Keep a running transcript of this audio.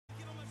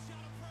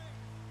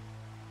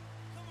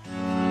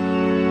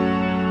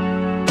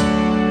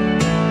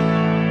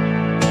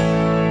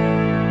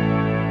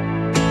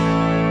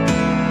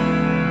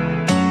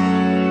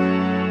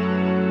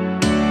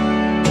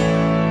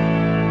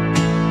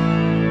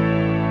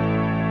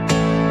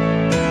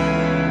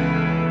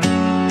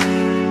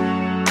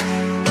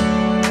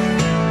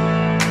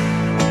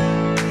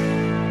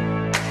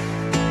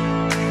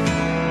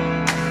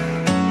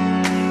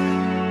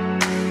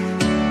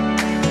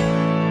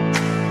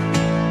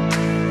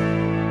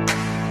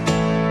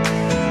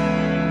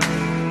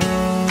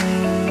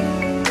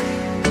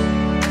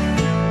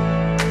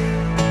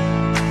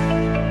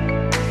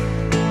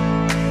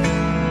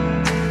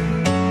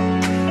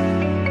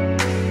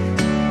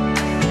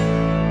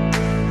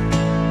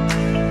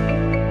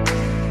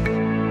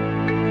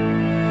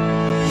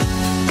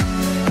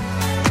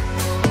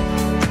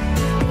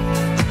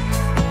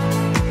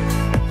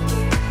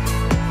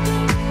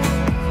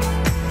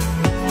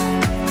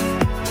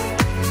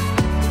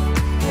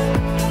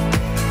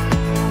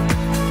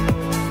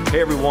Hey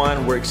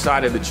everyone, we're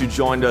excited that you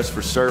joined us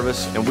for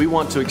service, and we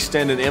want to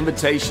extend an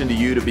invitation to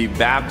you to be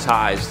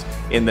baptized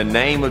in the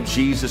name of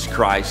Jesus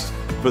Christ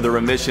for the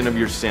remission of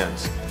your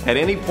sins. At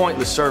any point in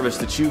the service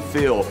that you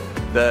feel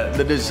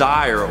the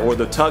desire or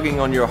the tugging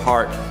on your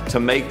heart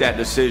to make that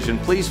decision,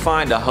 please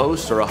find a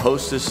host or a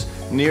hostess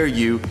near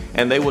you,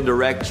 and they will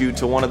direct you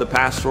to one of the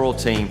pastoral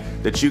team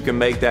that you can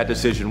make that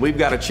decision. We've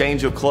got a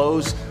change of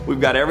clothes. We've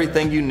got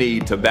everything you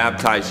need to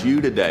baptize you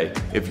today.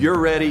 If you're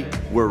ready,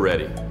 we're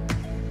ready.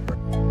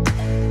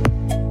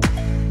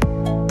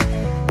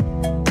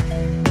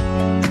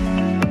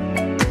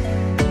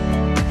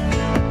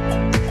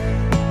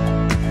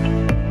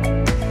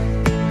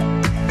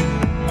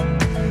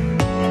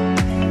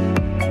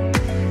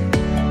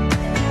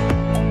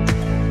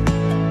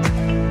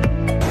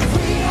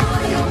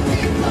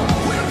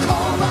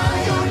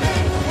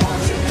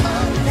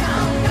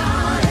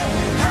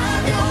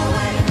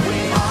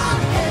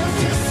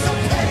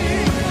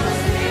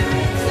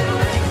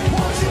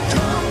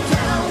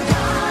 Down.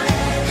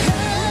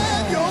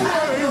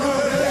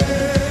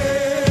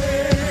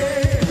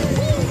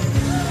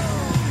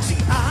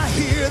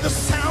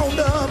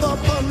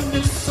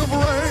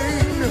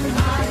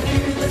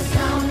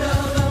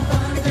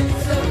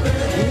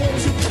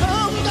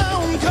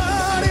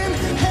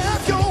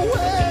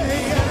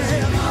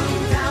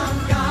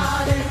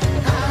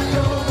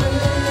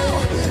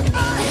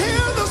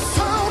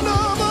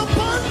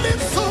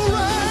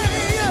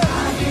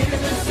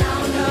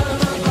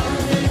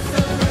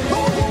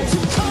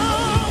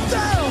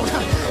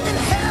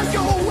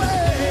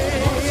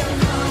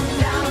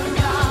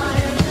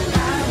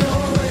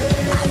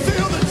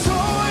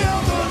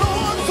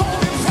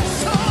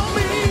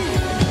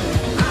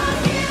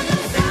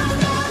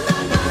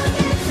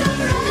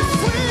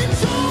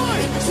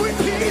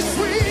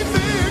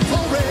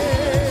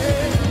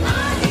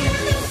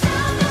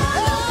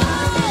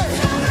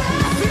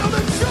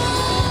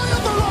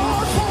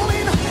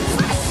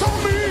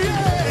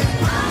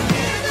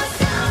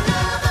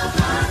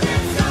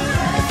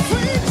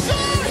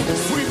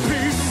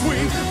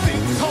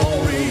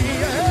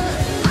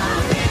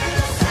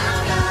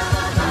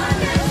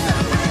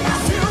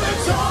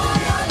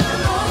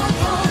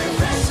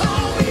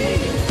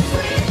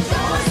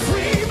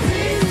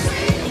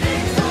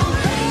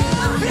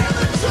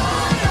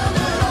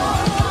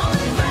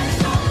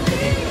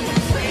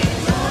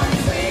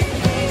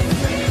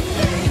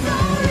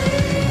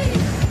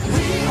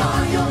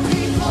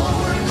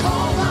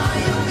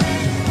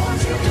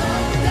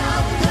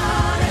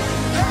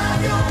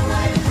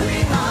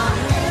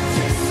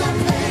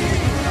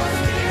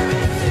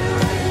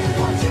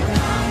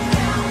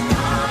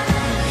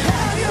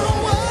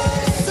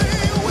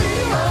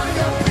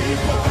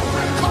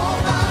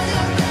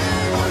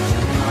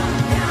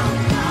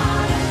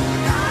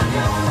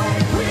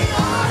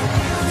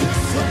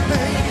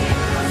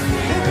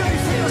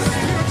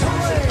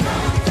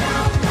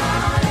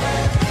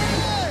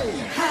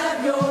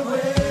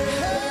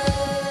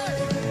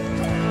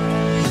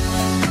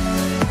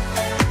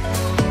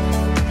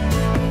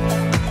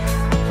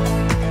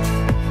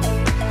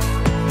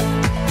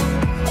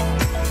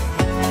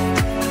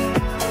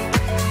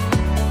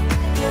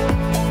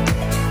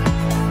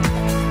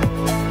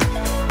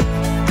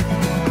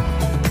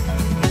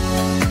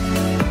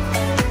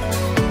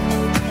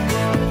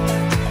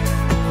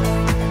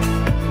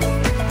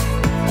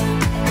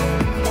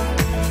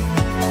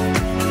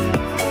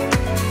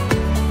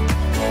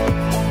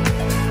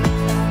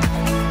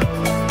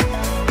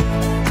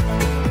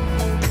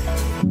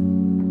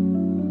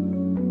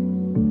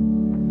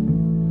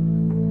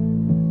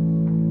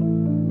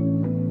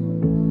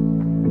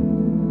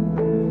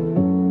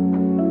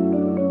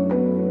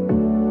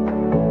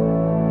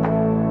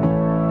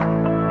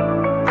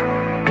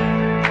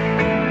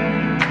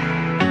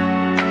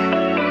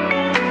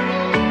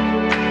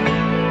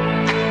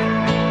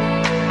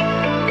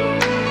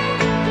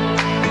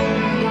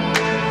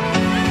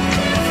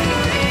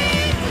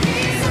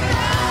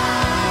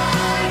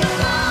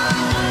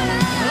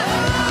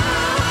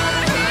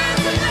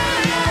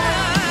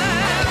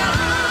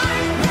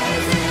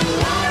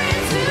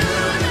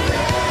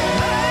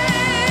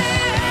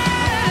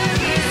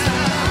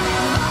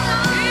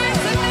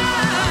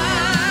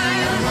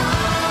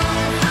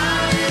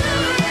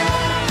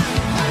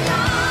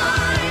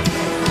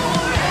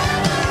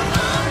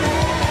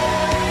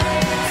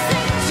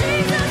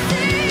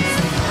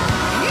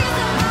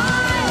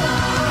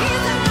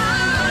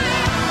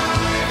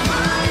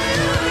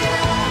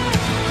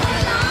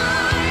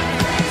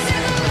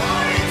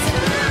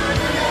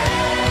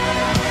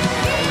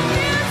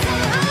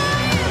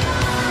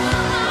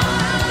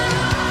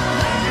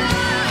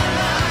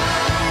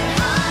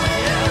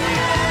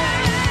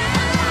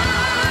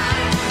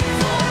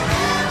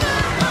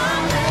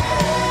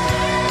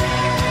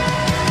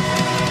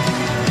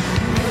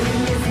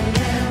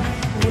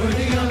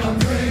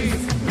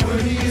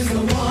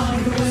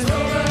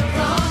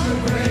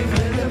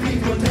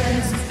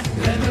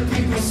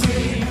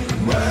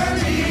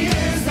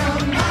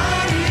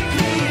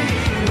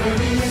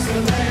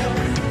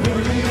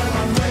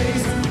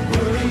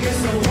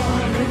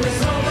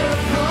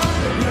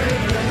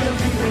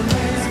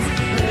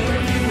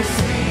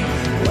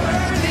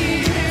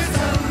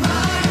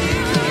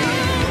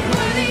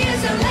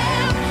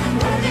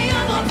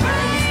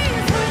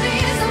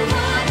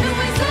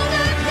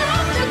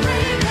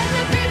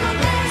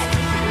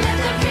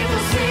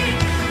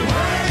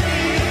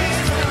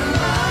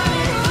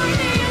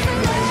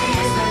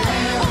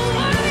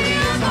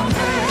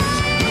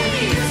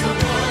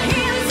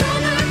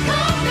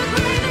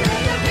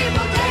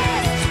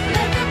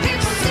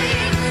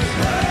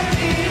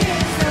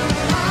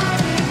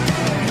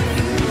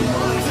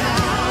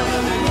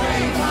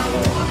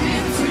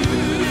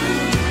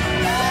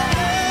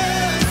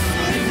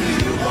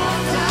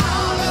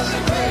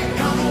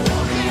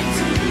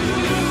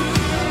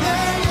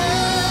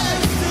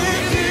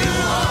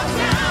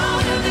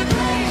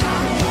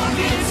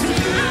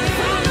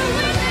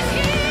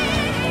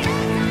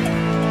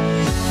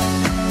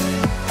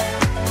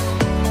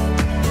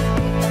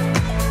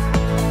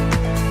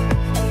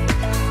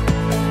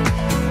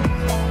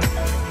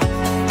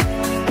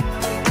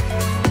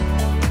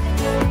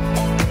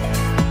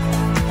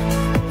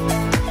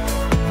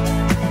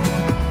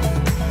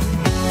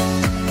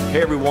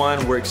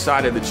 everyone. We're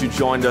excited that you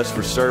joined us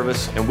for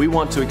service, and we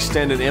want to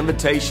extend an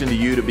invitation to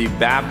you to be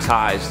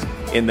baptized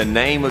in the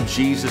name of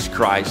Jesus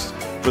Christ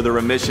for the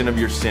remission of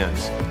your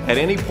sins. At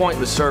any point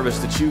in the service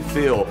that you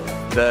feel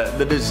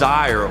the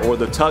desire or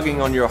the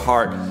tugging on your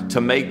heart to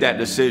make that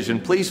decision,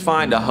 please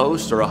find a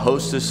host or a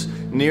hostess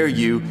near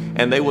you,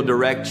 and they will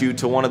direct you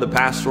to one of the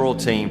pastoral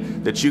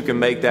team that you can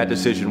make that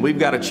decision. We've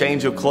got a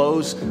change of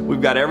clothes.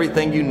 We've got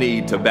everything you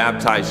need to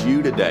baptize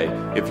you today.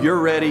 If you're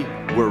ready,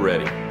 we're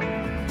ready.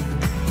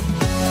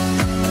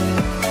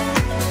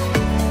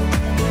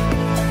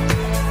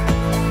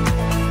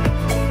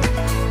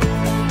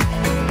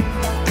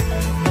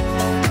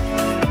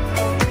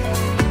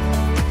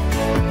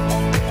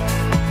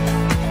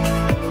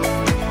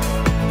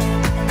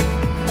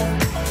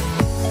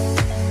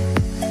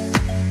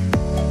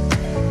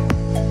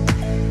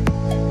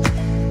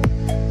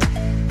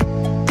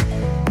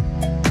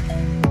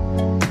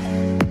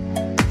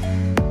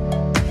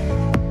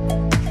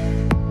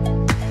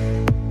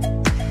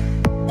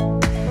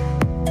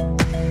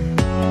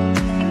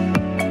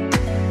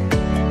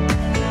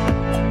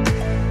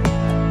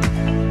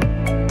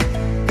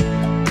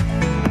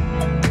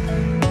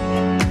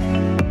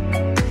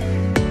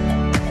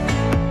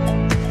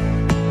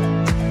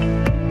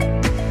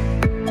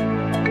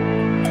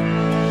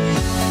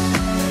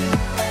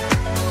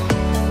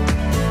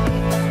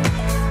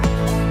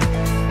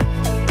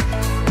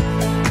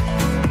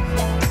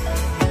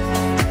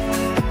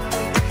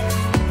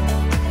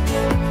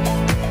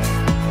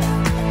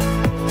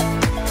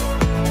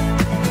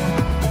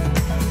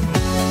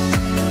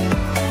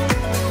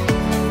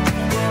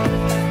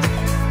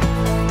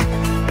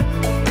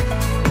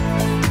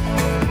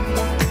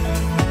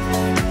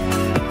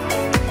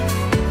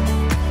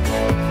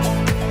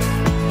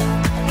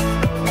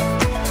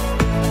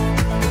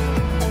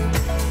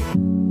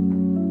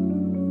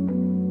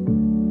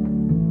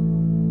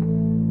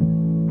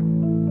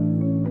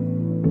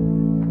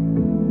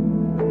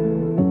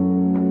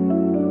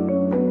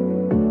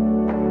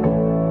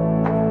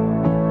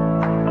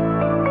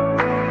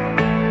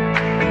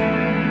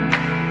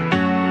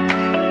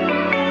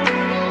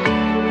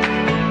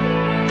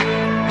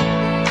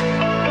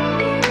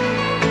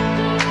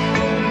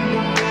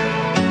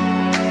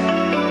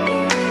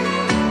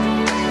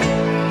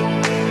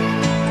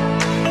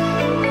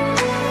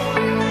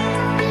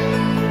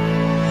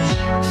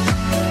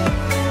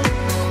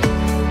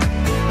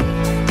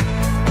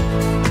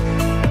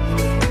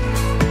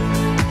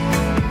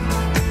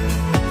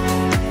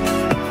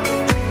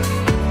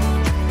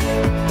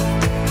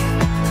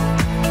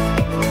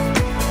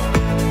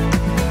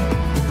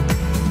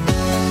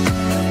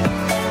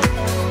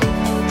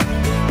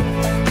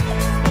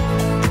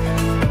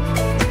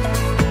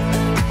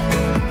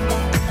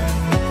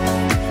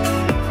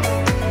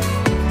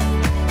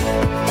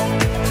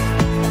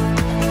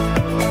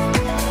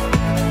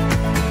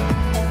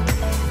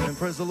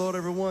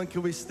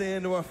 Can we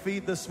stand to our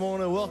feet this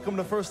morning? Welcome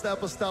to First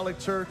Apostolic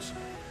Church.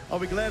 Are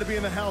we glad to be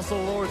in the house of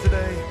the Lord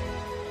today?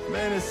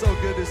 Man, it's so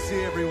good to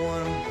see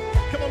everyone.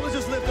 Come on, let's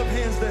just lift up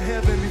hands to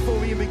heaven before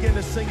we even begin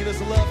to sing it.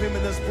 Just love him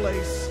in this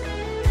place.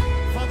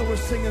 Father, we're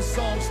singing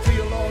songs to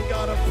you, Lord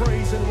God, of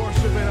praise and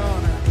worship and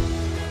honor.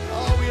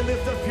 Oh, we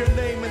lift up your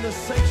name in the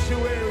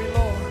sanctuary,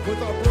 Lord,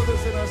 with our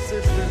brothers and our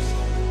sisters.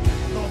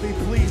 Lord, be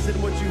pleased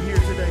in what you hear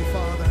today,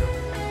 Father.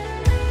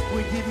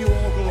 We give you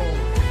all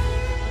glory.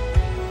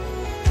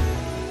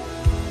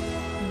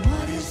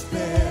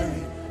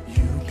 Buried,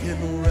 you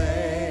can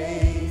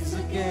raise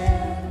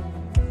again.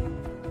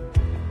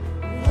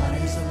 What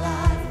is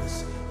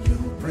lifeless, you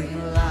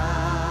bring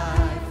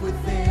life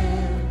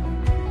within.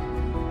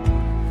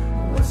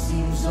 What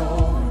seems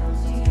over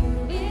to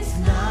you is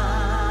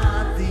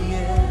not the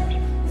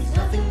end. There's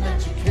nothing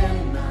that you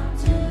cannot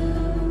do.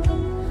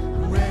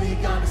 I'm ready,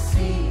 God, to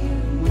see you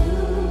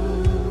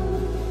move.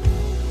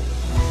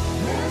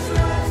 There's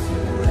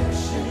resurrection.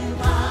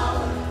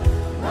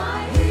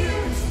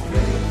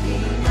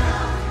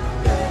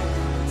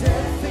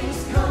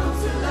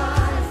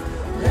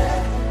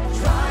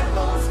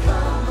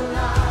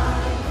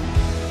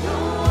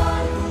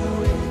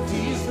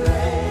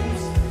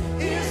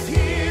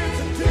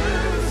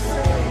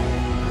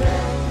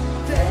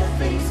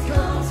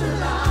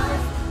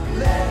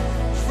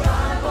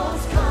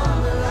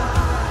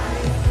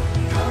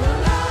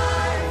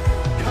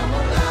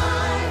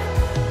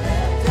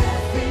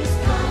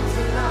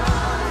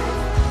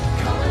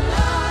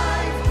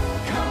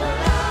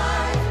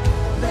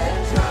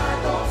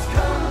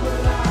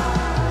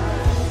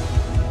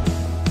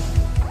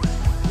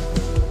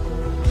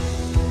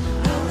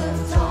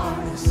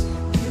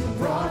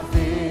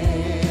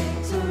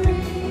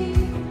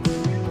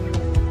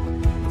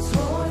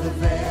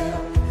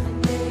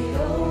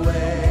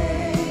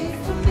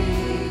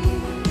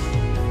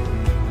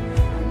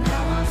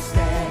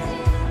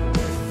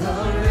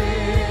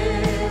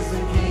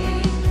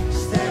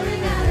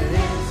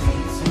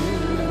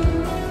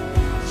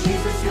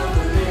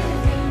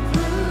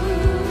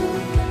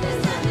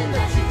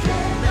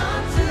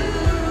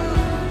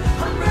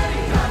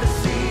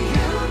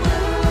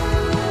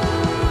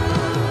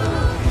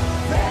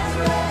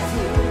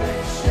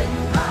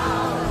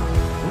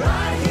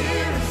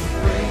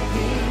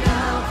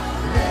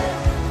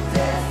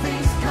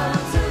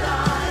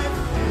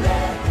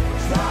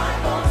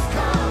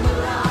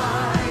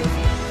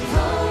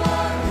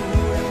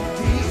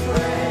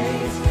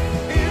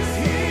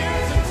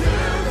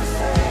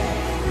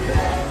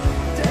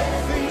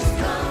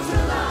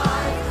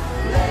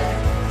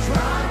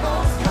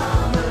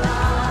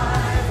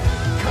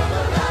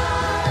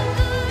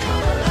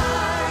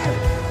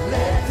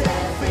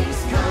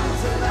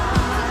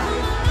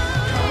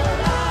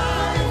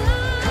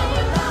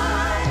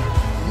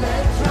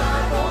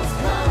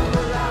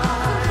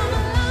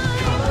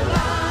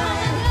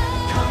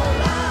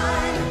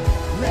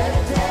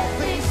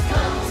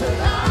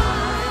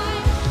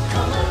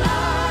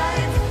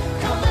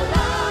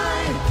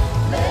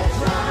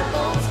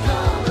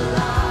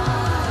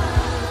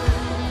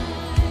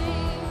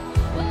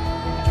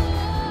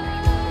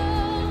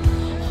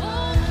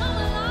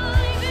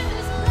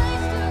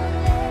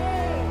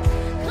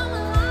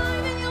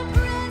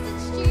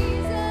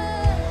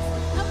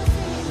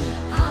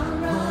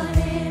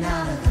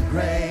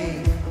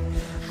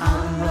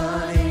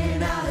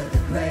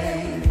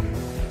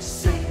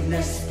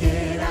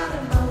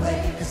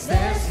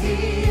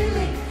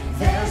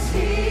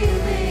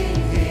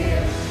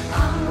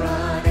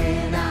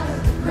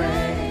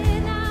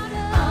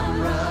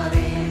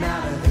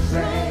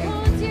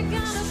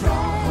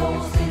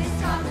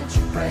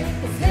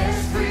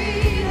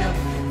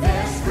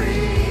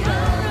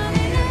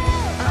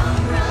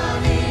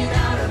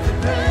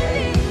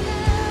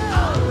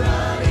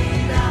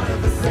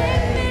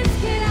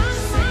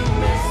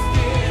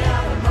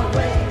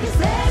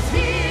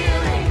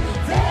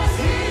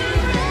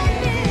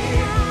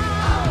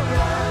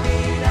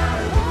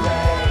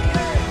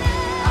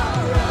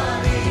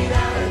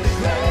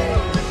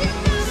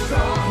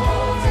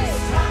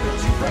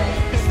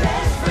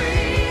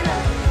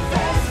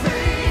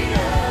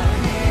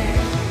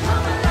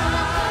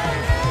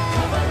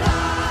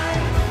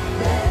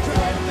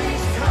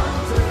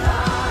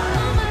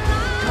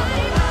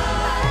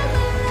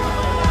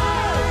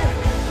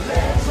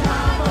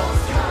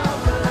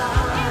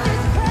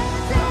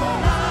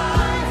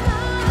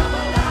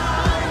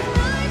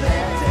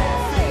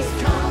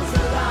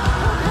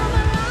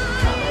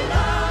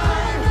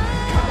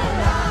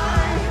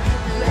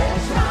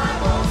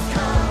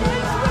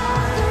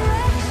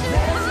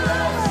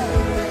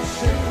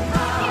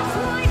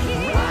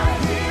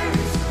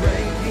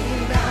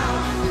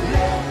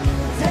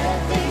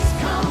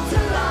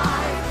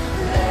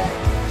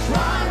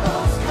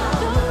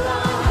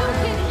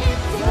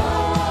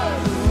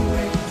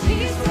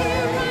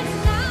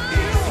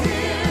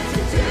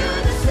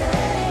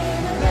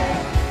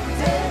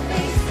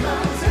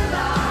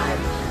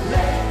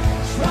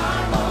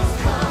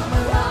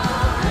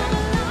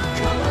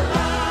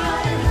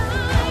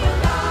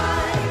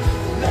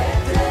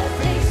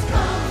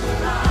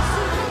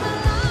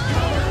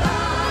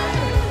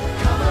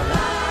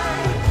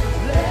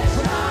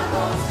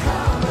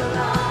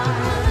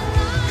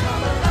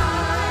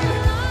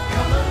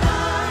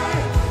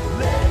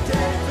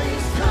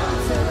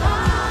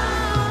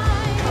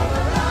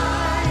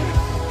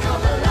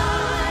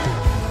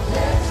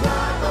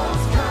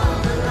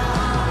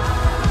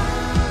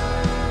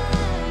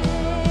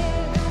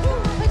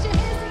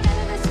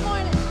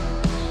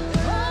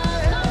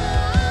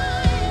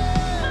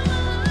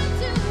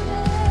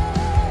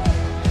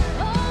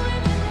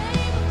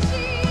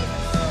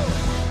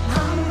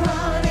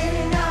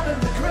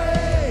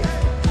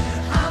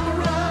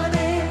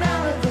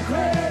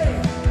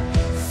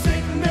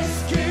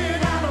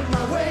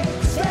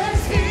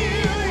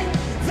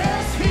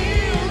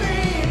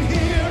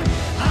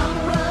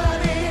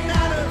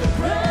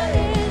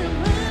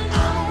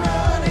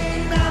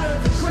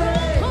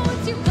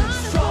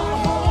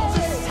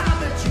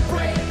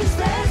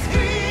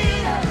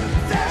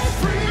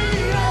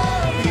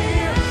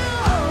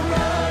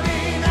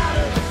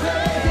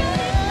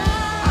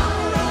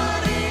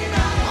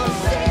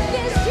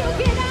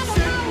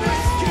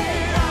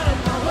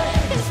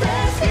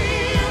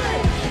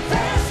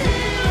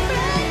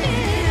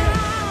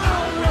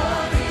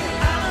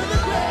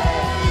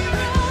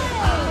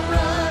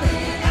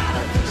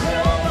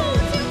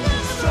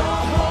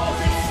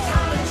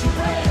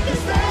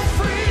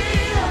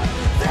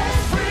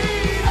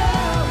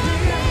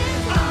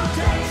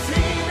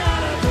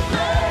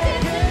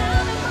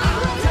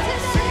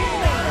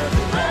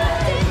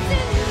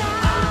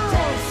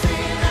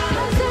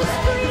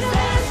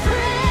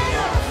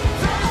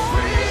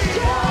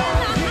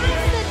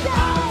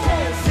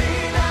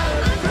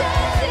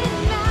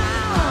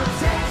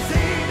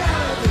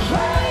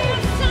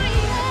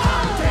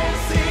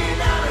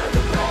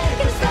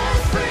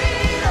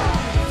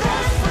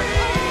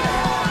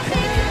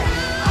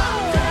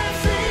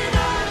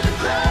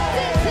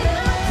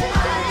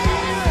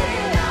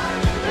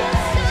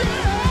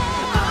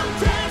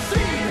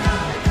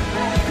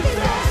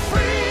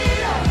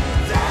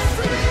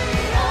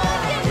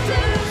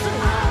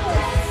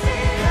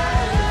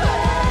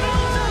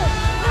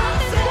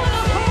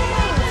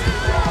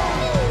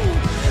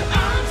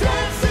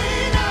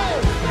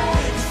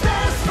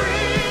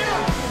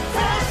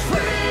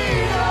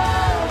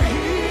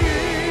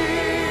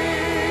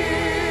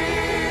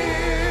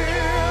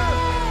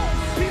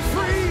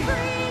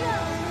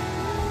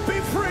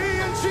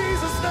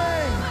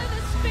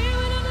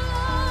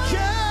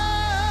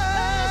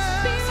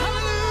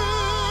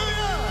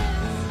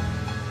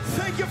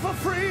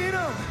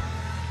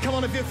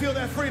 on, if you feel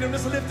that freedom,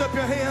 just lift up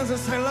your hands and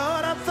say,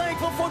 Lord, I'm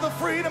thankful for the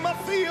freedom I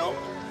feel.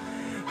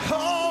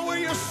 Oh, where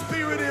your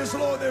spirit is,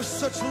 Lord, there's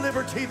such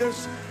liberty.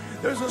 There's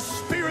a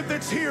spirit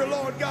that's here,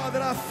 Lord God,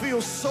 that I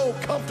feel so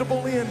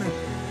comfortable in.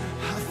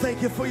 I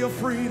thank you for your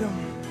freedom.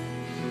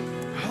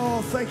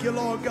 Oh, thank you,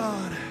 Lord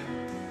God.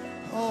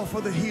 Oh,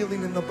 for the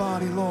healing in the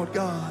body, Lord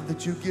God,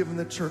 that you've given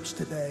the church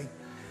today.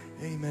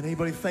 Amen.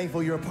 Anybody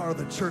thankful you're a part of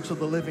the church of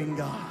the living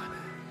God?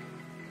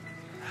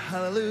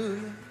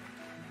 Hallelujah.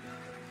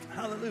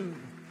 Hallelujah.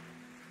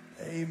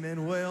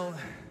 Amen. Well,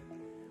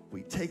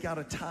 we take out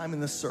a time in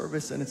the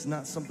service, and it's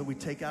not something we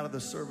take out of the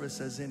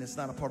service as in it's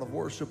not a part of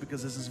worship,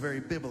 because this is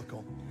very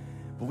biblical.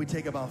 But we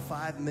take about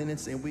 5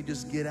 minutes and we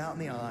just get out in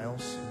the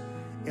aisles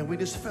and we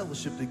just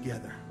fellowship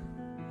together.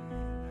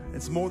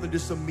 It's more than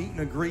just a meet and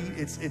a greet.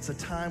 It's a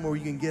time where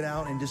you can get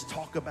out and just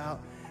talk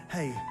about,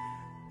 hey,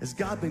 has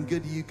God been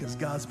good to you? Because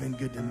God's been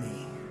good to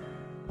me.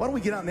 Why don't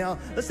we get out now?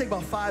 Let's take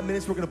about 5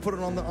 minutes. We're going to put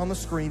it on the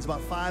screens,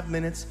 about 5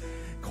 minutes.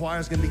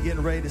 Choir's going to be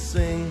getting ready to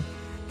sing.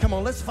 Come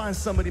on, let's find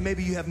somebody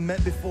maybe you haven't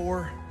met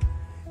before.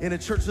 In a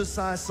church this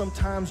size,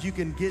 sometimes you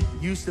can get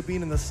used to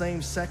being in the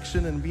same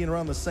section and being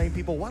around the same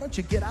people. Why don't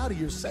you get out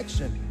of your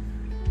section?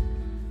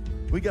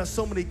 We got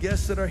so many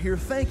guests that are here.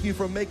 Thank you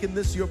for making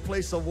this your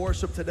place of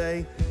worship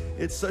today.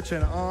 It's such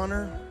an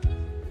honor.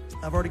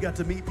 I've already got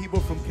to meet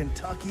people from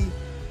Kentucky.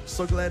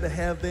 So glad to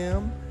have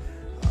them.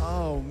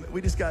 Oh,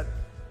 we just got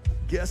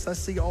guests I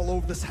see all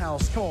over this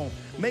house. Come on,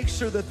 make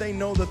sure that they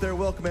know that they're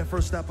welcome at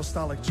First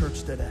Apostolic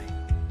Church today.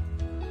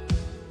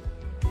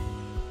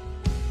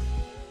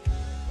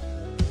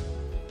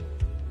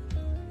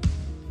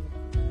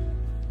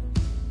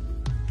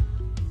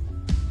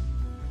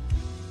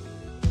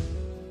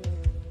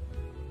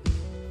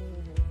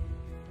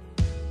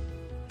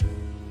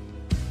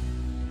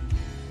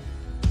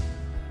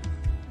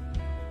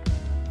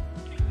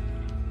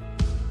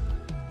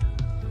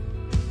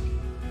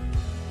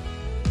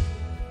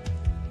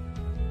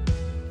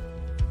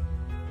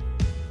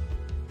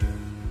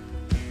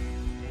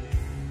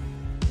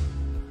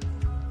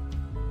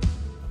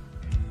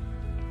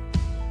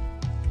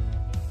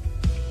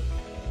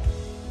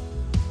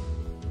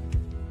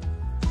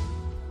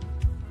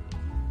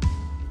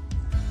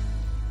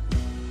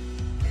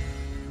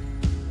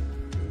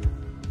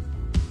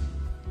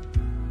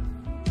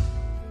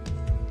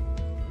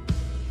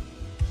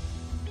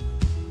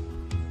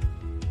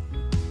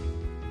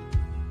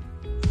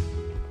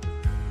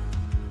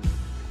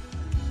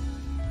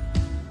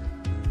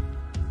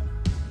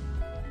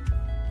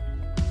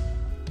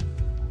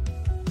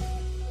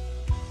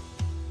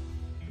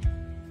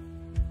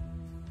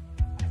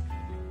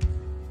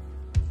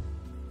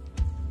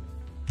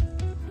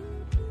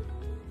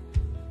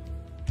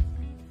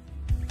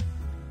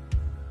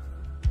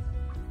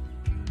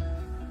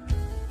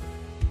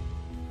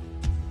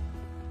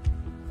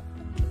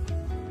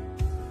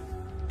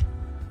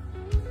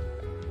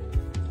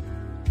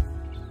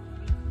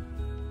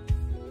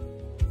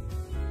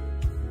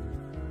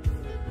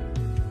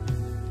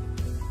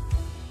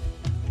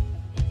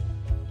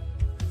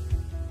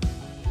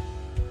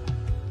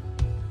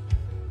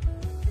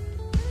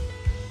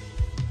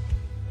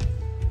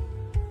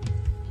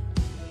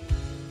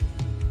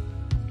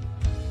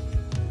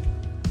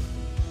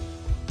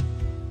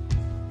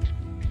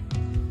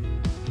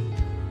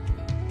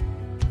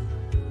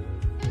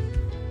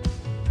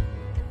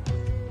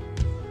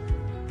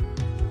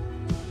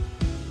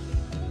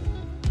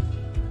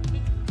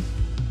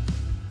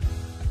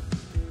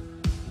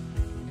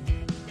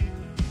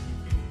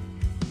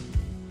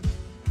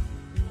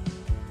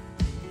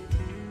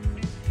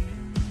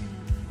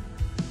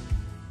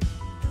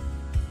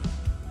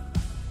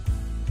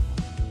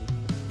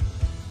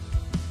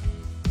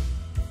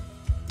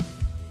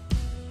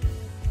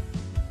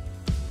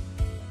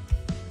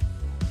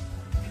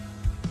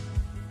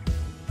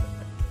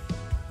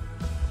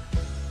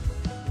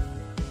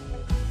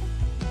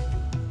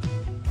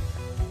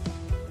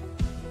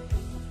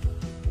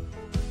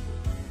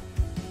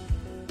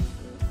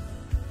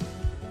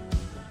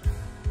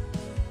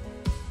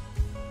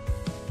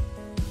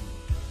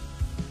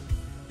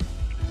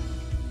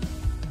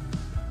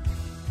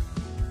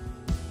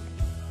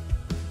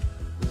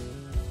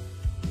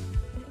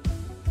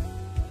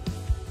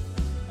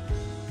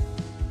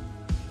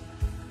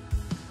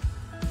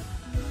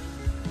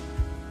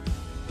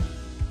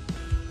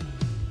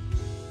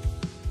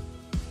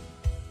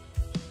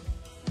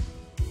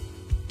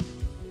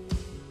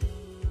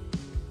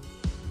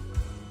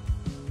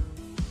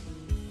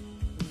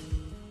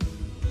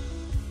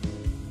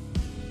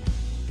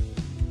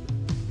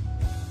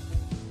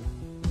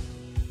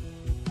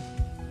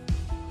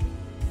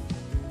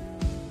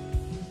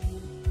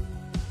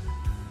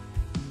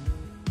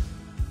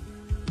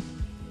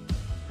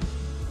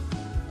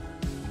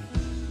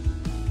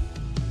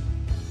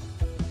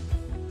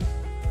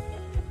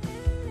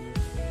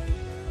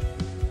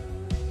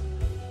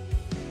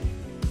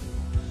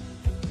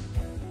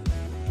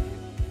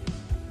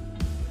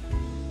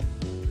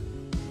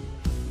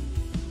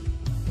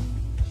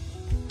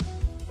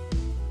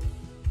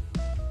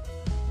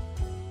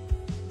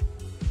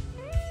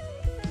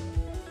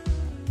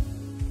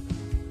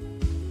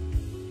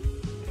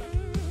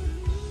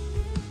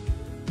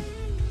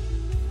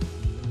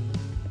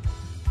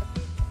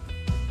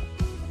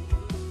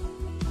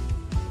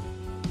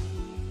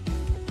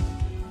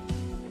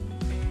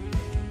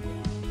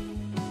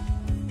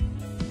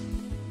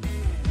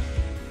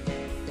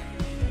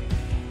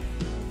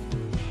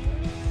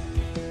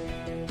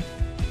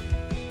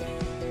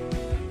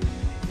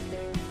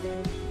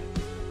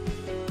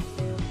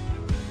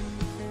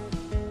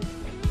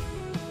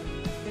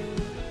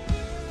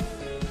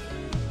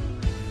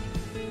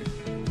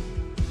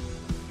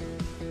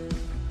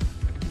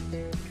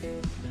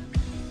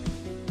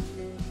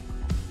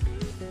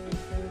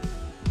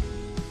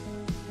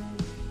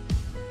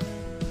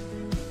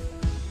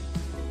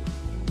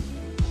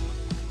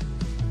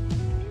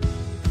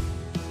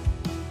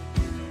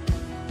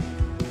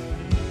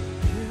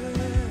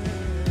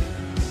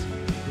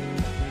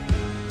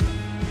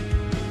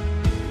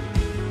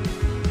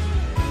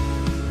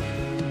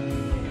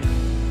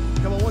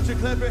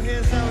 clap your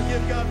hands now and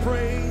give God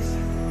praise.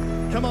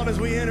 Come on, as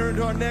we enter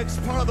into our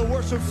next part of the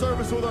worship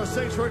service with our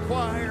sanctuary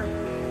choir.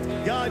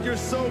 God, you're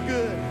so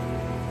good.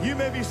 You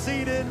may be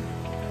seated.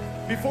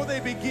 Before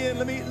they begin,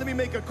 let me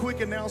make a quick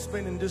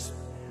announcement, and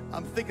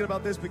I'm thinking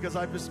about this because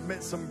I've just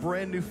met some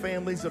brand new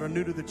families that are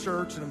new to the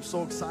church, and I'm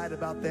so excited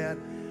about that.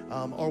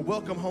 Our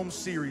Welcome Home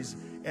series,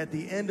 at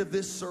the end of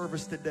this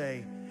service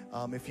today,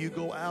 if you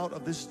go out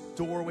of this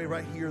doorway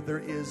right here, there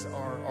is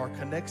our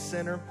Connect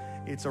Center.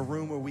 It's a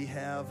room where we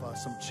have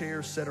some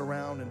chairs set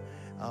around, and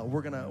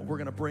we're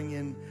gonna bring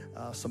in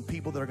some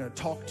people that are gonna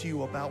talk to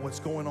you about what's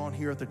going on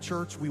here at the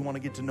church. We want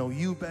to get to know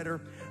you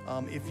better.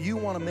 If you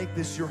want to make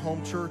this your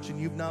home church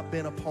and you've not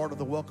been a part of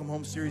the Welcome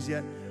Home series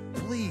yet,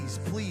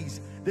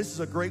 please, this is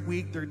a great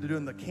week. They're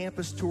doing the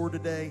campus tour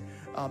today.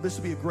 This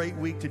will be a great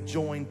week to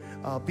join,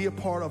 be a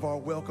part of our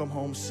Welcome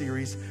Home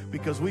series,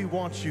 because we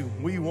want you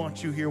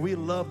here. We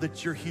love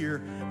that you're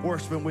here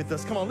worshiping with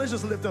us. Come on, let's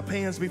just lift up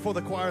hands before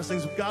the choir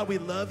sings. God, we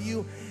love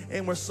you,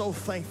 and we're so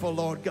thankful,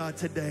 Lord God,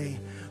 today.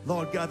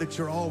 Lord God, that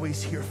you're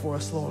always here for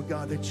us. Lord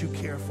God, that you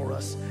care for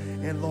us.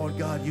 And Lord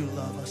God, you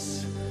love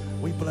us.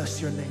 We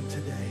bless your name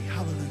today.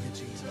 Hallelujah,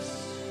 Jesus.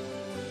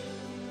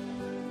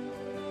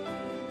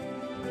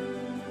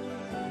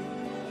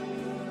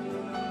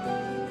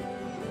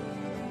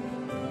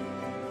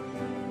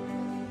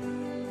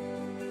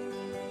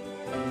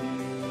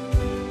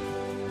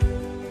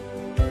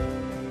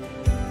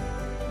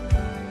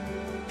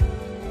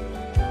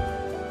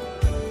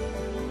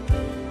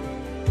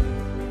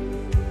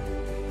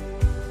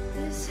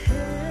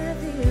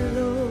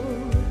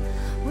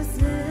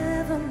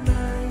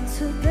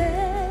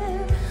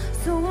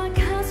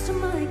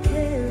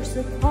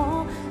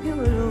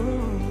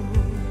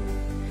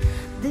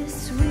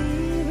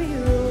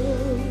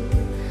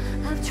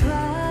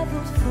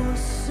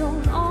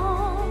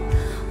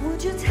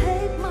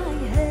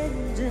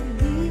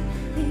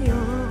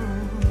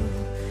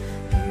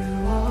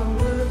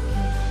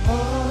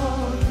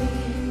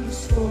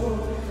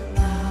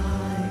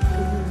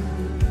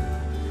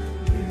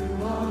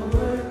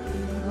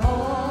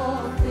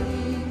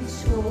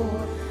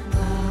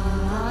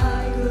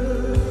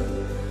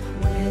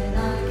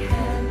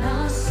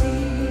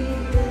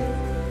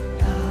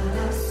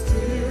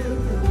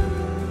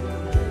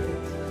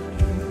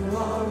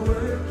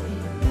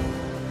 Working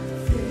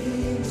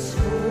things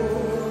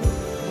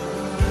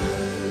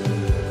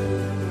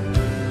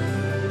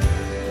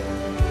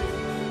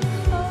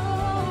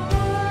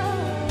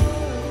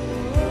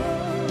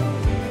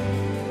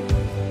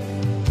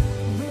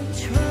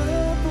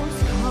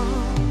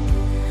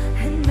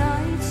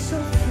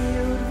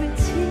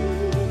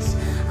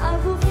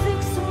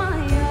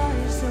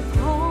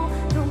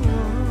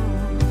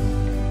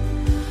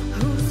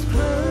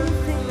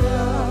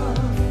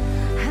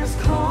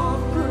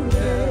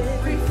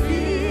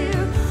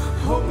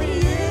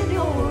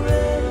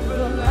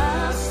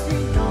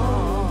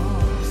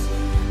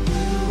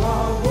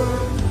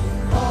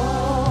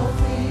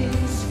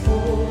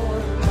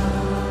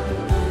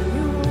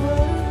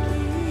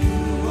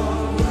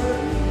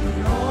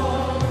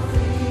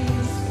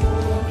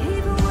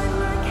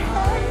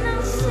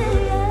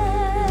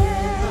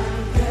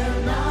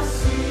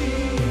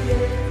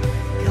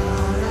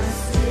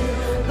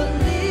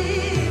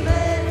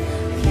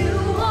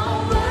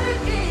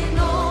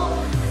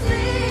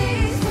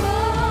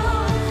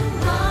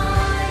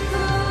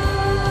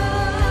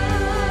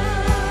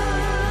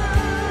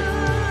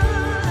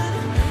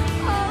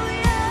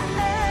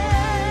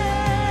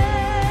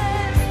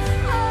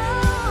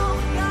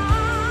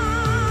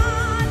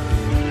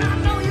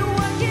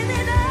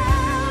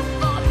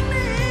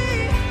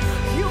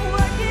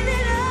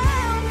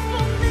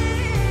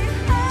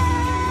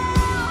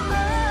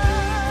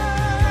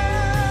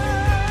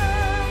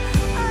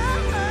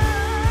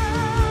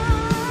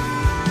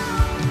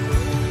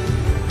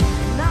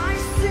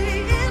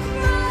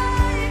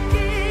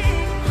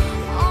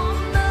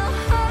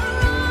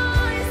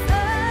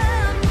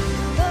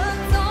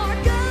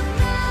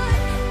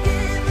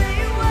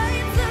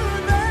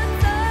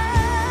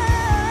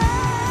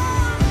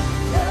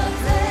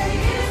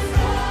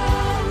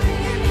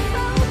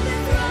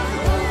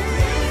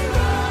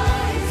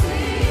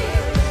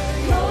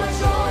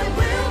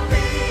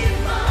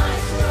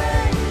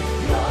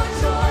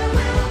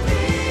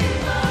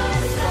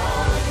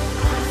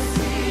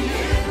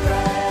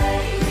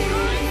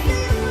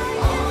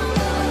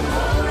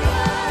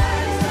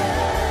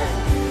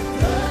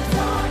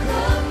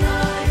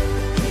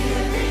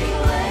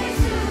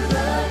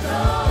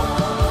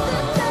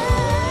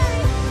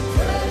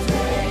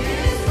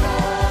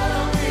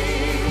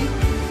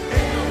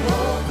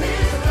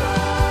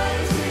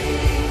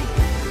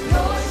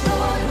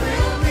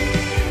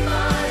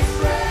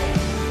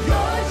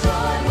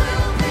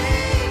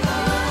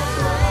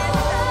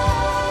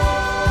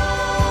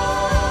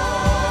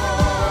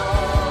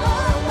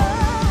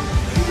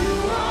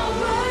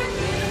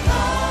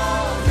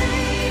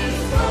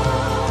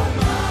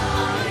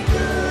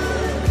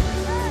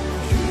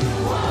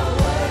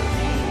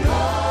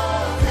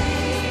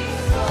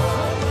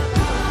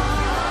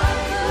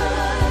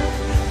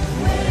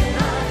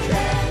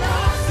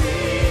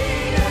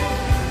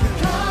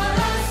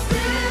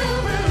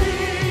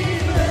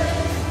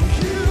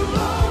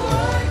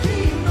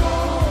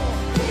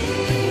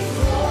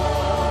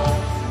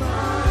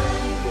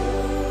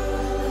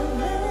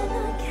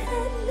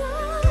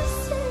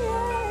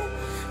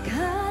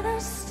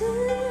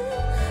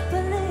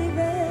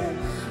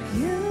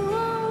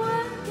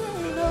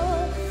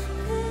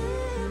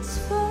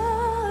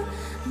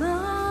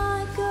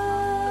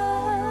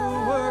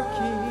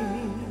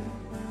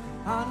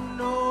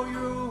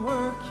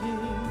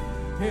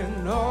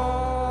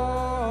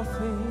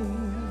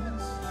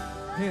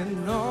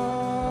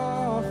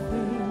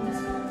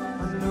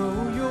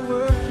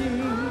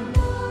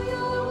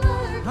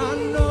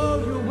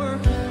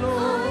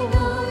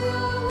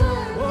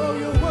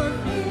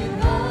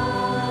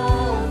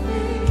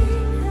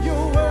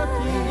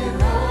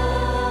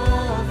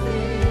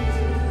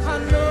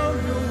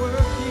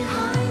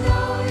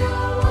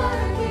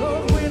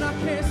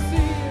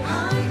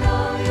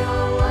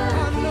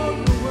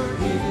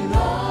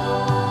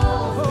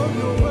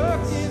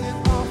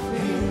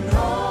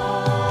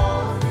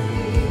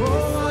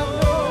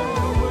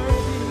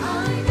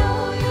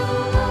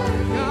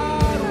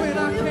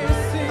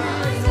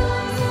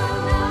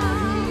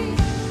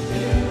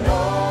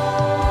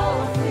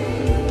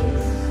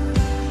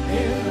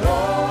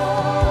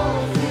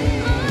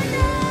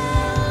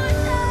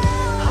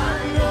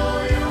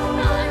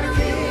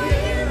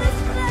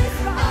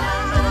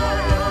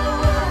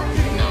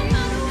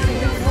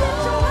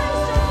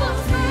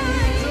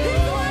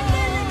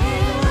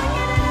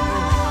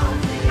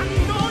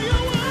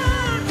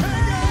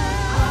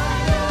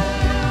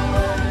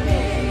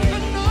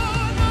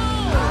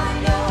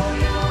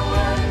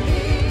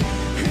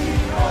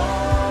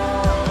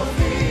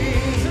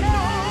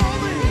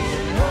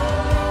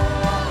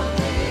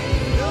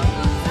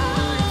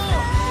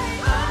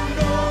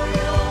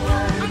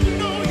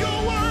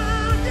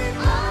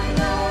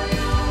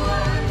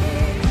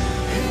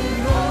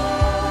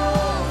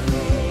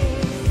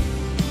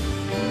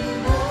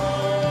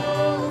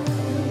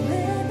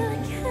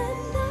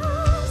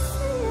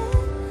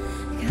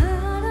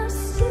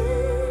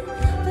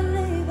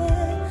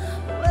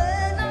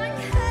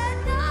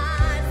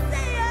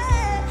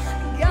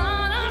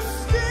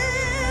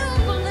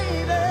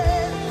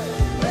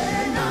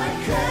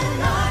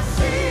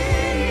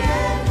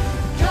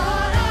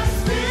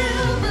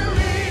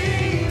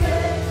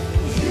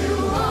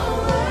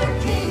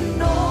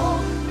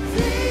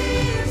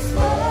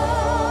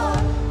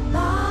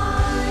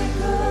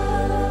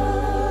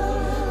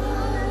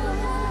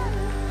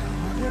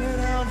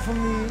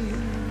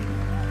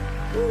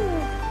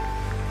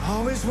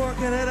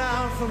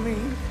out for me.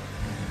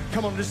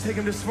 Come on, just take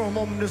him just for a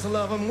moment, just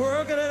love him.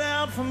 Working it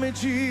out for me,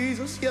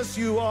 Jesus. Yes,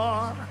 you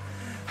are.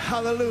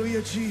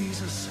 Hallelujah,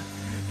 Jesus.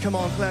 Come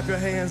on, clap your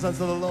hands unto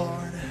the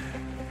Lord.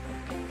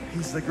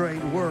 He's the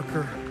great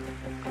worker,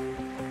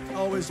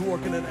 always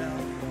working it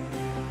out.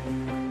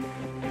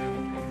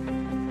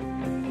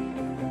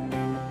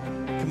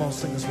 Come on,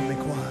 sing this with me,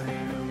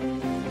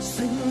 choir.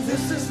 Sing,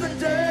 this is the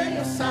day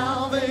of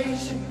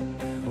salvation.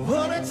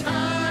 What a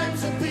time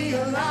to be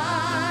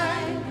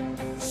alive.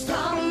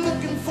 Start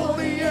looking for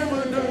the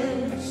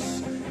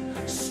evidence.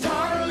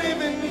 Start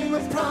living the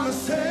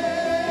promises.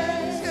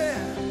 Yeah.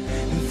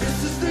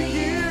 This is the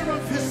year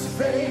of his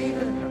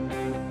favor.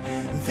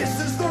 This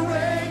is the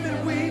rain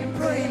that we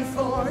prayed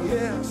for.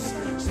 Yes.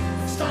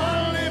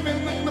 Start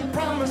living in the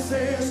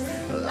promises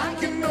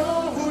like you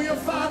know who your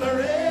Father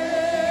is.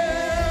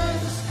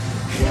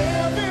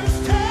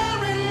 Heaven's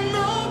tearing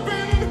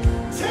open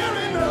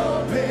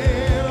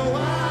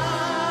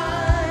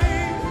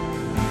wide.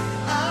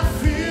 I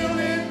feel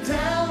it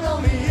down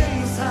on the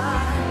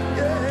inside.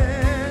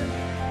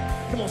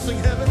 Yeah. Come on, sing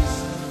heavens.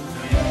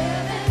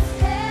 Heaven's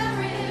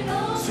tearing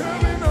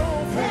open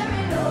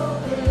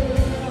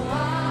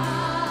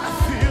wide. I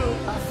feel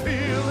it. I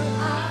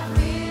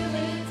feel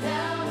it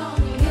down on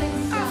the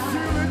inside. I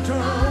feel it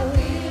down. I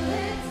feel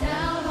it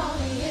down on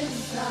the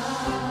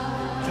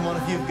inside. Come on,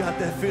 if you've got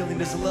that feeling,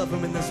 just love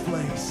him in this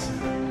place.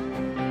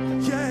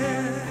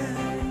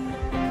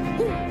 Yeah.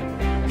 Woo.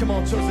 Come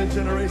on, chosen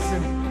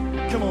generation.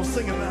 Come on,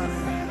 sing about it.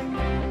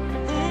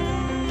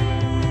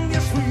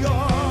 Yes, we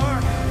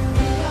are.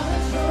 We are the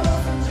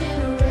chosen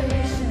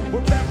generation.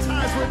 We're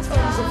baptized with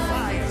tongues of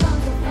fire.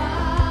 Tongues of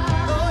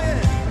fire. Oh,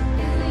 yeah.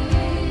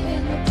 Believe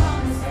in the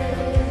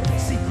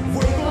promises. See,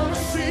 we're going to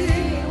see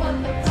What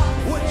the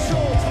promises. what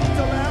Joel talked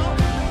about.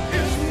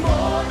 It's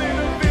more than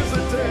a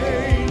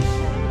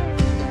visitation.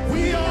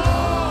 We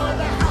are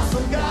the house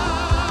of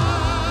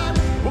God.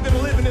 We're going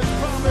to live in his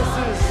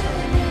promises.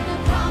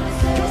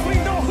 Because we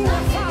know who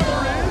our Father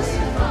is.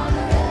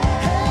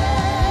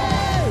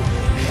 Hey,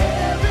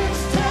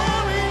 heaven's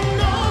tearing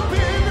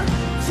open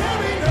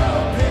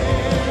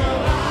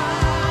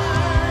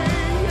wide.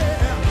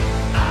 Yeah.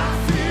 I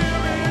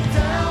feel it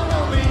down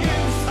on the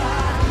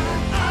inside.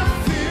 I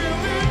feel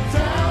it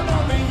down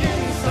on the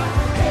inside.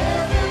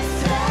 Heaven's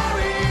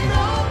tearing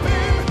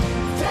open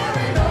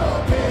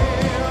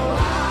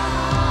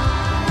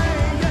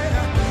wide.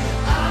 Yeah.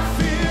 I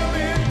feel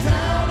it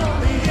down on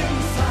the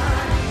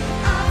inside.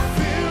 I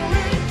feel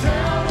it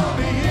down on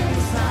the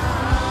inside.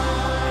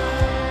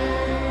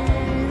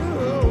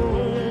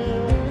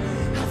 Oh,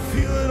 I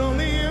feel it on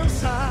the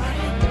inside.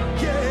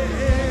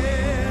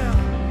 Yeah.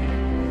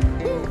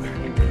 Woo.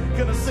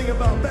 Gonna sing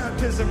about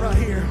baptism right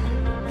here.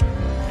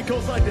 It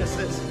goes like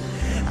this.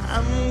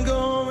 I'm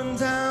going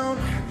down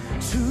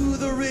to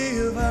the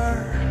river.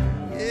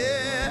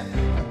 Yeah.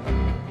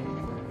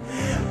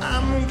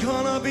 I'm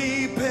gonna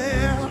be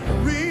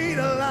buried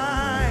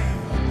alive.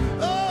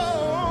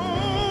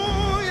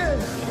 Oh, yeah.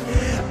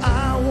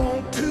 I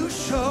want to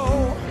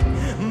show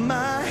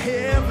my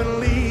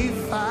heavenly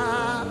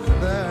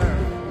Father.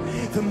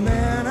 The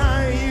man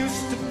I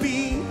used to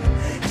be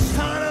has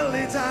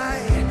finally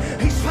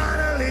died. He's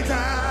finally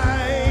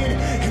died.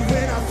 And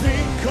when I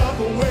think of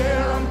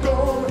where I'm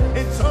going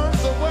in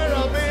terms of where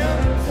I've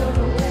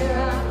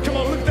been, come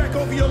on, look back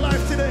over your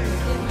life today.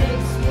 It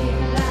makes me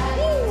glad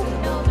to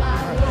know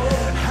my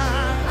Lord.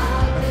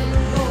 I've been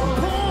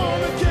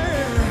Born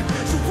again.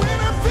 So when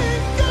I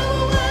think of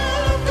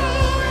where I'm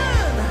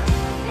going,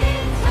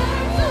 in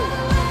terms of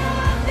where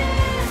I've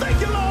been. thank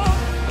you, Lord.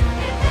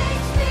 It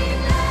makes me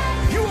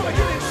glad. You want to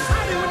get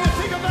excited when you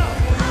think about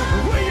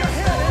where you're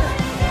headed.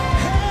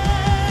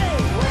 Hey,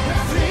 when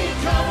I think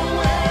of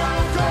where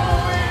I'm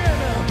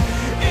going,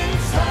 in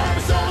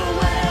terms of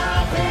where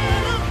I've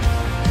been,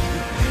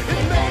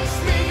 it makes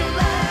me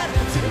glad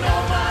to know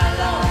my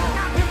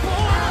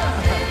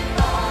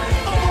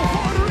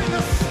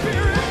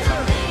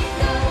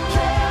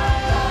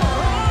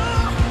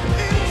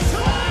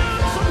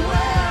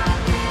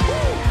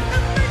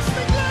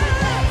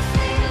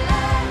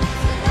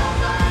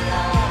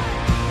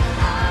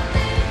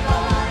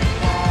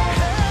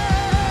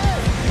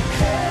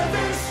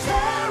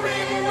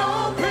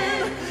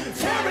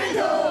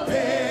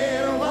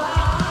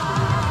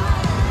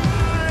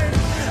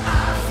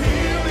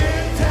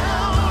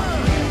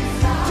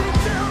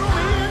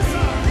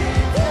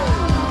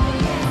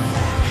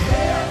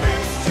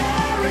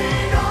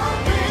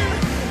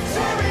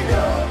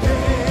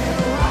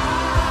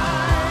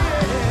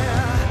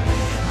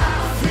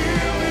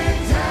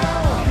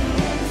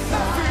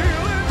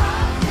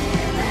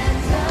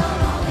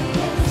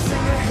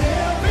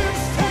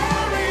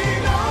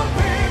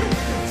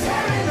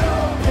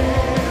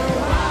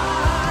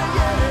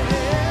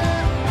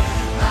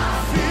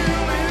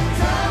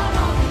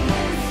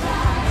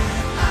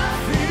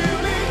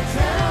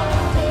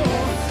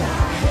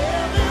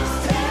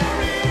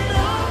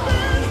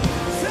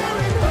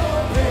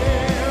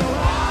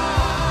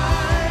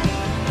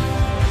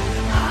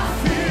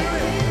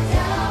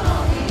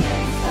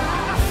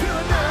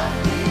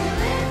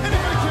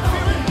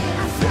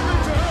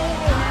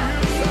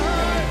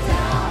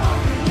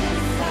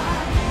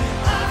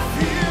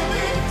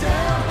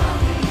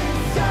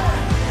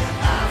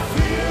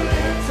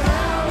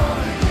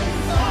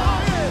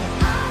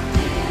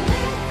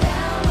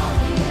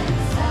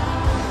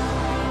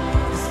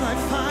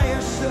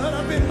shut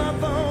up in my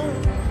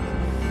bones.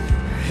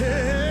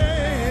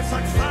 Hey, it's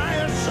like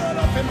fire shut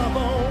up in my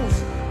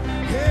bones.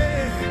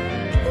 Hey,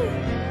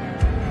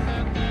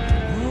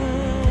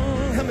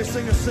 help me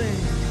sing.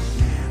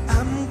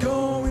 I'm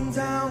going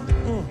down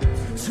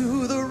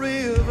to the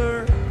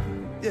river.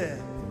 Yeah,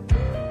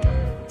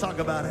 talk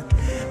about it.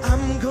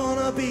 I'm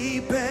gonna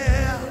be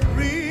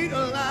buried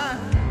alive.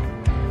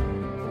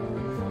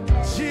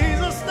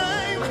 Jesus'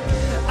 name,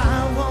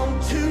 I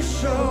want to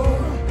show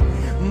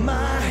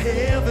my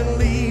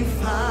heavenly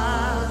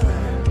Father,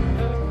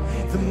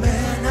 the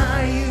man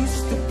I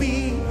used to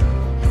be.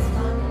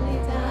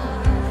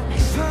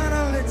 He's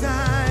finally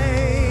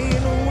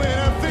died. When I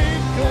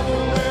think of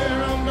where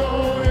I'm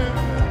going,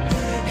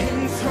 in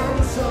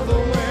terms of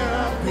where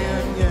I've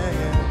been,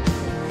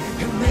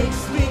 yeah, it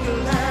makes me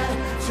glad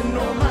to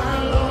know my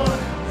Lord.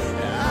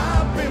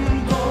 I've been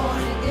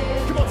born.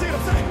 Come on, take it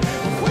up, say.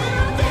 When I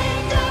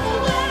think of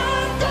where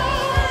I'm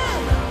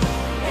going,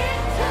 In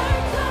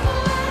terms of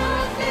where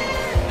I've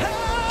been,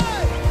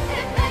 hey,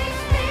 it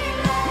makes me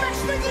glad.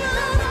 makes me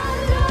glad.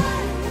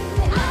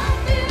 I've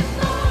been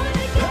born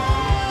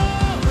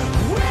again.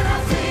 When I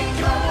think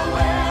of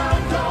where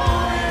I'm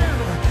going,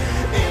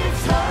 in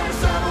terms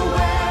of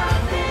where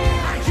I've been,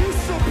 I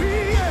used to be,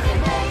 It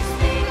makes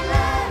me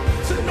glad.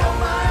 to know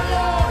my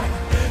Lord,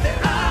 that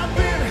I've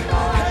been.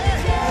 Hey,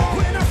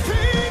 when I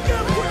think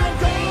of where I'm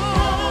going,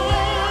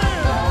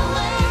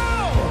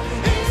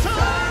 in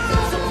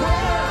terms of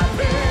where I've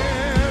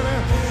been,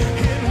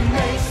 it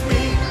makes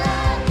me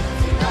Glad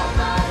to know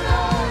my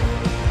Lord.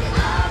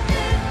 I've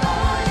been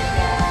born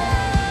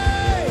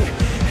again.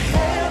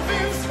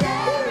 heaven's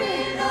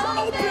Tearing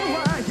open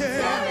wide,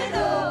 yeah. tearing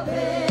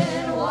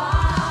open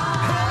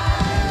wide.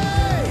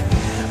 Hey,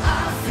 I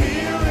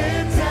feel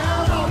it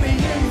down on the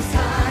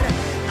inside.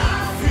 I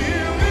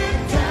feel it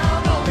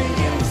down on the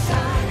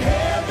inside.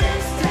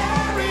 Heaven's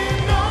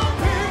tearing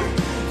open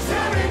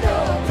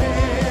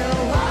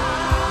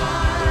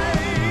wide.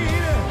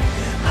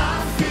 I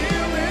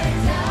feel it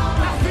down on the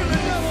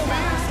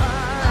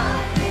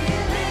inside.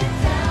 Feel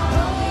it down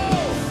on the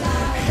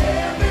inside.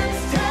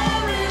 Heaven's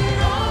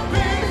tearing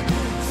open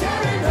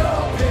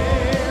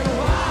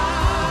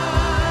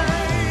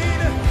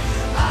wide.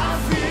 I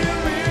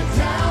feel it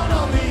down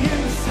on the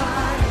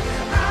inside.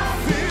 I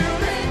feel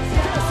it.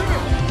 Can I sing it? I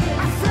feel it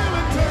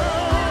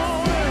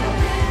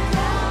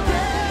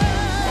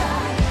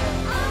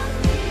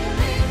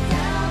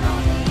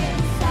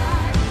down.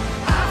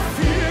 I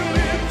feel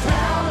it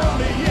down on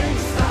the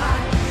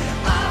inside.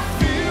 I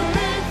feel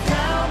it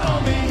down on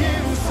the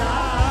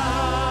inside.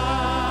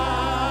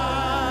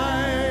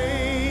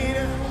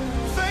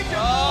 Thank you.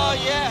 Oh,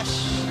 yes.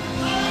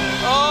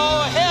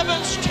 Oh,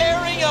 heaven's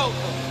tearing open.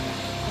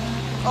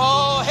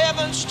 Oh,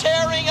 heaven's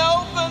tearing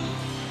open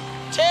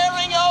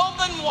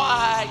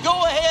wide.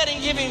 Go ahead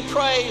and give him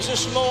praise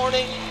this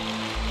morning.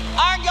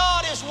 Our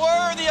God is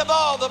worthy of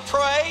all the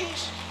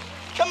praise.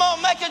 Come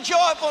on, make a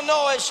joyful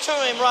noise to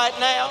him right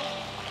now.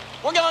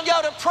 We're going to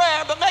go to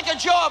prayer, but make a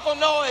joyful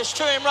noise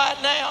to him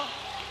right now.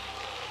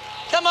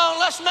 Come on,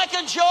 let's make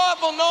a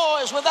joyful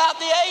noise without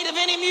the aid of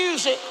any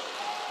music.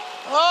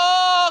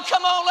 Oh,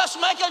 come on, let's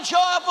make a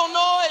joyful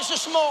noise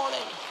this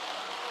morning.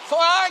 For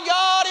our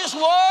God is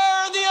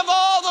worthy of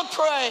all the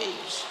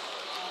praise.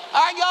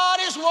 Our God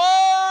is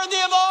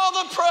worthy of all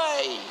the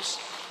praise.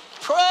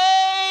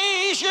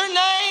 Praise your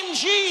name,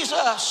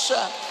 Jesus.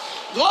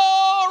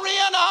 Glory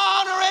and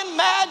honor and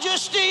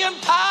majesty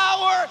and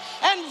power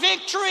and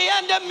victory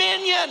and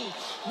dominion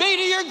be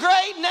to your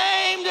great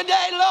name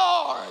today,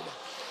 Lord.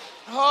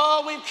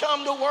 Oh, we've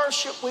come to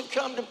worship. We've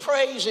come to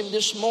praise him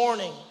this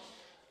morning.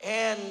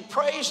 And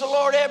praise the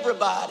Lord,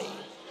 everybody.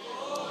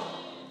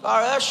 If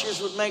our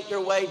ushers would make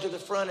their way to the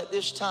front at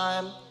this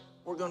time,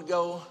 we're going to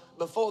go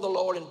before the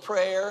Lord in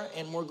prayer,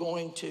 and we're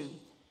going to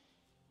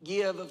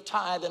give of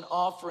tithe and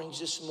offerings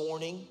this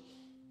morning.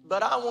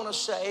 But I want to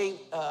say,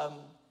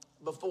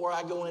 before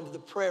I go into the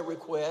prayer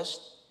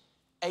request,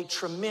 a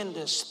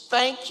tremendous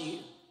thank you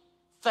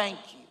for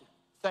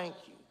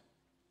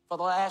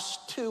the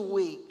last 2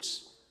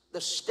 weeks.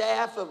 The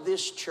staff of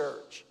this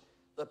church,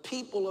 the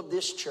people of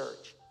this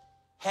church,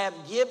 have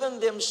given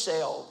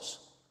themselves,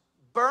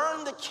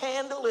 burned the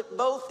candle at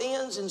both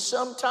ends, and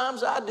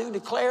sometimes I do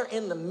declare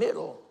in the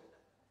middle,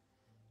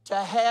 to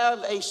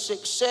have a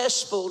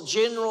successful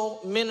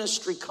general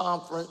ministry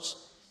conference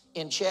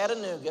in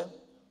Chattanooga,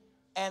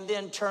 and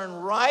then turn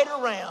right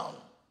around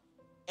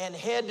and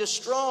head to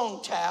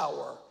Strong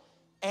Tower.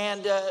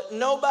 And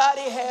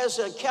nobody has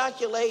a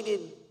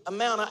calculated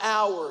amount of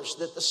hours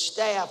that the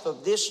staff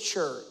of this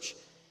church,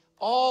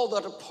 all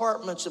the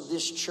departments of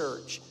this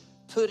church,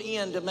 put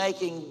into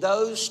making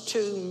those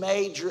two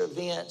major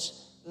events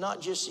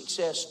not just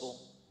successful,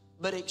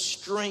 but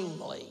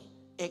extremely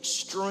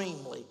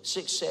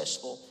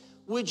successful.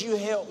 Would you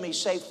help me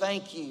say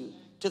thank you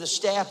to the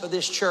staff of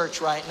this church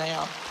right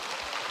now?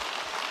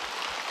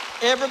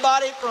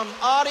 Everybody from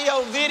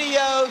audio,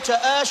 video, to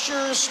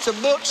ushers, to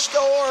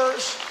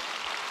bookstores.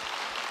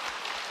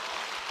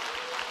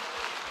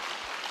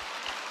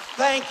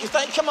 Thank you.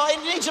 Come on,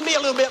 it needs to be a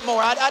little bit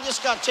more. I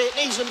just got to tell you, it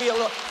needs to be a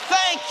little.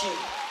 Thank you.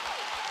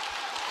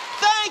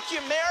 Thank you,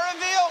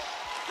 Maryville.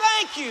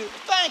 Thank you.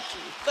 Thank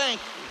you.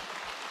 Thank you.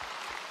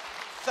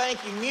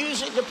 Thank you.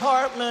 Music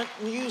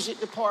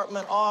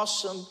department,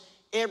 awesome.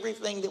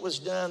 Everything that was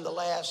done the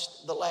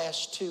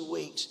last 2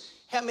 weeks.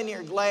 How many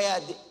are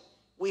glad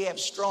we have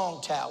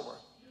Strong Tower?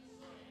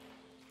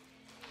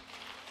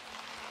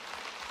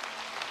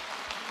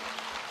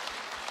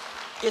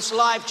 It's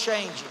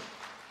life-changing.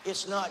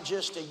 It's not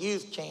just a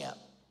youth camp.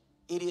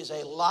 It is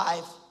a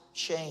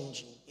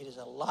life-changing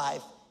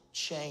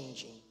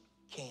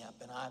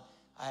camp. And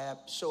I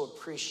so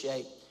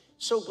appreciate,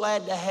 so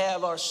glad to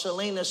have our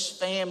Salinas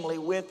family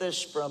with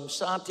us from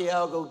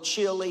Santiago,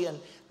 Chile,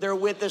 and they're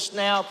with us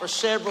now for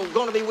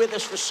going to be with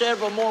us for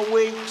several more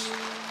weeks.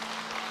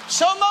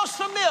 So most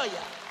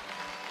familiar.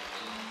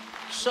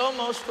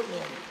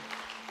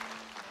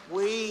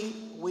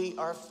 We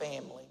are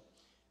family.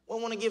 I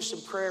want to give some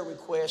prayer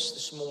requests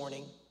this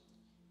morning.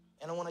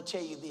 And I want to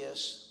tell you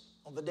this.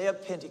 On the day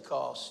of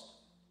Pentecost,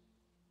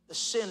 the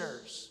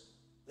sinners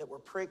that were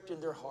pricked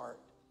in their heart,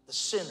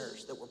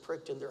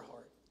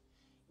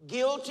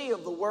 guilty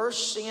of the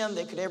worst sin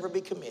that could ever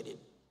be committed,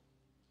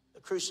 the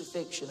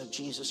crucifixion of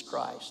Jesus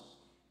Christ.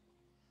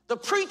 The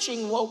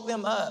preaching woke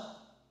them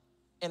up,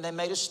 and they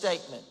made a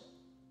statement.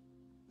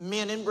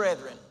 Men and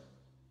brethren,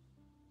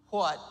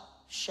 what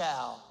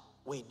shall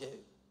we do?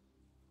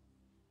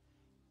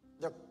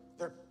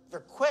 Their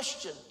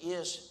question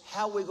is,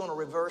 how are we going to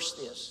reverse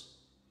this?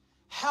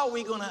 How are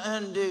we going to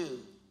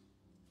undo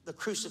the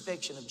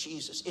crucifixion of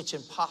Jesus? It's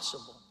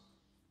impossible.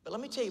 But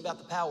let me tell you about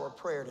the power of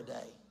prayer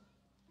today.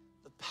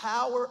 The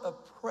power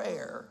of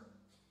prayer,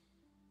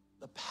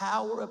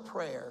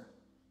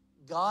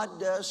 God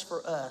does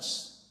for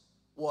us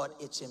what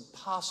it's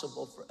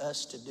impossible for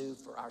us to do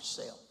for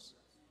ourselves.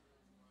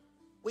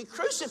 We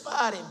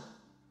crucified him.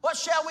 What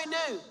shall we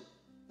do?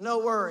 No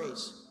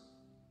worries.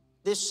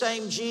 This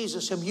same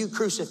Jesus whom you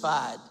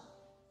crucified,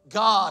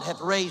 God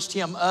hath raised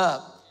him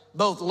up,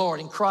 both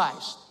Lord and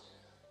Christ.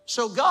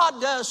 So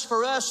God does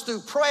for us through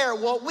prayer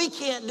what we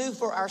can't do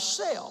for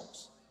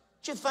ourselves.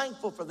 Aren't you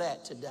thankful for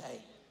that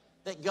today?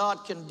 That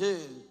God can do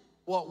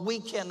what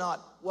we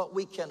cannot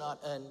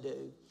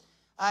undo.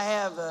 I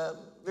have a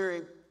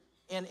very,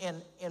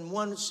 in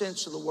one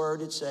sense of the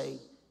word, it's a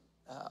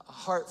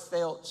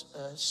heartfelt,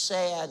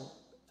 sad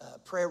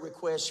prayer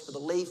request for the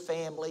Lee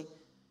family.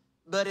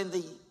 But in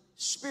the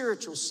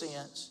spiritual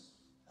sense,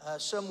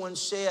 someone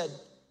said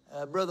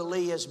Brother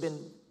Lee has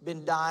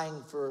been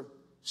dying for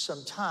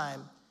some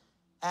time.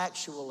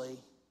 Actually,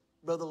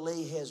 Brother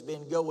Lee has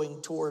been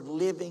going toward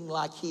living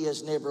like he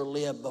has never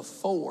lived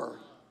before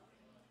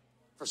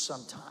for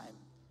some time.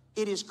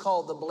 It is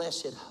called the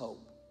blessed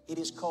hope.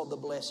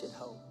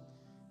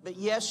 But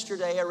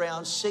yesterday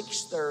around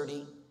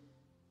 6:30,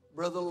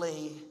 Brother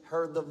Lee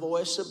heard the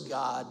voice of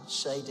God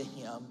say to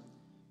him,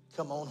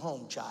 "Come on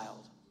home,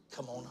 child.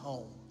 Come on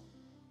home."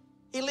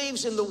 He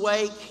leaves in the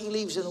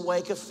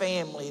wake a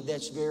family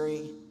that's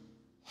very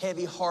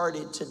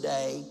heavy-hearted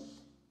today.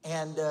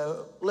 And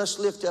let's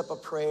lift up a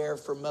prayer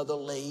for Mother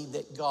Lee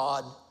that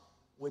God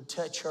would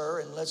touch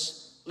her. And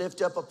let's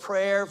lift up a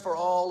prayer for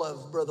all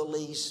of Brother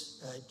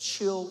Lee's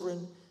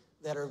children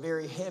that are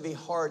very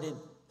heavy-hearted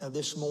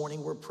this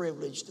morning. We're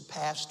privileged to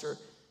pastor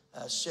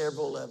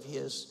several of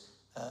his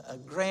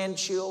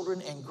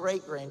grandchildren and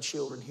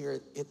great-grandchildren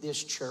here at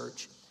this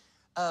church.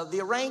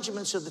 The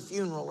arrangements of the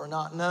funeral are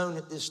not known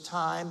at this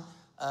time.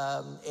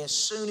 As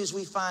soon as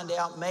we find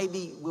out,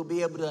 maybe we'll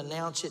be able to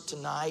announce it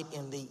tonight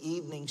in the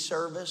evening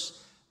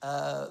service.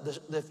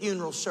 The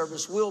funeral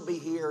service will be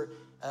here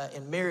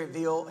in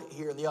Maryville,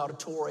 here in the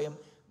auditorium,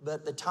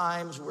 but the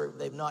times where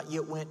they've not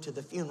yet went to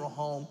the funeral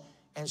home.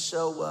 And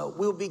so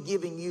we'll be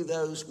giving you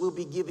those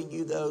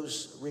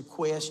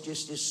requests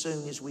just as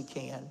soon as we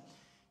can.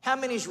 How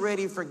many's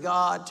ready for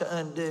God to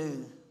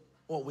undo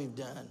what we've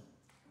done?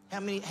 How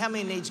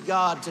many needs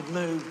God to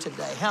move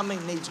today? How many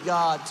needs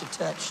God to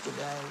touch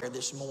today,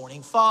 this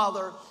morning?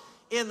 Father,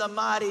 in the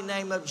mighty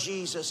name of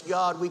Jesus,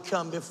 God, we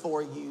come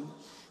before you.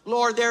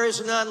 Lord, there is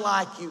none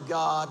like you,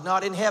 God,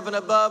 not in heaven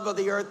above or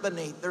the earth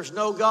beneath. There's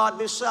no God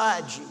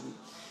beside you.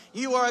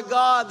 You are a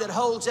God that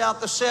holds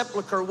out the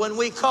sepulcher when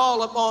we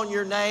call upon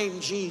your name,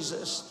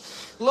 Jesus.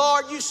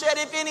 Lord, you said,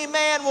 if any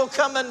man will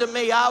come unto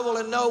me, I will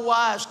in no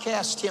wise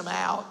cast him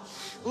out.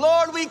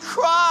 Lord, we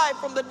cry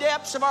from the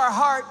depths of our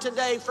heart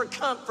today for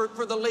comfort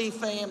for the Lee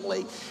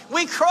family.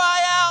 We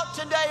cry out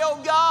today,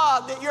 oh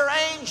God, that your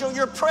angel,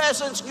 your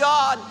presence,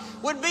 God,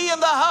 would be in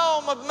the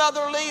home of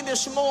Mother Lee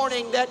this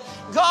morning. That,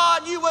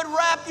 God, you would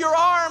wrap your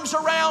arms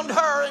around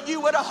her and you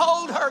would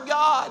hold her,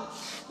 God.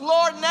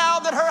 Lord, now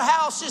that her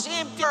house is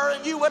empty,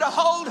 and you would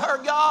hold her,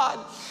 God.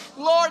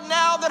 Lord,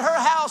 now that her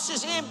house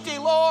is empty,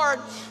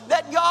 Lord,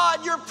 that,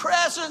 God, your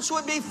presence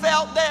would be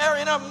felt there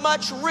in a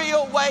much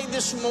real way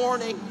this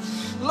morning.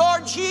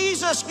 Lord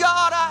Jesus,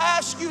 God, I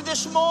ask you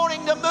this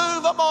morning to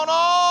move upon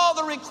all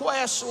the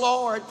requests,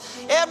 Lord.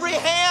 Every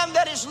hand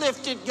that is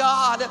lifted,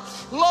 God.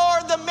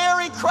 Lord, the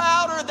Mary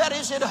Crowder that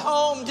is at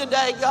home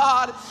today,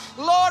 God.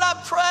 Lord,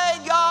 I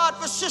pray, God,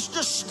 for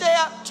Sister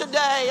Step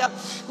today.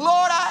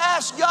 Lord, I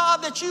ask,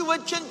 God, that you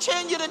would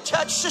continue to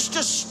touch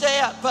Sister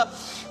Step.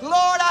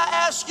 Lord, I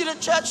ask you to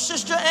touch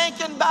Sister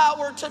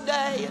Ankenbauer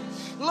today.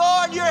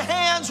 Lord, your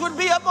hands would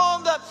be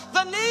upon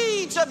the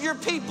needs of your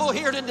people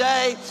here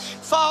today.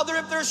 Father,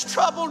 if there's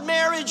troubled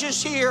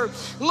marriages here,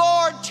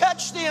 Lord,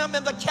 touch them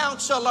and the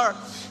counselor.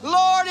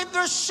 Lord, if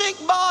there's sick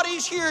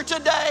bodies here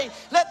today,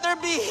 let there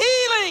be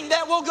healing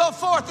that will go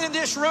forth in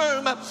this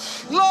room.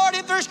 Lord,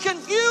 if there's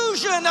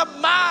confusion of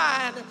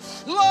mind,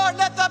 Lord,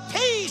 let the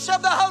peace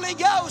of the Holy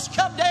Ghost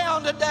come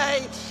down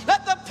today.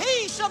 Let the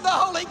peace of the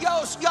Holy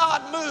Ghost,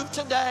 God, move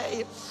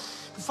today.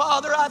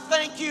 Father, I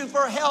thank you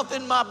for health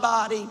in my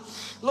body.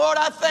 Lord,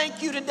 I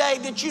thank you today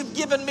that you've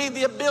given me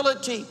the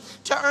ability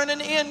to earn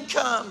an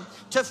income,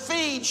 to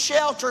feed,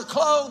 shelter,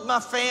 clothe my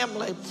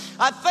family.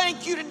 I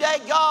thank you today,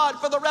 God,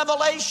 for the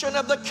revelation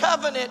of the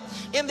covenant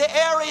in the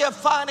area of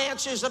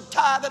finances, of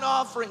tithe and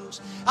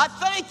offerings. I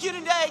thank you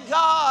today,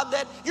 God,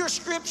 that your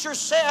scripture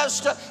says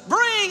to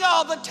bring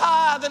all the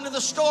tithe into the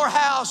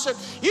storehouse, and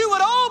you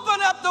would open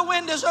up the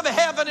windows of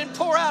heaven and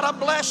pour out a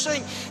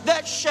blessing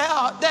that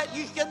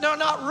there's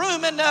not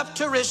room enough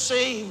to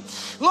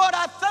receive. Lord,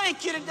 I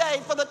thank you today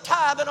for the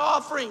tithe and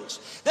offerings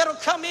that'll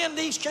come in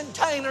these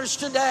containers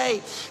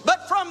today.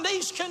 But from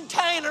these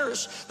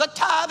containers, the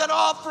tithe and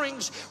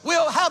offerings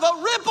will have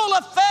a ripple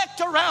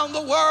effect around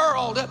the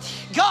world.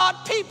 God,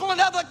 people in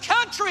other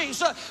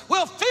countries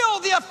will feel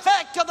the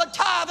effect of the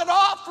tithe and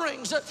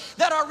offerings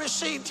that are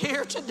received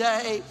here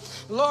today.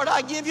 Lord,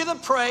 I give you the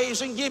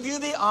praise and give you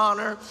the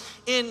honor.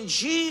 In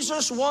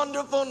Jesus'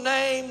 wonderful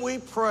name we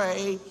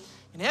pray.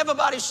 And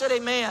everybody said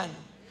amen.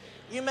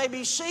 You may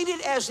be seated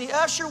as the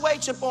usher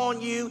waits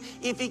upon you.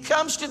 If he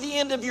comes to the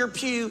end of your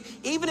pew,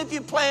 even if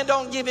you planned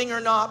on giving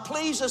or not,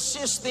 please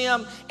assist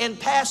them in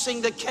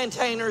passing the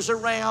containers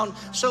around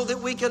so that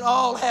we can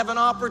all have an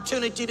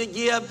opportunity to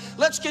give.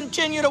 Let's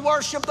continue to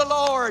worship the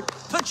Lord.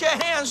 Put your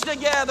hands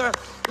together.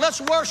 Let's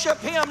worship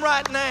him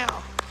right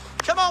now.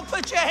 Come on,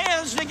 put your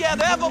hands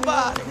together,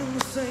 everybody.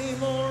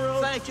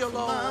 Thank you,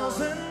 Lord.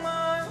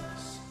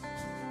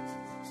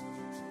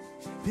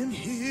 Been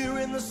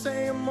hearing the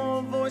same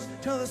old voice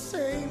tell the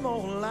same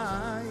old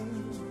lies.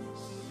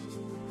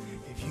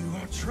 If you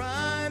are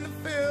trying to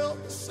fill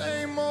the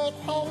same old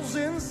holes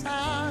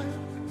inside,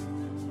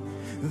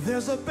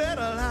 there's a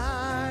better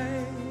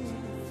life.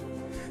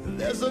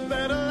 There's a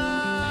better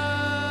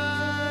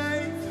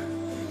life.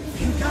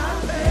 If you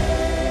got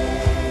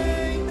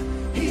pain,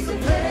 he's a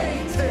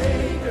pain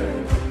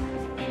taker.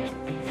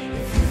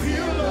 If you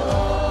feel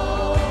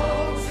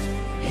lost,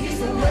 he's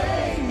a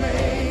way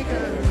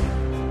maker.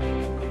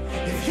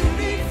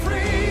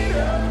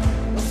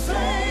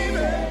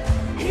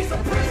 He's a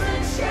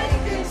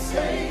prison-shaking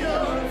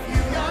Savior. If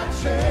you got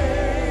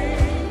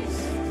chains,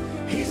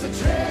 he's a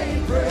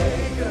chain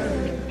breaker.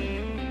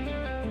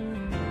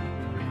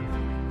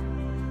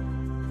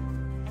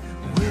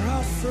 We're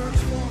all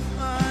searching for a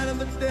light of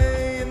the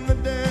day in the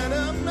dead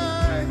of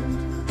night.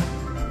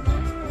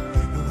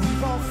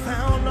 We've all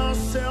found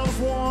ourselves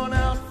worn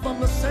out from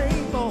the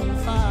same old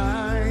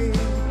fight.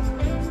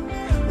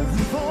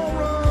 We've all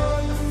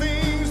run to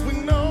things we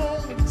know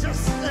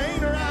just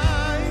ain't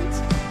right.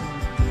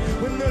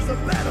 When there's a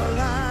better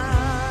life,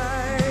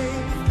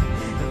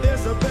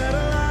 there's a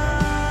better life.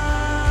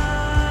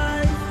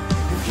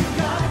 If you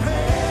got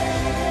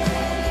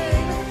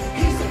pain,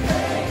 he's a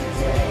pain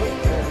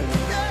taker.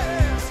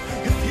 Yes,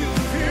 if you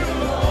feel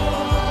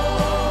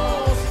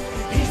lost,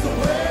 he's the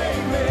way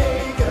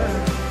maker.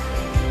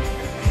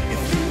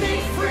 If you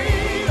need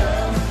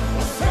freedom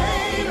or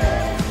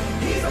saving,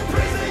 he's a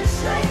prison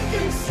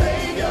shaking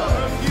Savior.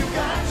 If you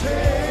got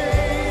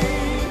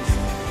chains,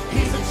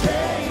 he's a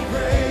chain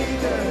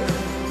breaker.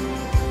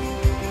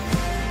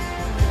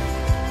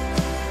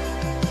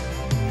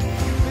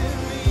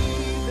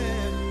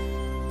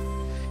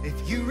 If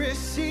you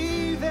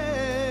receive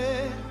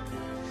it,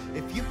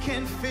 if you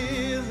can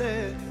feel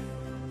it,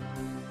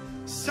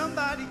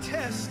 somebody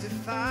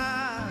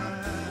testify.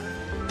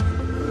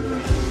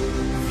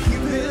 If you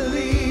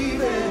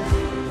believe it,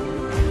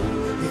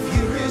 if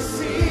you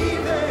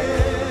receive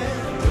it,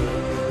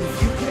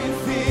 if you can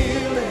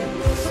feel it,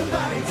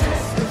 somebody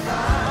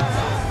testify.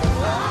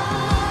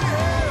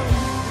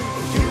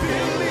 If you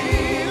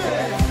believe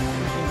it,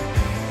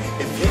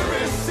 if you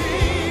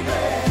receive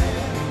it,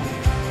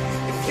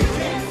 if you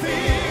can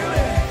feel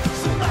it,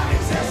 somebody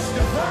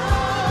testify.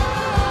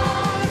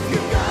 If you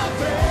got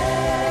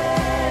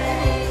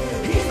pain,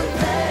 he's a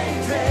pain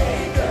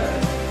taker.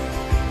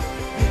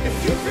 If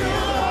you feel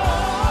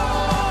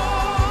lost,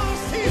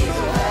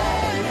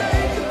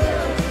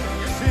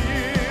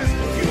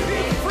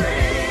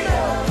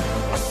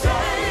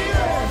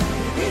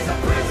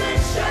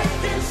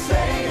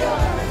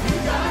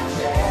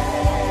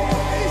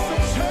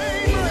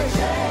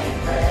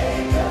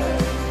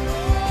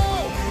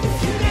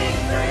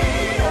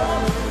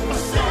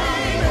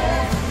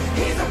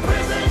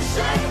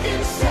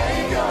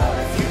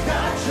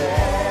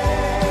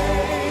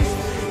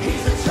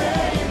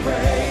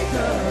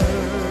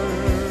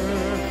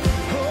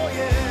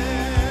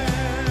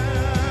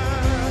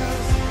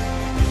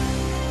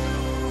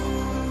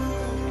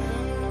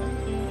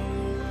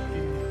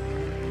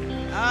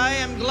 I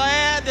am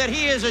glad that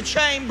He is a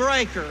chain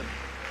breaker.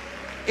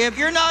 If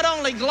you're not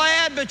only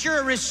glad, but you're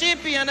a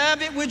recipient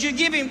of it, would you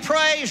give Him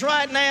praise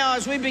right now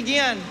as we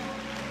begin?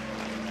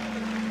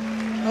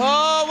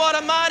 Oh, what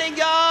a mighty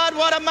God,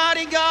 what a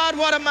mighty God,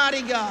 what a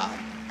mighty God.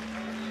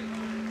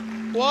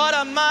 What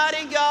a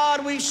mighty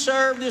God we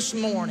serve this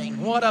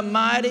morning. What a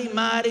mighty,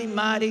 mighty,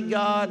 mighty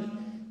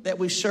God that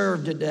we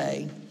serve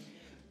today.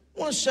 I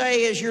want to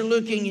say, as you're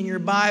looking in your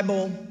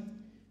Bible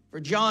for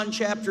John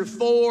chapter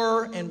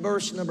 4 and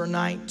verse number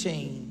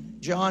 19.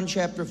 John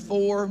chapter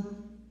 4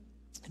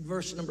 and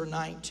verse number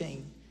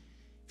 19.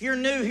 If you're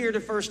new here to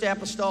First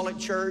Apostolic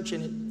Church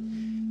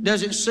and it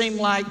doesn't seem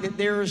like that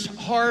there's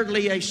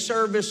hardly a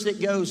service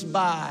that goes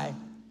by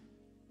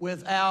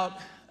without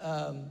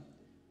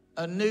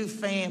a new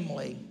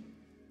family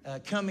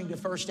coming to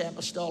First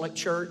Apostolic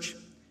Church.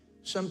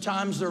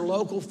 Sometimes they're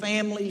local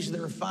families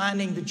that are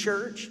finding the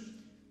church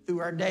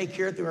through our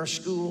daycare, through our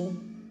school,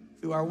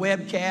 through our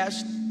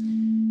webcast.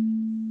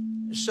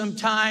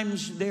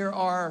 Sometimes there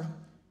are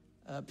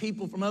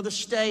people from other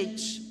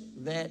states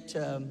that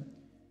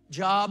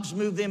jobs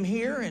move them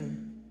here,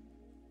 and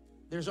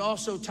there's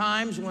also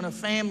times when a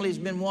family's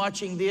been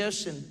watching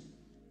this and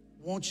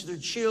wants their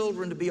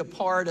children to be a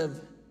part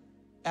of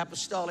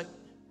Apostolic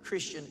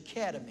Christian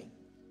Academy.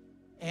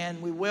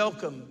 And we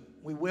welcome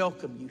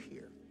you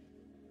here.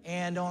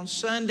 And on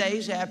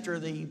Sundays after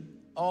the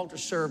altar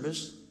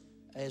service,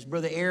 as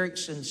Brother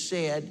Erickson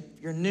said,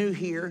 if you're new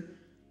here,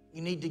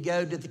 you need to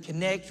go to the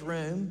Connect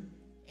room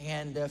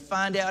and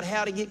find out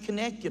how to get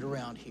connected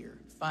around here.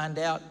 Find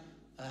out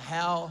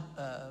how,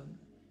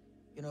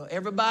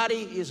 everybody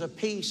is a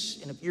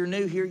piece. And if you're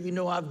new here, you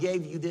know I've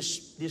gave you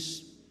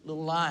this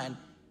little line.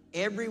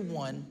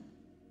 Everyone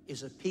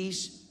is a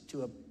piece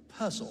to a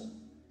puzzle.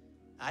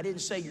 I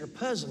didn't say you're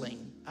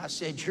puzzling. I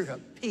said you're a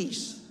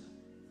piece.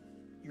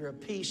 You're a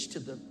piece to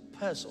the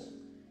puzzle.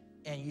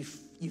 And you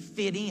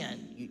fit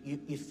in.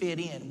 You fit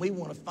in. We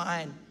want to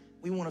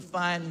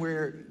find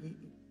where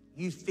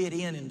you fit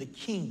in the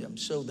kingdom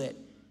so that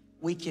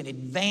we can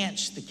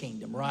advance the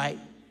kingdom, right?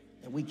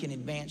 That we can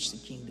advance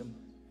the kingdom.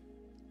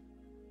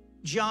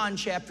 John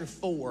chapter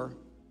 4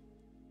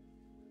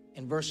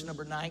 and verse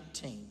number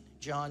 19.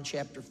 John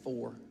chapter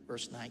 4,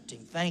 verse 19.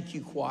 Thank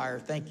you, choir.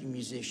 Thank you,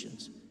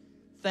 musicians.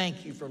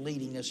 Thank you for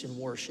leading us in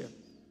worship.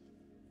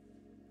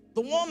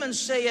 The woman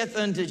saith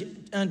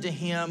unto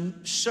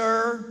him,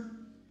 Sir,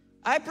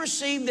 I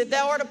perceive that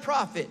thou art a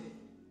prophet.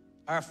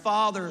 Our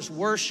fathers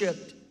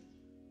worshiped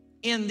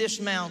in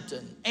this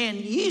mountain, and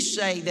ye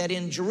say that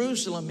in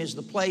Jerusalem is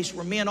the place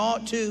where men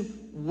ought to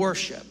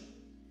worship.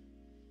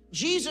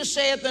 Jesus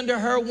saith unto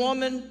her,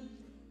 Woman,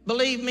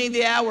 believe me,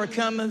 the hour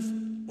cometh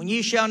when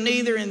ye shall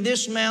neither in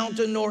this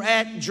mountain nor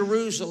at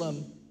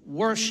Jerusalem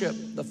worship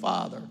the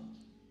Father.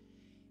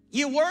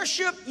 You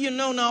worship, you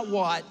know not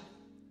what.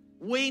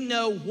 We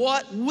know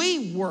what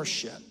we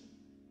worship,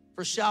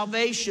 for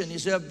salvation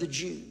is of the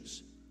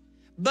Jews.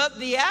 But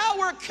the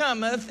hour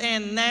cometh,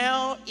 and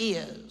now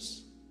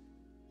is,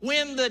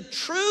 when the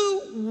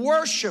true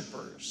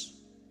worshipers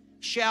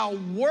shall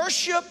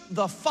worship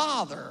the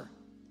Father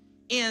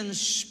in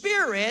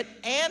spirit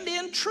and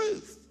in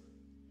truth.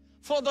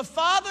 For the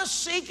Father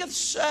seeketh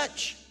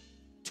such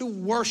to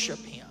worship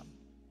Him.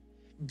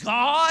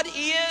 God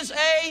is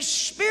a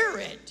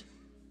spirit,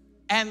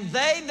 and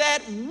they that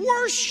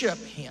worship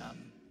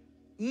Him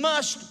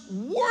must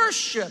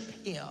worship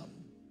Him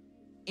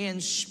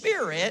in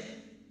spirit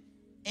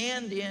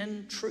and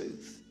in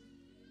truth.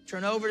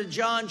 Turn over to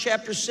John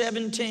chapter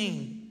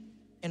 17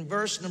 and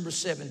verse number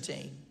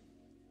 17.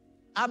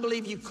 I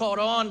believe you caught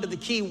on to the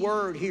key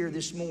word here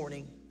this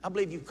morning. I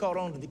believe you caught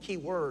on to the key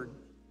word,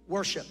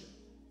 worship.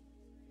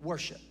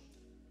 Worship.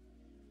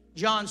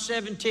 John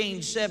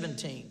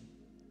 17:17.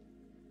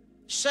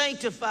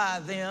 Sanctify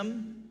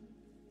them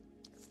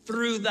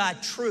through thy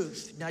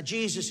truth. Now,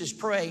 Jesus is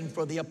praying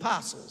for the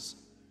apostles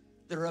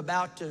that are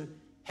about to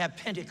have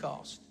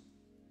Pentecost.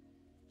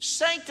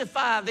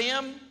 Sanctify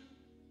them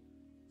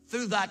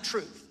through thy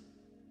truth.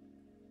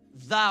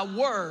 Thy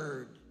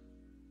word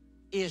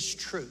is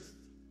truth.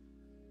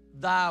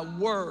 Thy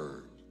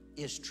word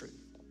is truth.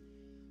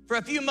 For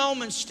a few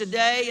moments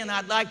today, and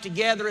I'd like to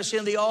gather us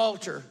in the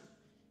altar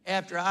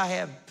after I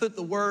have put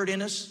the word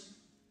in us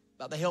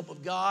by the help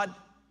of God.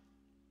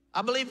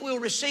 I believe we'll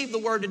receive the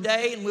word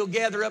today and we'll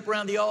gather up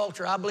around the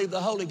altar. I believe the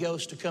Holy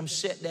Ghost to come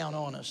sit down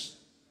on us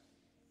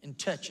and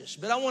touch us.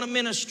 But I want to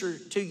minister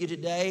to you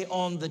today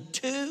on the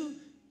two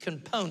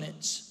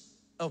components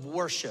of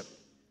worship.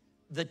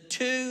 The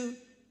two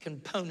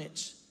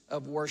components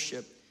of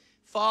worship.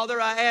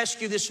 Father, I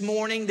ask you this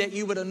morning that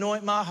you would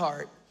anoint my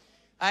heart.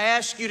 I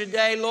ask you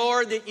today,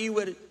 Lord, that you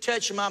would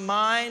touch my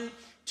mind,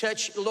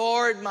 touch,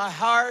 Lord, my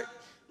heart.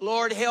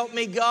 Lord, help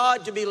me,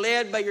 God, to be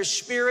led by your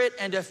Spirit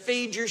and to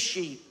feed your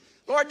sheep.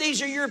 Lord,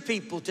 these are your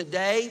people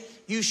today.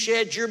 You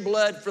shed your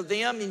blood for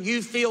them and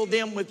you filled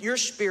them with your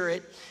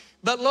Spirit.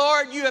 But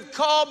Lord, you have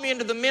called me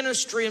into the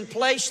ministry and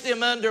placed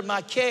them under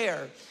my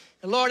care.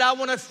 And Lord, I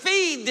want to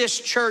feed this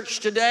church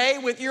today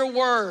with your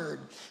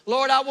word.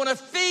 Lord, I want to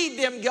feed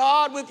them,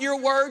 God, with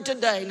your word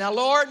today. Now,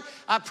 Lord,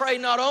 I pray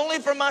not only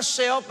for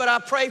myself, but I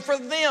pray for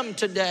them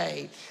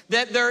today,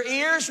 that their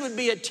ears would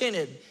be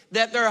attentive,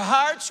 that their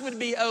hearts would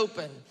be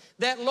open,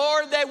 that,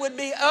 Lord, they would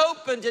be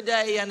open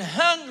today and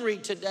hungry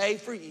today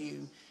for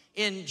you.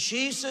 In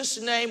Jesus'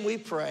 name we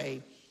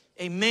pray.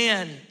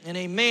 Amen and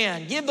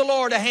amen. Give the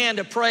Lord a hand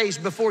of praise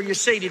before you're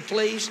seated,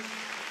 please.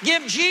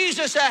 Give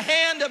Jesus a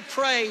hand of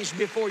praise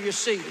before you're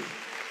seated.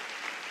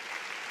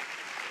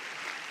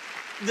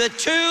 The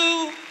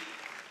two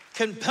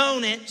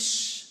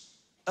components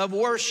of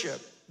worship.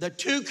 The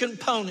two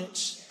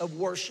components of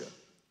worship.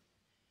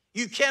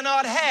 You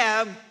cannot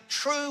have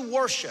true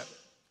worship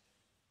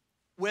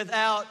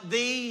without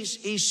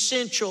these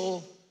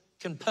essential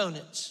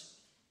components.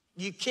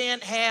 You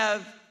can't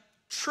have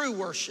true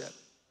worship.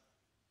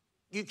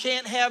 You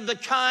can't have the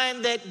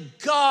kind that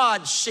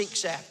God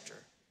seeks after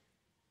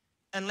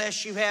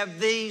unless you have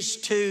these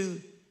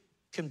two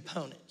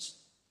components.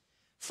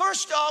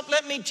 First off,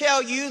 let me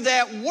tell you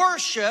that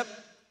worship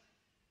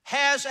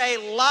has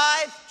a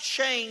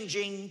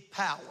life-changing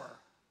power.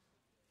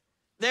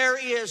 There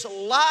is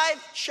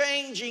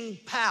life-changing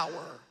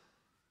power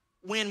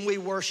when we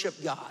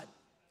worship God.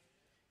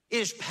 It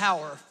is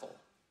powerful.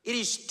 It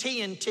is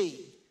TNT.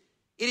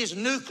 It is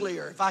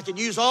nuclear, if I could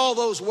use all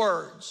those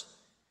words.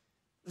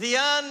 The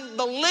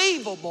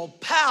unbelievable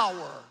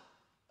power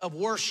of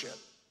worship.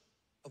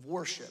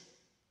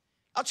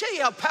 I'll tell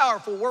you how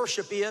powerful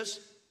worship is.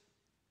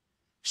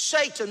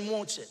 Satan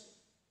wants it.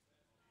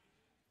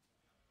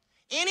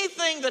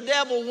 Anything the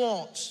devil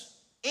wants,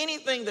 you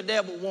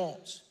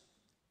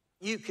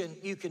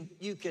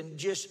can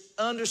just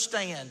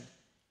understand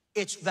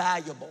it's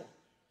valuable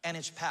and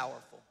it's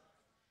powerful.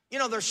 You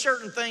know, there's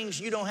certain things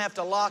you don't have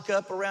to lock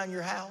up around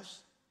your house.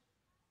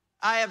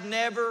 I have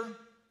never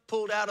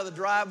pulled out of the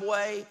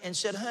driveway and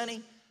said,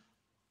 honey,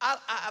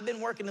 I've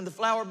been working in the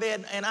flower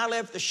bed and I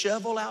left the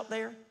shovel out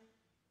there.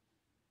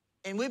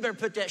 And we better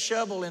put that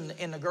shovel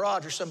in the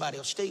garage or somebody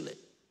will steal it.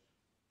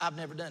 I've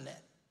never done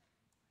that.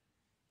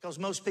 Because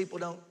most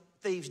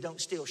thieves don't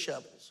steal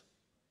shovels.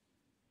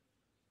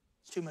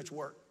 It's too much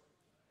work.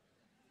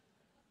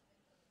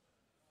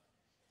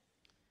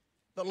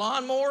 But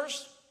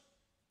lawnmowers,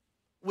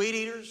 weed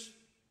eaters,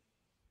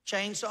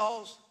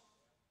 chainsaws,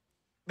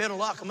 better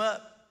lock them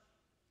up.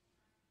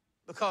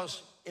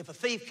 Because if a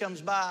thief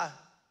comes by,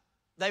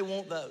 they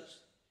want those.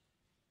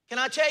 Can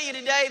I tell you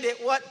today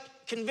that what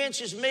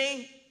convinces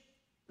me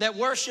that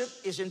worship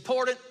is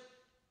important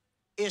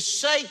is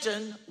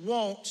Satan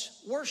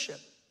wants worship.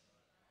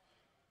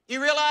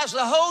 You realize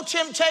the whole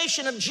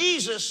temptation of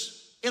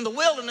Jesus in the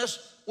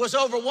wilderness was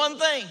over one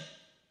thing.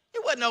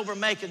 It wasn't over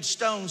making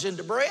stones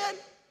into bread.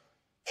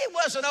 It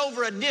wasn't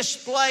over a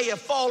display of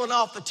falling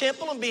off the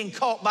temple and being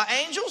caught by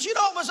angels. You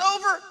know, it was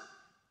over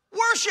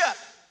worship.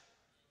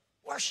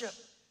 Worship.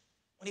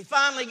 When he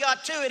finally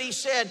got to it, he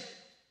said,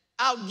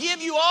 I'll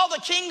give you all the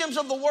kingdoms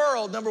of the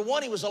world. Number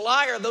one, he was a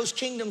liar. Those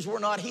kingdoms were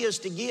not his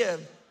to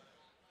give.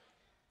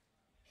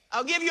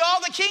 I'll give you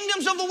all the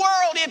kingdoms of the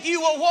world if you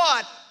will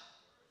what?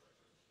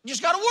 You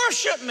just got to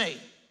worship me.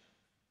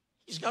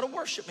 He's got to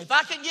worship me. If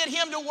I can get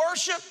him to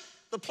worship,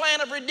 the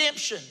plan of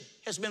redemption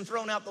has been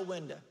thrown out the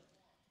window.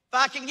 If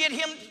I can get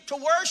him to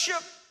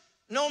worship,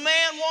 no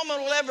man,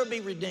 woman will ever be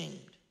redeemed.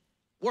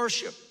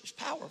 Worship is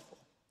powerful.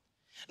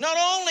 Not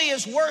only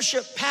is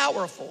worship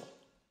powerful,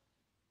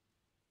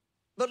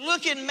 but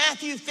look in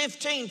Matthew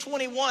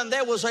 15:21.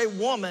 There was a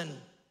woman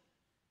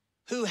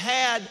who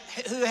had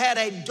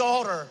a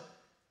daughter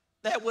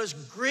that was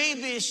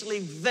grievously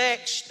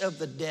vexed of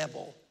the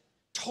devil,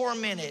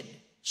 tormented,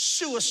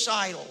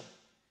 suicidal.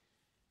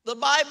 The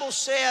Bible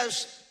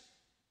says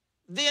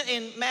then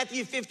in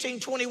Matthew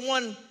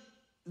 15:21,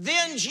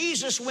 then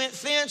Jesus went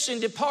thence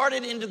and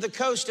departed into the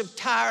coast of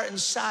Tyre and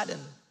Sidon.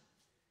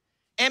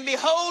 And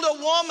behold,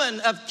 a woman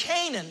of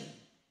Canaan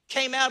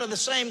came out of the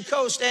same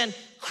coast and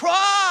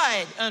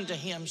cried unto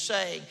him,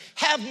 saying,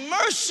 have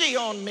mercy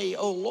on me,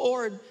 O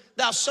Lord,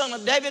 thou son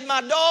of David.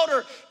 My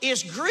daughter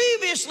is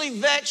grievously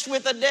vexed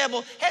with the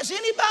devil. Has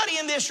anybody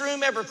in this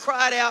room ever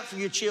cried out for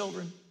your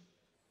children?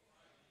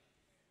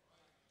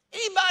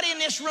 Anybody in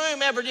this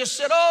room ever just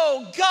said,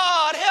 oh,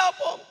 God, help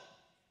them?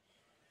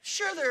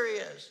 Sure there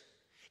is.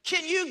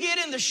 Can you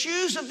get in the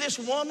shoes of this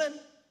woman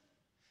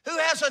who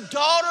has a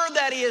daughter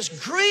that is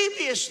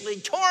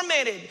grievously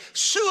tormented,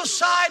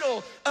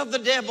 suicidal of the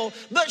devil,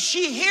 but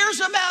she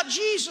hears about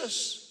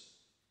Jesus?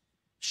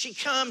 She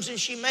comes and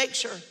she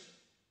makes her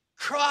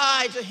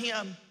cry to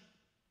him.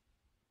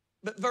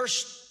 But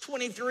verse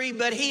 23,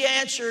 but he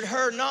answered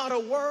her not a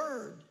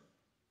word.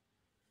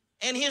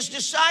 And his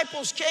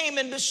disciples came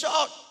and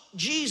besought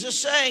Jesus,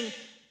 saying,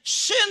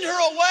 send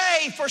her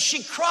away, for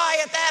she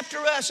crieth after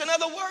us. In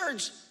other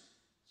words,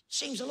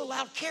 seems a little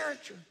out of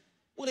character.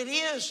 Well, it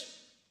is,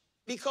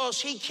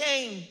 because he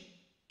came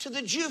to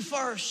the Jew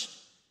first.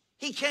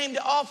 He came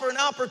to offer an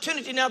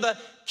opportunity. Now the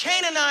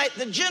Canaanite,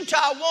 the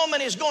Gentile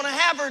woman is going to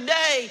have her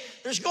day.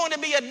 There's going to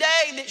be a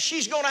day that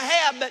she's going to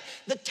have, but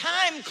the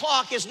time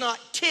clock is not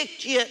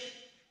ticked yet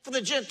for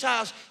the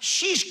Gentiles.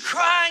 She's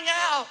crying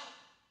out,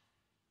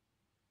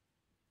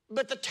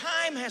 but the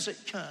time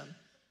hasn't come.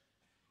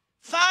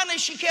 Finally,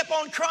 she kept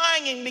on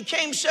crying and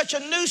became such a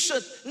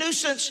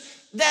nuisance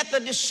that the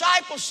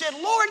disciples said,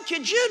 Lord,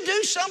 could you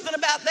do something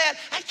about that?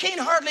 I can't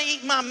hardly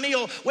eat my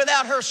meal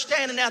without her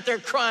standing out there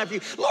crying for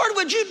you. Lord,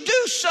 would you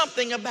do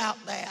something about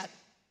that?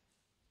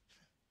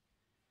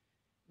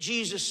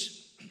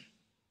 Jesus,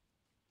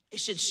 he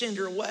said, send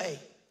her away.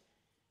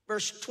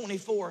 Verse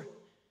 24,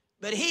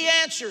 but he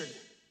answered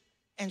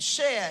and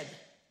said,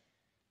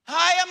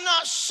 I am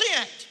not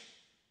sent,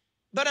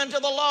 but unto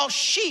the lost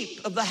sheep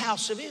of the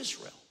house of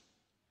Israel.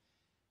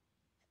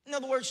 In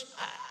other words,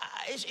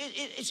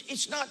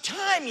 it's not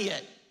time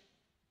yet.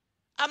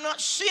 I'm not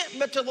sent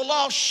but to the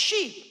lost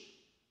sheep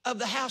of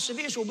the house of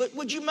Israel. But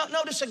would you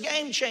notice a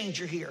game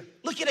changer here?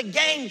 Look at a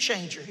game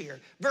changer here.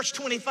 Verse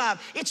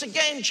 25, it's a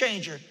game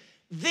changer.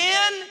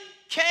 Then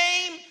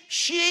came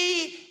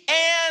she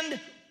and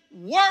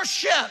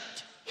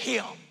worshiped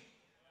him.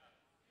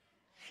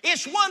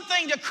 It's one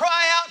thing to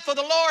cry out for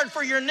the Lord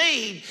for your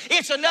need.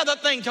 It's another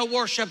thing to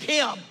worship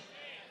him.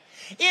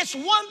 It's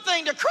one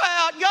thing to cry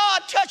out,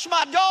 God, touch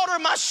my daughter,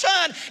 my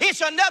son.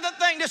 It's another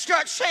thing to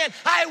start saying,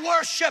 I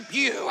worship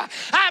you.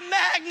 I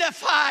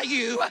magnify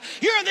you.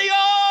 You're the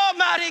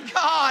Almighty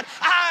God.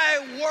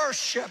 I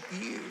worship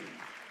you.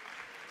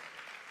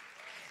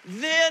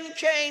 Then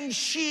came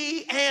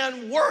she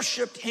and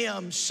worshiped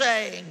him,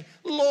 saying,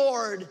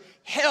 Lord,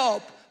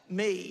 help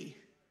me.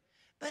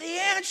 But he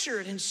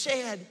answered and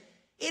said,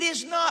 it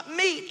is not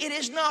meet, it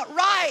is not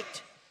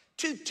right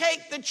to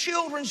take the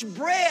children's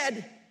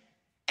bread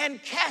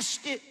and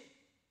cast it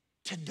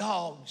to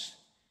dogs.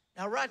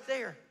 Now right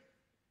there,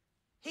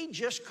 he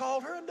just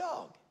called her a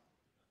dog.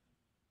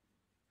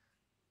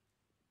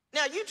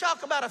 Now you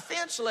talk about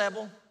offense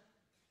level,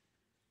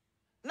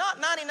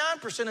 not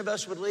 99% of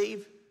us would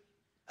leave,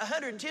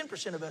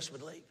 110% of us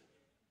would leave.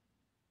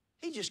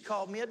 He just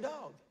called me a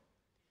dog.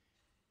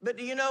 But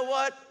do you know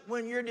what?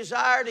 When your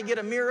desire to get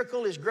a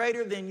miracle is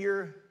greater than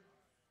your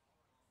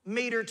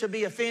meter to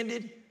be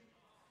offended,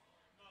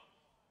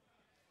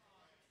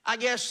 I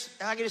guess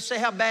I got to say,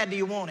 how bad do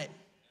you want it?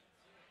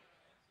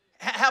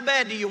 How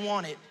bad do you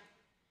want it?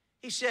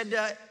 He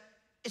said,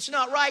 it's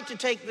not right to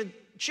take the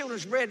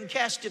children's bread and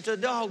cast it to a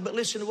dog, but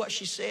listen to what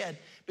she said.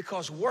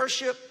 Because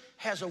worship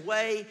has a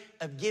way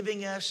of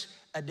giving us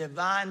a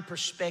divine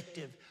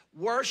perspective.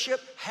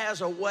 Worship has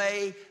a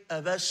way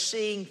of us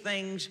seeing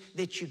things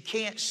that you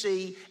can't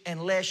see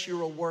unless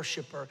you're a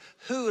worshiper.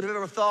 Who would have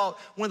ever thought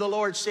when the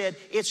Lord said,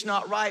 it's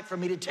not right for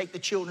me to take the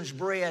children's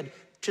bread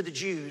to the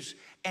Jews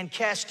and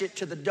cast it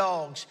to the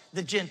dogs,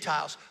 the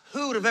Gentiles?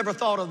 Who would have ever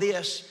thought of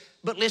this?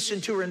 But listen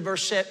to her in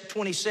verse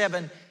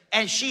 27.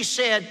 And she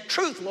said,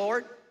 truth,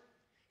 Lord.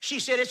 She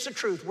said, it's the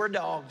truth, we're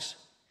dogs.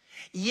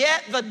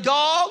 Yet the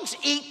dogs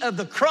eat of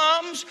the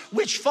crumbs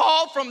which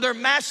fall from their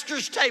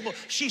master's table.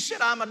 She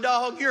said, I'm a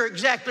dog, you're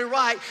exactly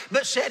right.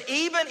 But said,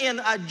 even in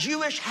a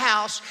Jewish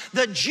house,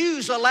 the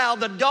Jews allow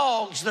the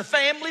dogs, the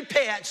family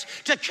pets,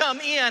 to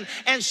come in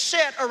and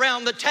sit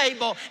around the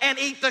table and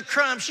eat the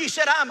crumbs. She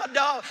said, I'm a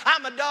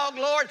dog,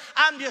 Lord.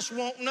 I'm just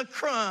wanting a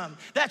crumb.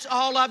 That's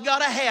all I've got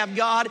to have,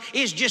 God,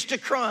 is just a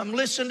crumb.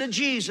 Listen to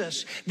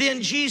Jesus.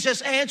 Then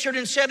Jesus answered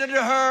and said unto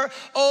her,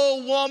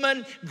 O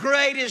woman,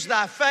 great is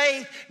thy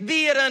faith.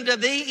 Be it unto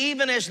thee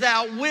even as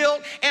thou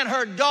wilt. And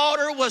her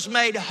daughter was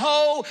made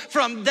whole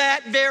from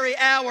that very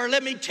hour.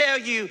 Let me tell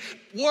you,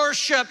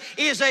 worship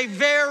is a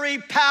very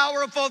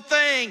powerful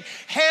thing.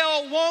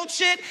 Hell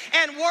wants it,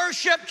 and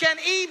worship can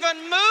even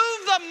move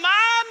the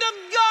mind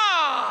of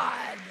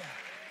God.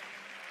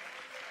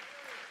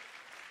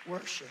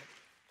 Worship.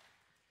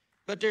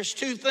 But there's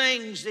two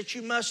things that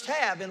you must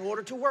have in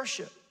order to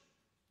worship.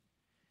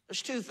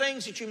 There's two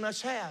things that you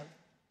must have.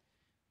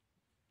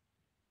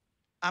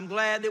 I'm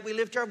glad that we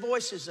lift our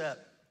voices up.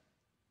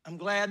 I'm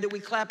glad that we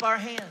clap our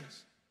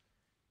hands.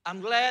 I'm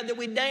glad that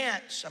we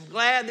dance. I'm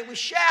glad that we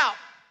shout.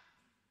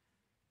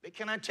 But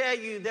can I tell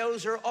you,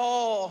 those are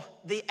all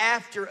the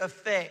after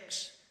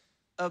effects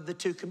of the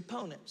two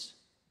components.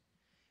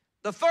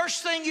 The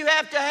first thing you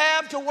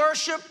have to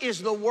worship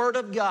is the Word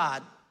of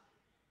God.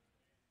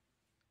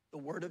 The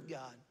Word of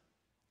God.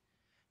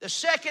 The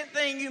second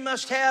thing you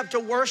must have to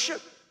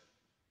worship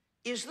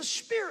is the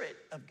Spirit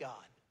of God.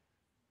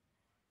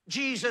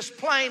 Jesus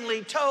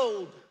plainly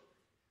told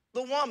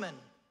the woman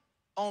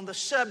on the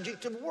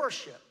subject of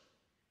worship,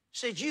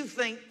 said, you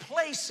think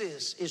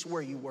places is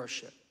where you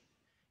worship.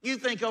 You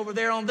think over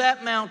there on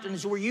that mountain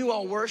is where you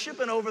all worship,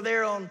 and over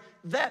there on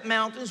that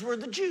mountain is where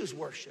the Jews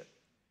worship.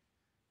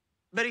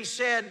 But he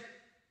said,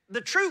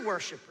 the true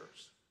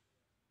worshipers.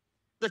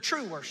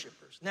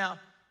 Now,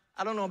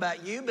 I don't know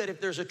about you, but if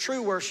there's a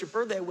true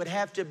worshiper, there would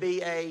have to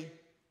be a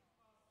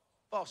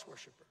false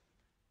worshiper.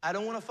 I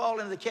don't want to fall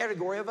into the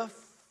category of a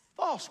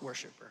false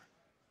worshiper.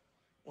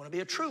 I want to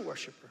be a true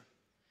worshiper.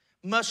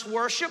 Must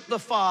worship the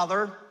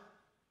Father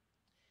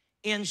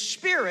in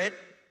spirit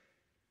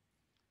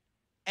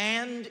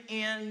and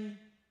in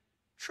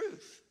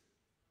truth.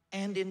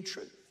 And in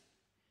truth.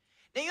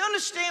 Now you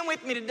understand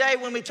with me today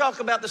when we talk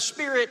about the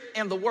Spirit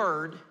and the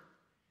Word,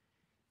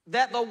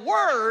 that the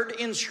Word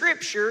in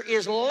Scripture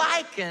is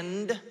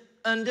likened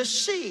unto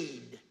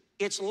seed.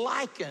 It's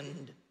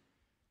likened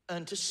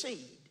unto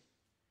seed.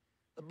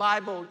 The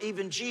Bible,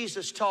 even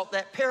Jesus taught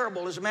that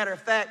parable. As a matter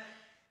of fact,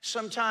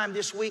 sometime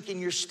this week in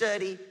your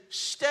study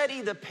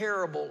the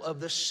parable of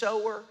the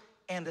sower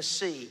and the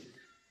seed.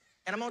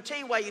 And I'm going to tell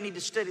you why you need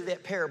to study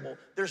that parable.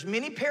 There's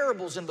many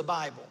parables in the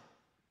Bible.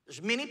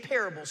 There's many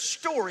parables,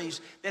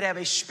 stories that have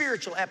a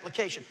spiritual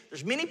application.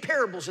 There's many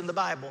parables in the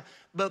Bible,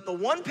 but the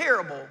one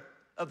parable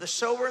of the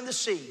sower and the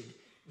seed,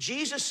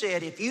 Jesus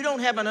said, if you don't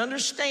have an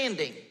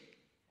understanding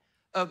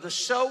of the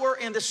sower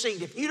and the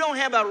seed, if you don't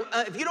have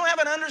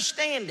an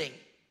understanding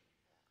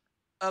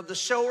of the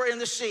sower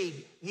and the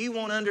seed, you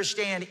won't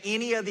understand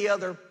any of the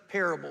other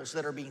parables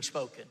that are being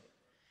spoken.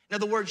 In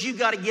other words, you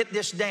got to get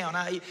this down.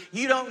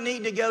 You don't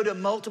need to go to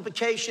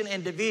multiplication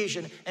and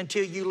division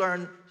until you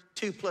learn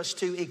 2 +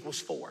 2 =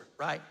 4,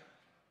 right?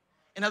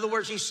 In other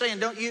words, he's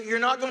saying, you're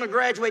not going to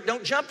graduate.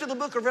 Don't jump to the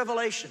book of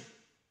Revelation.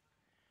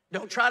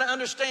 Don't try to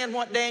understand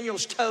what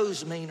Daniel's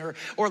toes mean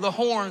or the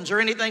horns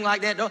or anything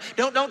like that.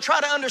 Don't try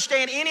to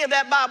understand any of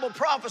that Bible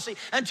prophecy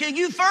until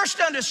you first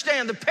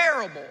understand the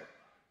parable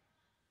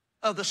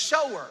of the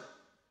sower,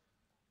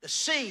 the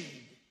seed,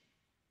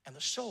 and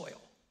the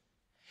soil.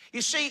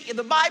 You see,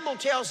 the Bible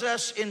tells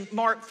us in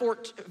Mark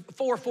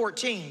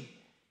 4:14,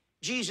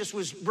 Jesus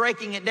was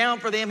breaking it down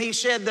for them. He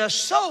said, the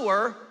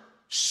sower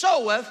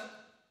soweth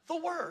the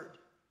word.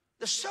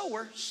 The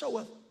sower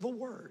soweth the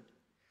word.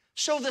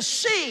 So the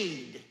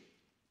seed,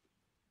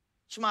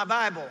 it's my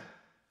Bible,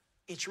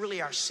 it's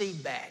really our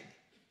seed bag.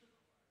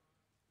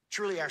 It's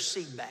really our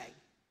seed bag.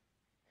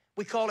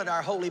 We call it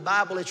our Holy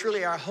Bible. It's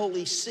really our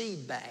holy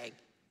seed bag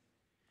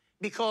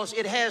because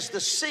it has the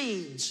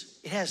seeds.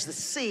 It has the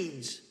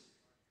seeds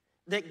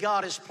that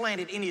God has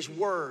planted in His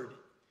Word.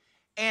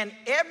 And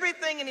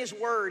everything in His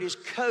Word is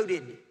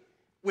coated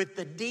with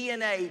the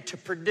DNA to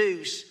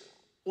produce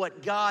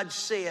what God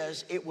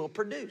says it will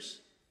produce.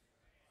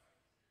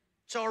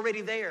 It's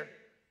already there.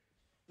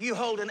 You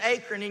hold an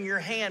acorn in your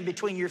hand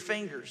between your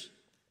fingers.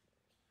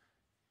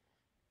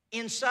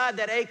 Inside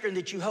that acorn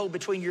that you hold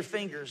between your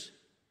fingers,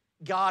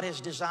 God has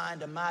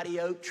designed a mighty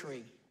oak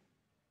tree.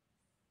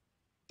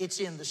 It's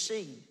in the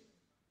seed.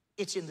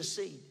 It's in the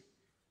seed.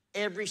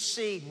 Every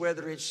seed,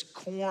 whether it's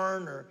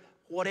corn or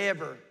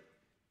whatever,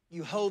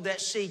 you hold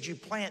that seed, you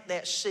plant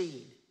that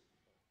seed.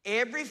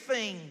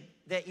 Everything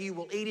that you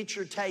will eat at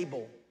your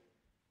table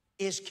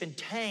is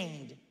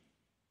contained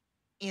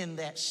in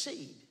that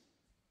seed.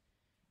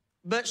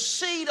 But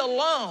seed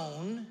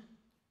alone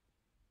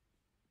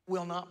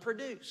will not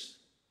produce.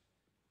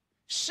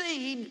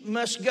 Seed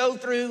must go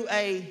through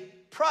a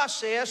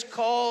process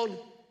called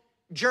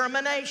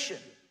germination.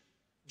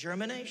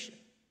 Germination.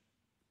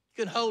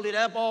 You can hold it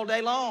up all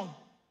day long.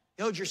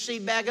 You hold your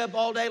seed bag up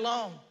all day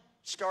long.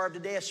 Starve to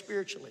death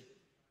spiritually.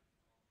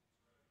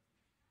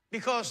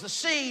 Because the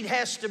seed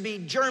has to be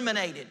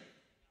germinated.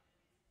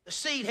 The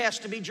seed has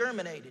to be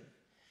germinated.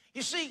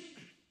 You see,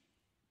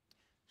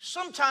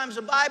 sometimes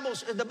the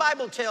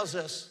Bible tells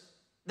us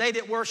they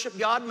that worship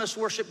God must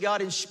worship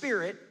God in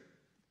spirit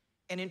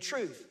and in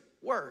truth,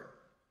 word.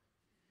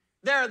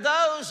 There are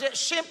those that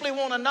simply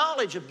want a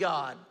knowledge of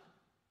God.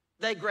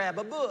 They grab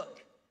a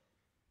book.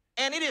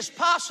 And it is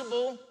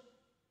possible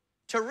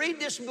to read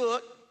this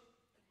book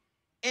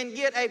and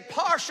get a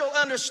partial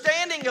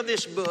understanding of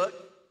this book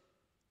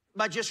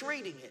by just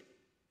reading it.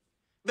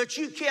 But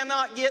you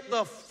cannot get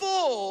the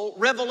full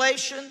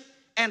revelation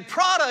and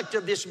product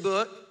of this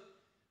book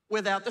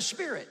without the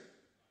Spirit.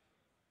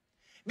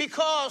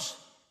 Because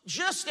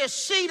just as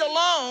seed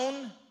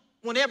alone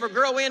will never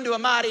grow into a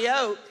mighty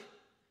oak,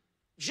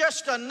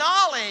 just a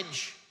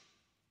knowledge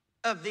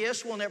of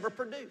this will never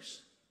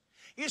produce.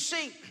 You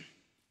see,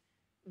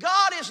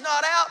 God is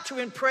not out to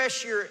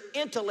impress your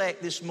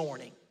intellect this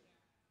morning.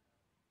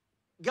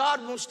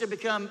 God wants to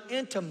become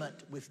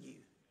intimate with you.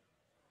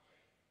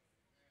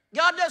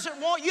 God doesn't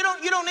want, you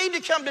don't need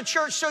to come to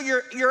church so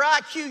your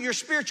IQ, your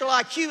spiritual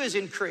IQ is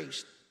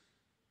increased.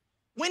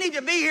 We need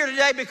to be here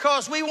today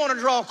because we want to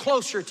draw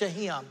closer to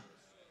Him.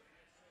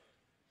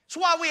 That's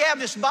why we have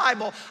this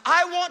Bible.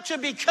 I want to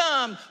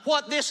become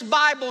what this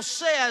Bible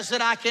says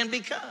that I can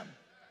become.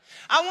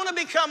 I want to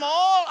become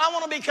all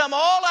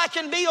I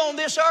can be on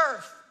this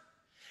earth.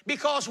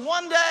 Because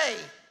one day,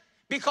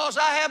 because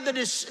I have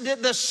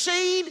the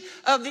seed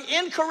of the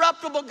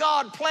incorruptible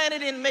God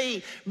planted in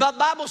me, but the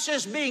Bible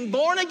says being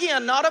born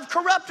again, not of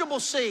corruptible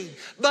seed,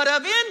 but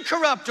of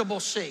incorruptible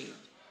seed.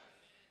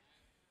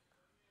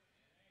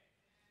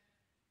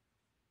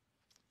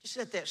 Just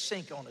let that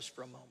sink on us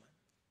for a moment.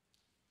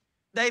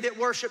 They that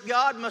worship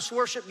God must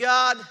worship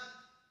God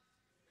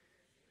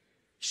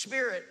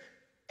spirit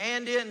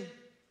and in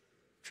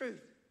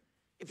truth.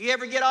 If you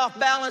ever get off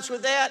balance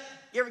with that,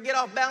 you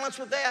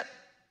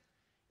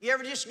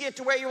ever just get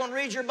to where you want to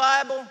read your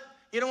Bible,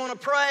 you don't want to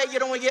pray, you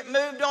don't want to get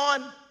moved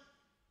on,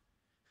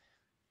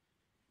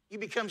 you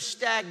become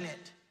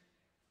stagnant.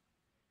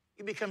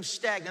 You become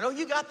stagnant. Oh,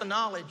 you got the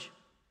knowledge.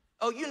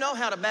 Oh, you know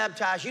how to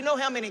baptize. You know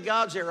how many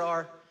gods there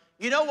are.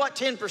 You know what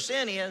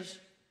 10% is.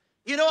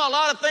 You know a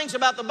lot of things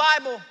about the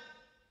Bible,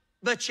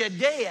 but you're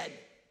dead.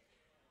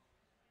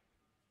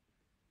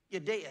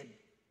 You're dead.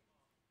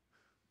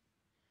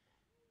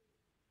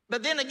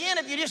 But then again,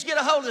 if you just get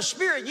a hold of the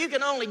Spirit, you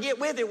can only get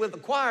with it when the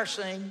choir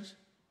sings.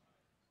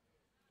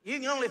 You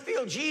can only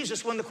feel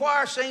Jesus when the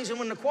choir sings, and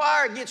when the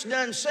choir gets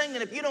done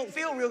singing, if you don't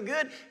feel real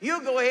good,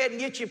 you'll go ahead and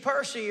get your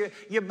purse or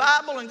your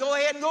Bible and go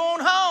ahead and go on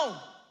home.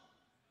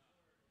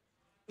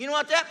 You know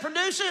what that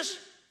produces?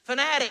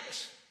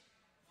 Fanatics.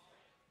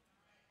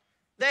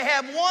 They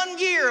have one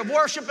year of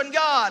worshiping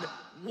God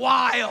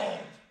wild.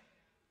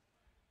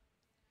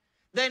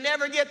 They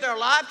never get their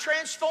life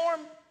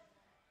transformed.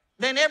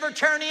 They never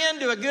turn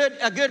into a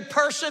good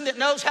person that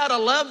knows how to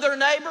love their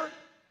neighbor.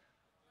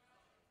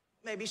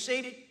 May be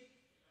seated.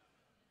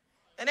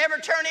 They never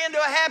turn into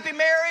a happy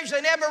marriage.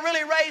 They never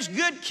really raise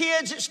good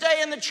kids that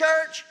stay in the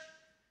church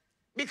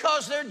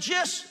because they're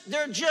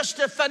just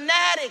a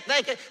fanatic.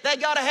 They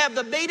got to have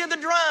the beat of the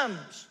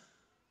drums.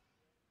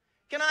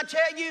 Can I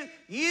tell you,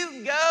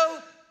 you go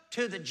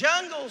to the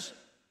jungles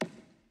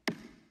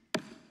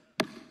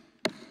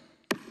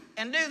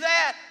and do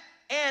that,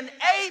 and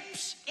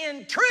apes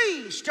in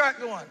trees start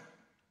going.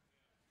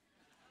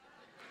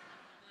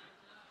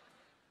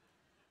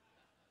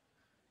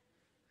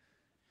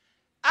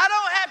 I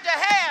don't have to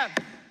have.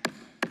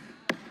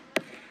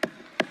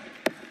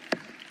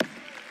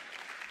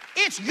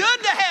 It's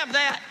good to have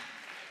that.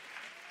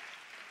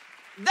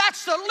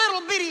 That's the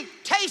little bitty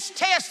taste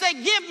test they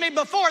give me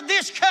before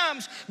this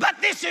comes,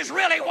 but this is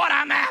really what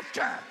I'm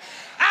after.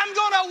 I'm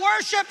going to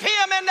worship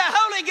Him in the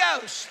Holy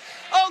Ghost.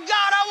 Oh God,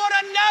 I want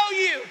to know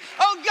You.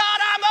 Oh God,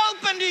 I'm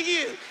open to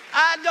You.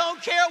 I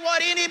don't care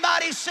what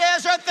anybody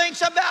says or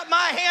thinks about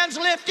my hands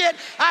lifted.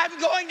 I'm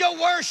going to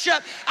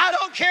worship. I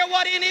don't care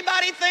what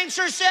anybody thinks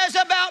or says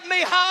about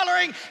me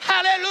hollering,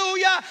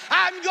 hallelujah.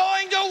 I'm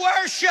going to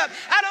worship.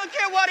 I don't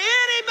care what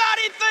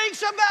anybody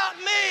thinks about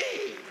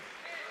me.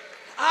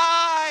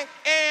 I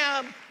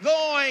am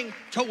going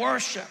to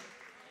worship.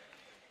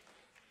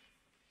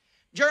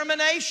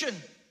 Germination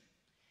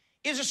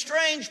is a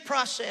strange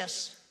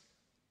process.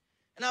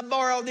 And I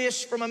borrow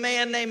this from a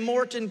man named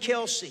Morton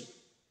Kelsey.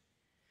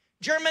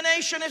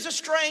 Germination is a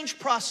strange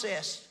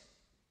process.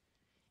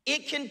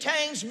 It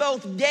contains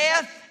both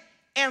death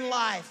and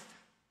life.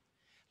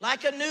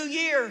 Like a new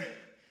year,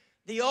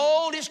 the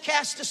old is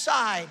cast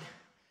aside,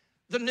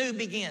 the new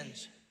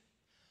begins.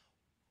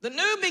 The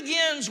new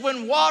begins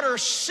when water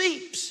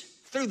seeps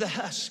through the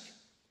husk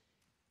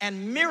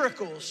and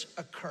miracles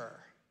occur.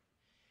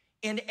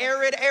 In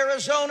arid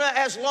Arizona,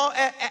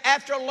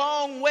 after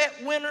long wet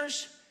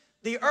winters,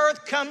 the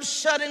earth comes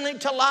suddenly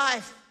to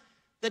life.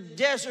 The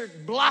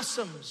desert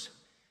blossoms.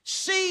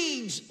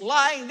 Seeds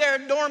lying there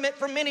dormant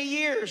for many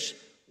years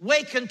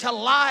waken to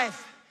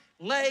life,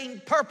 laying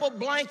purple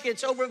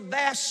blankets over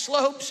vast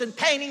slopes and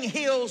painting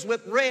hills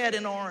with red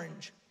and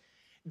orange.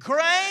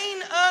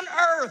 Grain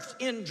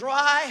unearthed in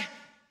dry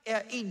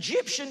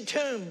Egyptian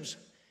tombs,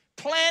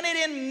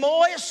 planted in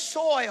moist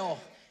soil,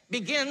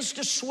 begins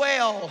to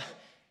swell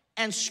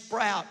and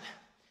sprout.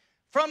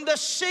 From the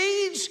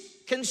seed's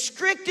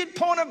constricted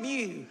point of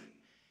view,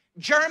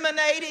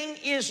 germinating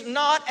is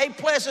not a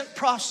pleasant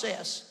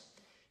process.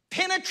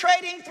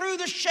 Penetrating through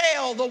the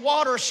shell, the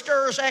water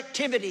stirs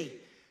activity.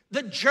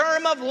 The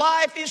germ of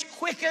life is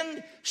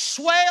quickened,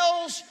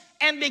 swells,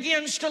 and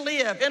begins to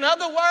live. In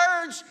other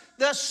words,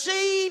 the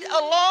seed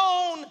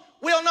alone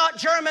will not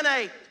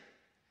germinate.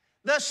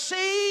 The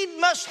seed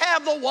must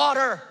have the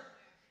water,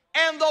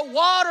 and the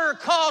water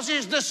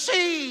causes the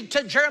seed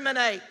to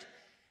germinate.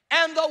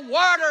 And the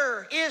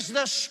water is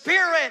the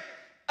Spirit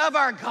of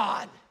our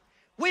God.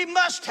 We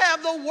must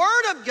have the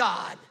Word of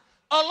God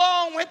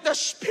along with the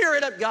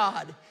Spirit of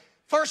God.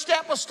 First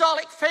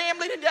Apostolic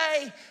family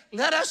today,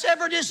 let us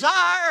ever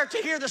desire to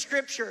hear the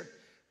Scripture,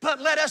 but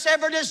let us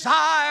ever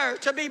desire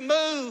to be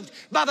moved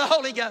by the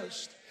Holy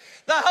Ghost.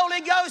 The Holy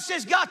Ghost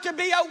has got to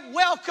be a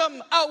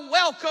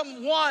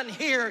welcome one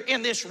here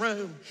in this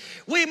room.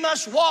 We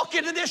must walk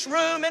into this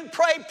room and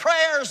pray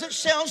prayers that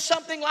sound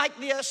something like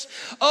this.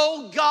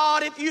 Oh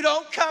God, if you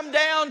don't come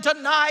down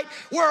tonight,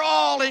 we're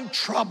all in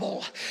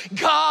trouble.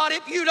 God,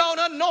 if you don't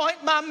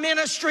anoint my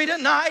ministry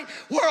tonight,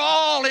 we're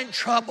all in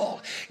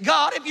trouble.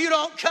 God, if you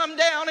don't come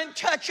down and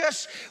touch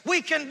us,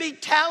 we can be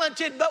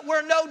talented, but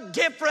we're no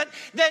different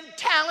than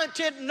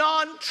talented,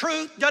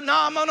 non-truth,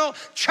 denominational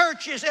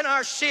churches in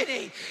our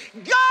city.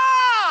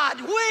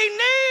 God, we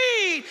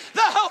need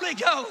the Holy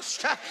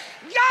Ghost.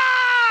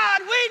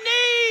 God, we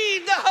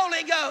need the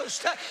Holy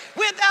Ghost.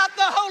 Without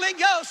the Holy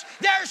Ghost,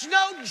 there's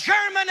no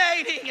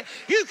germinating.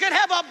 You can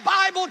have a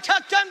Bible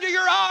tucked under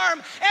your arm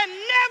and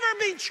never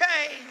be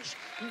changed.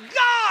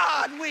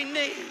 God, we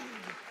need.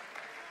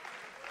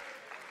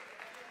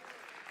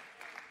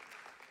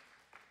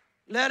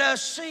 Let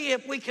us see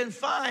if we can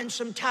find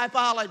some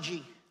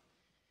typology.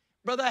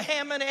 Brother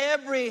Hammond,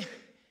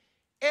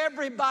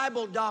 every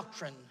Bible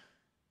doctrine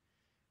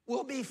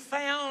will be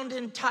found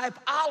in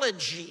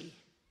typology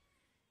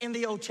in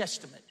the Old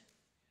Testament.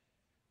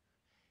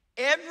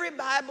 Every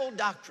Bible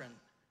doctrine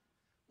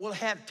will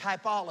have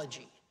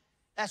typology.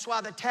 That's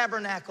why the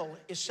tabernacle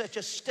is such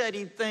a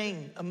studied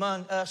thing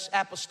among us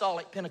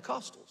apostolic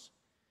Pentecostals,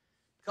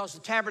 because the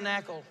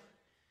tabernacle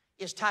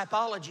is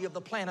typology of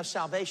the plan of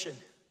salvation.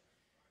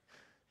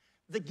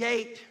 The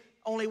gate,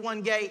 only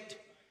one gate.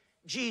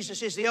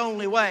 Jesus is the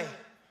only way.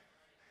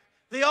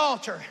 The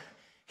altar,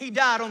 he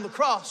died on the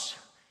cross.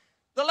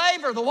 The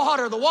laver, the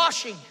water, the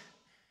washing,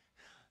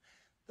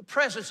 the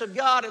presence of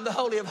God in the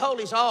Holy of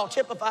Holies all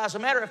typifies. As a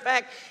matter of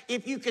fact,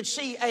 if you could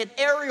see an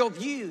aerial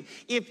view,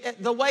 if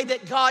the way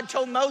that God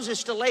told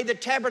Moses to lay the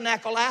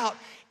tabernacle out,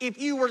 if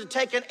you were to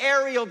take an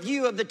aerial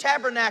view of the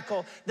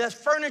tabernacle, the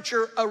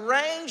furniture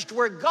arranged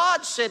where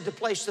God said to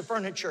place the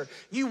furniture,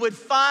 you would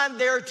find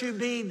there to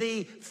be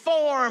the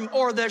form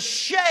or the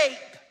shape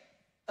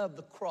of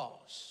the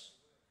cross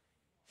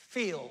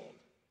filled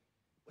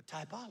with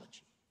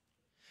typology.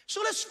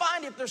 So let's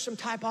find if there's some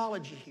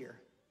typology here.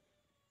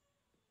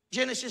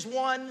 Genesis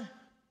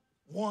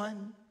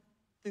 1:1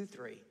 through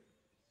 3.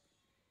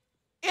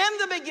 In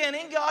the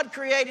beginning, God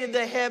created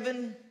the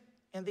heaven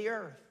and the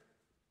earth.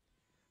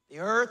 The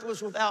earth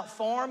was without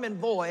form and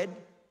void,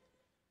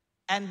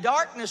 and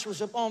darkness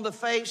was upon the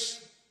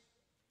face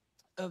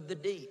of the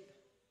deep.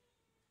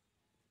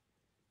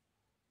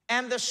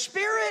 And the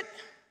Spirit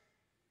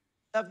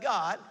of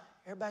God,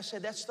 everybody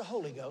said that's the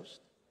Holy Ghost.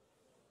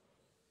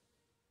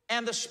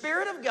 And the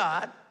Spirit of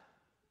God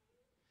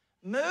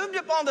moved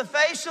upon the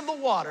face of the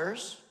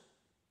waters.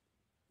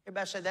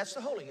 Everybody said that's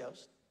the Holy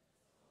Ghost.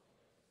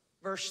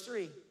 Verse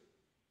 3.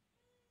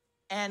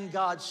 And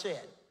God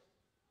said.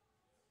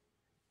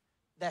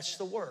 That's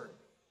the Word.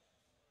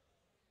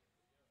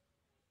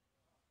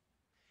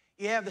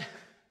 You have the...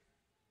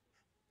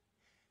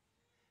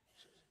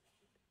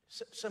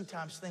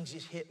 Sometimes things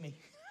just hit me.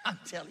 I'm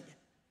telling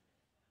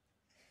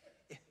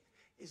you.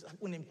 It's like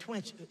when them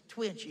twitchy,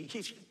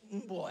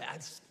 boy,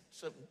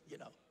 you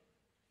know.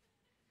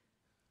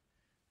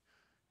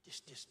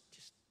 Just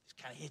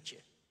kind of hit you.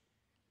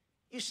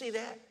 You see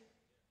that?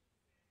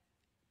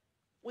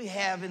 We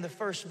have in the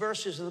first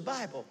verses of the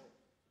Bible,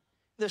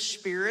 the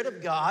Spirit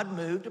of God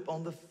moved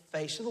upon the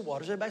face of the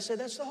waters. Everybody say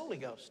that's the Holy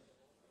Ghost.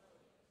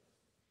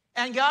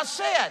 And God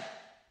said,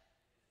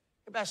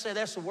 everybody say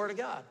that's the Word of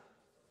God.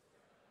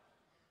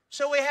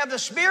 So we have the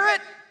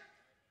Spirit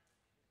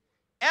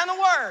and the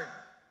Word.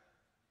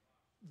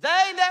 They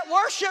that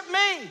worship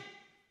me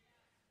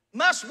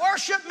must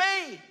worship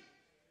me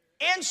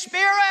in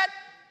spirit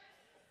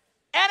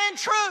and in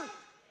truth.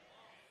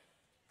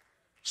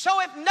 So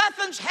if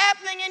nothing's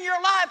happening in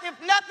your life, if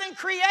nothing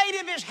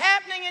creative is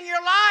happening in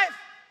your life,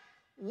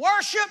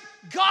 worship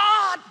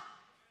God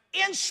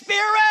in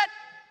spirit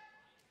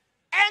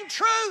and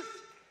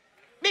truth.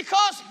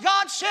 Because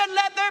God said,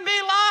 let there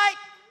be light,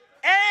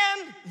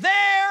 and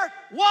there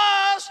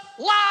was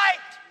light.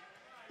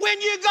 When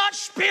you got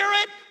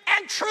spirit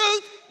and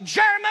truth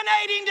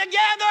germinating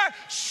together,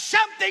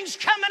 something's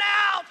coming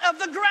out of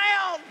the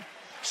ground.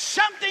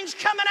 Something's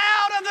coming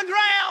out of the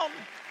ground.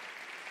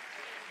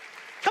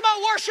 Come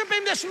on, worship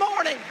Him this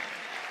morning.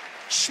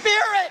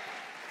 Spirit.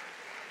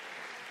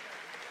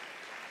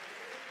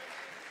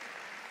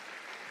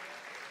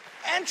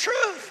 And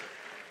truth.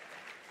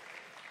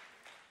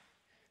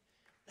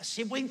 Let's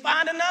see if we can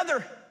find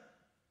another.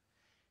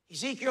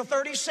 Ezekiel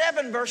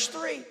 37, verse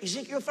 3.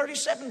 Ezekiel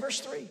 37, verse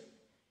 3.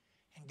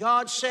 And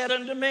God said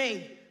unto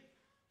me,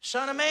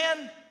 Son of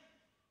man,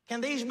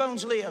 can these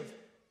bones live?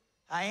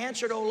 I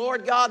answered, O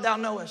Lord God, thou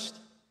knowest.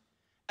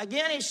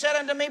 Again he said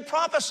unto me,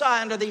 prophesy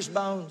unto these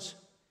bones,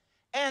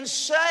 and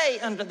say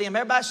unto them,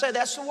 everybody say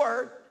that's the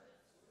word.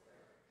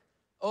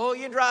 Oh,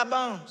 you dry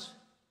bones,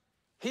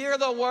 hear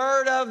the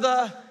word of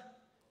the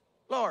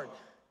Lord.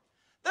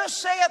 Thus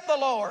saith the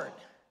Lord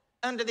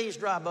unto these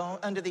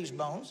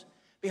bones,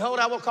 behold,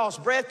 I will cause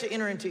breath to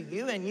enter into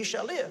you, and you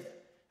shall live.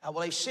 I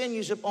will lay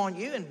sinews upon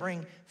you, and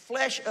bring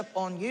flesh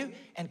upon you,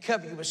 and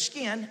cover you with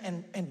skin,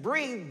 and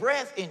breathe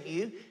breath in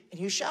you, and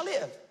you shall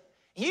live.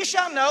 And you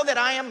shall know that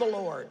I am the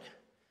Lord.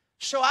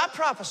 So I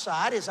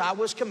prophesied as I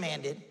was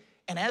commanded,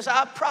 and as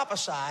I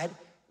prophesied,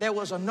 there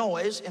was a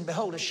noise, and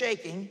behold, a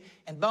shaking,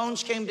 and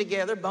bones came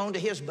together, bone to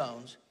his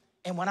bones.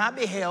 And when I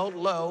beheld,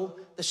 lo,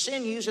 the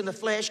sinews and the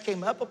flesh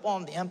came up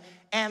upon them,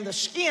 and the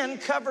skin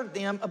covered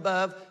them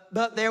above,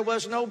 but there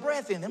was no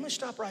breath in them. Let me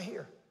stop right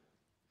here.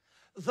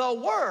 The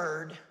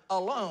word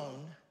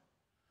alone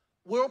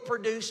will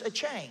produce a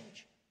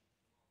change.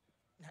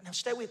 Now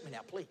stay with me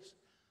now, please.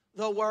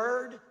 The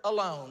word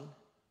alone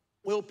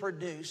will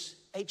produce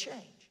a change.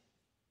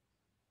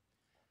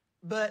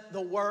 But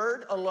the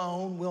word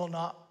alone will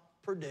not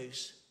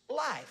produce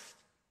life.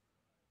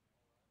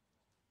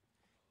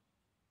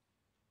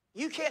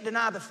 You can't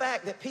deny the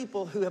fact that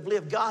people who have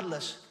lived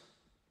godless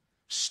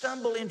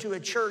stumble into a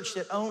church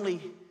that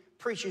only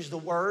preaches the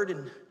word,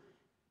 and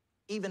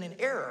even in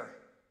error.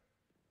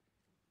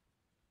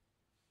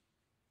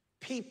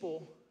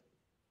 People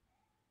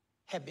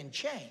have been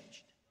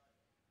changed.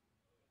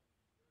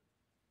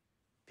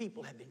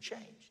 People have been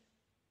changed.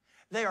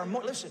 They are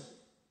more, listen,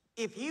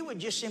 if you would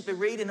just simply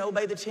read and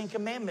obey the 10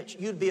 Commandments,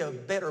 you'd be a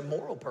better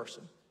moral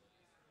person.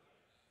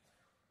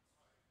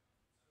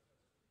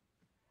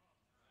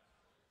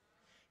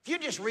 If you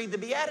just read the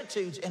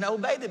Beatitudes and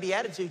obey the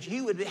Beatitudes,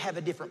 you would have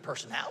a different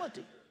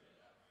personality.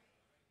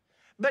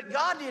 But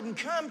God didn't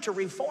come to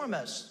reform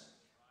us.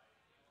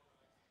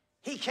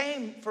 He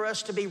came for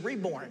us to be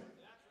reborn.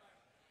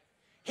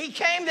 He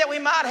came that we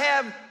might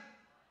have,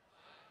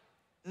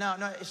 no,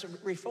 it's a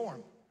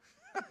reform.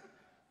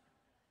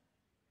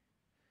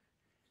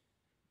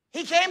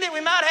 He came that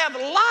we might have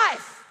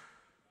life,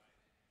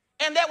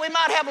 and that we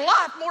might have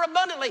life more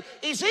abundantly.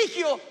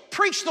 Ezekiel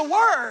preached the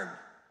word,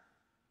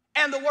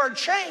 and the word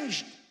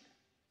changed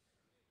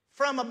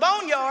from a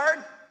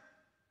boneyard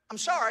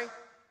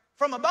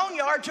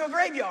to a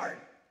graveyard.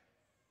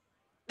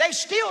 They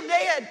still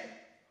dead.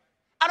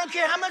 I don't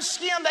care how much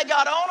skin they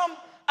got on them.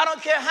 I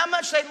don't care how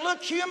much they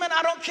look human.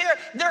 I don't care.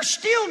 They're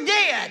still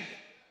dead.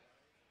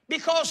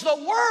 Because the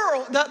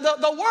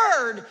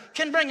word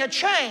can bring a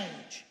change.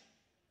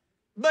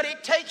 But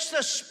it takes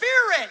the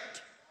Spirit.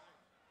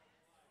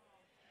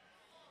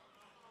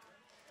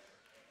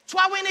 That's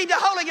why we need the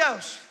Holy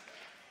Ghost.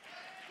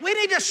 We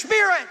need the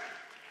Spirit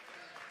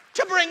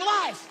to bring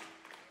life.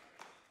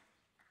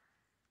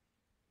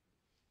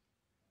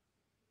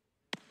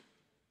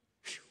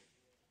 Whew.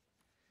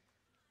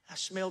 I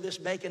smell this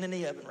bacon in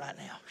the oven right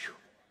now. Whew.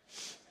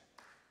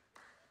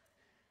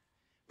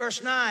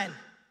 Verse 9.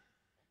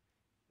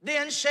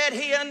 Then said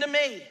he unto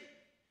me,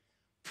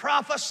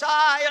 prophesy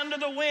unto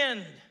the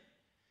wind.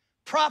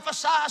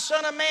 Prophesy,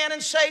 son of man,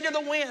 and say to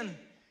the wind,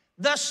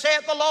 thus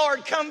saith the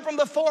Lord, come from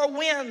the four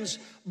winds,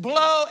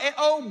 blow,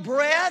 O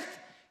breath,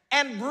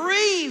 and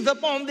breathe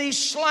upon these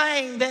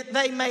slain that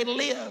they may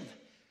live.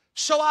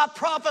 So I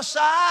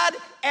prophesied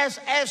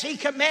as he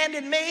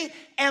commanded me,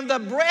 and the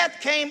breath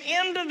came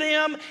into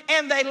them,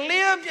 and they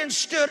lived and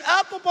stood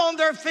up upon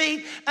their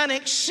feet, an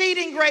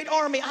exceeding great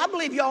army. I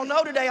believe y'all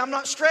know today, I'm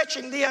not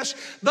stretching this,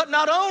 but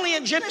not only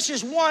in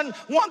Genesis 1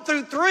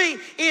 through 3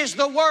 is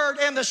the Word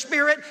and the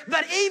Spirit,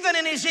 but even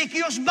in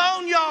Ezekiel's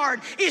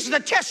boneyard is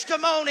the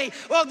testimony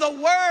of the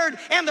Word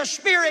and the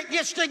Spirit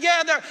gets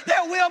together.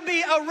 There will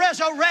be a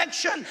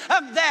resurrection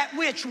of that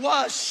which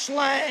was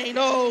slain.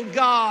 Oh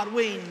God,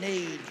 we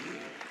need you.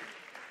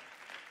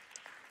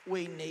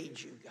 We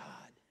need you, God.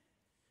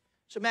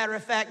 As a matter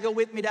of fact, go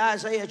with me to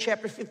Isaiah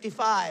chapter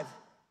 55.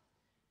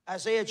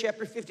 Isaiah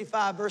chapter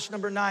 55, verse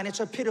number 9. It's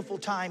a pitiful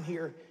time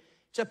here.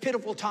 It's a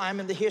pitiful time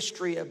in the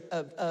history of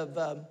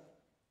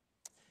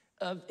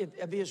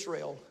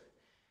Israel.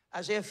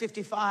 Isaiah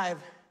 55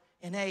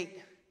 and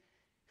 8.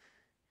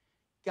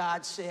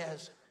 God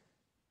says,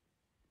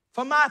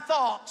 for my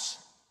thoughts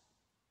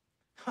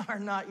are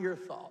not your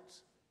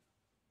thoughts.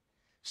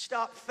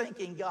 Stop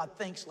thinking God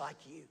thinks like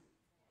you.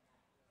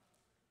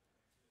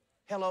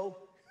 Hello?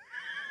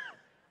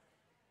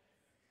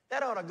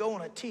 That ought to go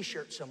on a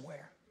t-shirt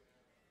somewhere.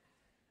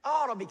 I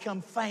ought to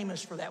become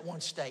famous for that one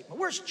statement.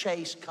 Where's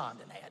Chase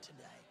Condon at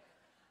today?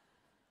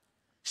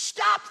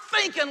 Stop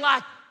thinking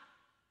like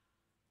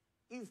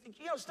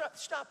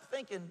stop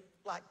thinking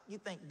like you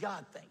think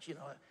God thinks.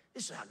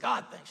 This is how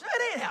God thinks. That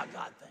ain't how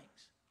God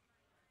thinks.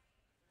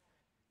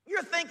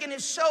 Your thinking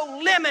is so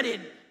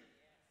limited.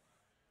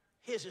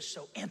 His is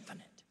so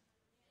infinite.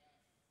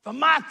 For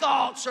my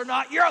thoughts are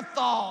not your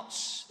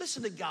thoughts.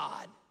 Listen to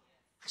God.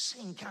 I see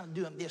him kind of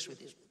doing this with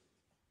his.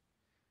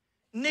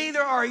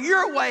 Neither are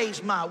your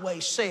ways my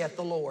ways, saith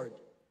the Lord.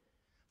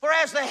 For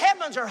as the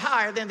heavens are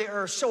higher than the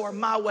earth, so are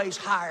my ways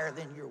higher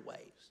than your ways.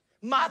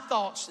 My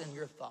thoughts than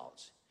your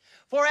thoughts.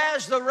 For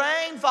as the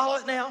rain, follow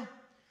it now.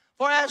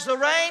 For as the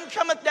rain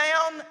cometh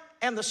down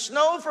and the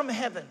snow from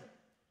heaven,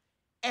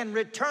 and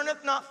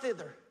returneth not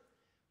thither,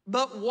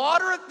 but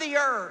watereth the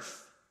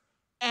earth,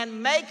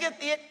 and maketh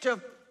it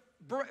to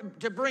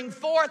bring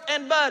forth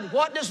and bud.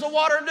 What does the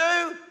water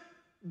do?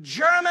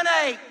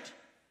 Germinate.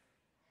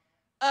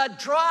 A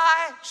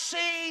dry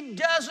seed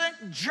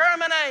doesn't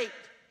germinate.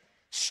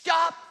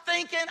 Stop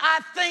thinking I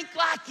think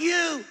like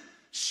you.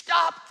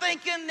 Stop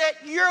thinking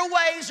that your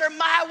ways are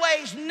my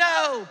ways.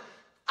 No,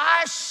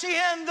 I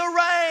send the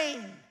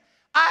rain.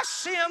 I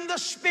send the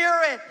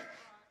Spirit.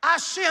 I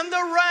send the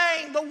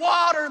rain, the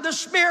water, the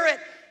Spirit.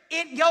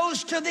 It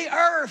goes to the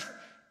earth,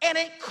 and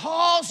it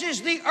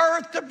causes the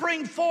earth to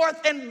bring forth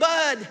and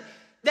bud,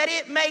 that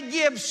it may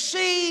give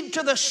seed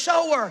to the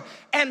sower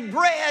and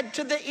bread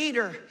to the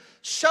eater.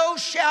 So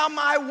shall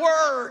my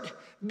word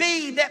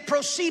be that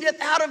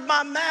proceedeth out of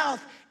my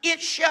mouth. It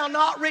shall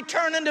not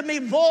return unto me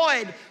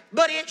void,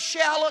 but it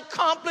shall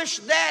accomplish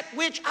that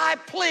which I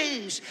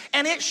please,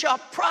 and it shall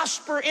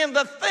prosper in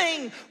the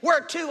thing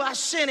whereto I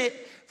sent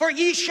it. For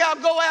ye shall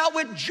go out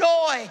with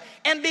joy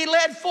and be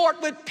led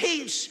forth with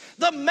peace.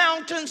 The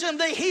mountains and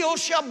the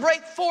hills shall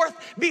break forth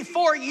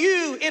before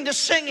you into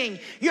singing.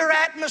 Your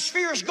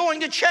atmosphere is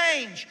going to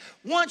change.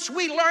 Once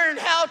we learn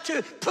how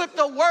to put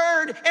the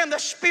Word and the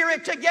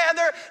Spirit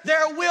together,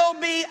 there will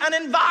be an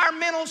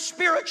environmental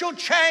spiritual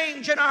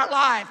change in our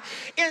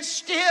life.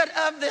 Instead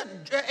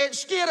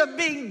of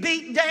being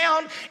beat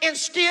down,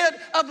 instead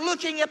of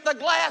looking at the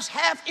glass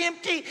half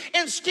empty,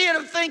 instead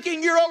of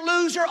thinking you're a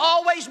loser,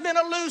 always been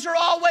a loser,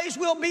 always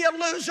will be a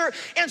loser,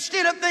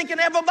 instead of thinking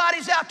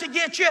everybody's out to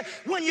get you,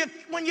 when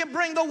you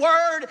bring the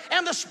Word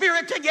and the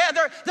Spirit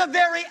together, the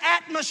very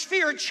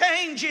atmosphere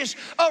changes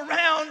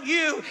around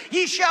you.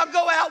 Ye shall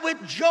go out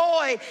with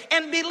joy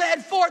and be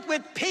led forth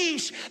with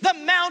peace. The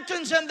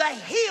mountains and the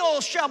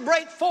hills shall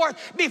break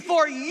forth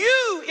before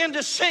you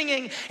into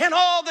singing, and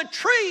all the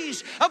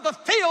trees of the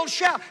field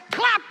shall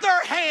clap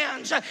their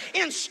hands.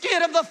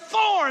 Instead of the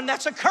thorn,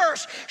 that's a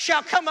curse,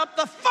 shall come up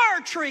the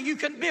fir tree. You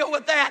can build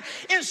with that.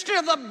 Instead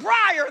of the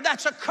briar,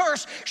 that's a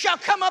curse, shall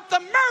come up the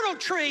myrtle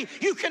tree.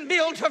 You can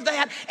build for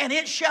that. And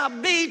it shall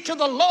be to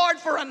the Lord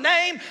for a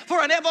name,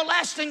 for an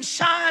everlasting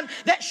sign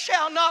that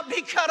shall not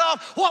be cut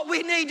off. What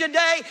we need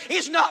today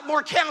is not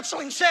more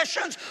counseling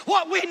sessions.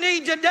 What we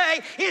need today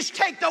is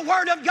take the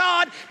Word of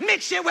God,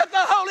 mix it with the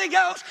Holy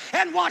Ghost,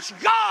 and watch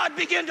God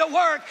begin to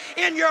work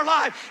in your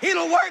life.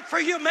 It'll work for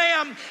you,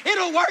 ma'am.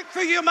 It'll work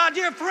for you, my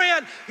dear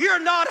friend. You're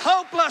not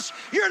hopeless.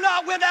 You're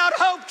not without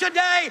hope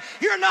today.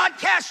 You're not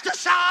cast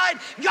aside.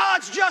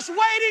 God's just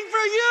waiting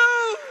for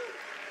you.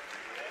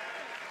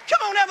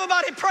 Come on,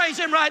 everybody, praise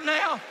Him right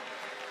now.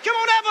 Come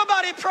on,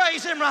 everybody,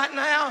 praise Him right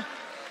now.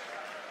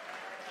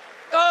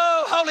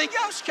 Oh, Holy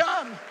Ghost,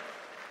 come.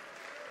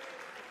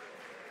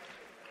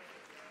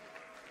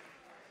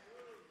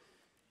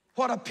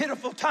 What a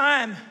pitiful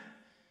time.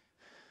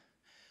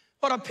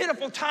 What a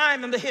pitiful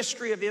time in the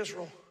history of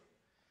Israel.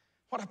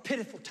 What a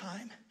pitiful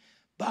time.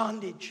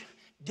 Bondage,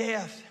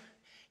 death,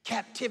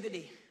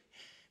 captivity.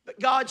 But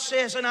God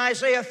says in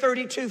Isaiah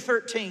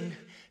 32:13,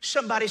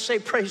 somebody say,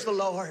 praise the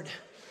Lord.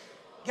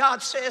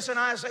 God says in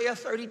Isaiah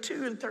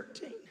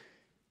 32:13,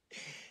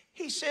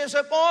 He says,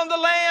 upon the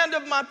land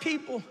of my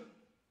people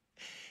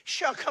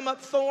shall come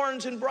up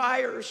thorns and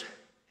briars.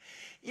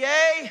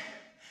 Yea,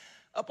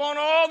 upon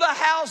all the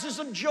houses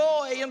of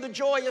joy in the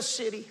joyous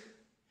city,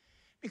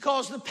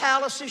 because the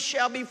palaces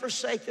shall be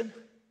forsaken.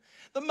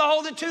 The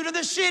multitude of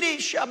the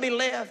cities shall be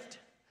left.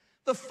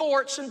 The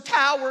forts and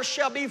towers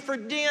shall be for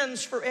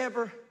dens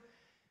forever.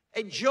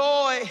 A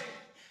joy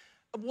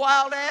of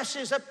wild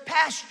asses, a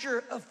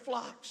pasture of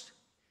flocks.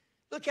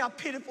 Look how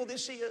pitiful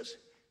this is.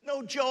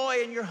 No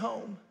joy in your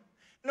home.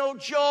 No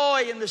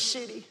joy in the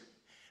city.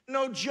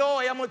 No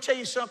joy. I'm going to tell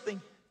you something.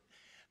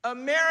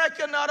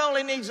 America not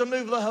only needs a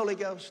move of the Holy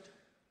Ghost,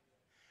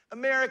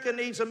 America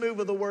needs a move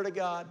of the Word of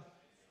God.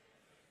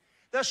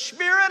 The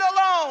Spirit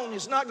alone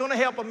is not going to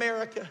help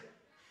America.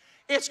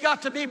 It's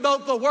got to be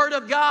both the Word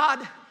of God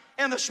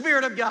and the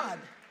Spirit of God.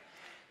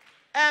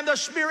 And the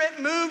Spirit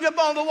moved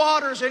upon the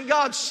waters, and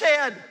God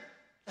said,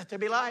 let there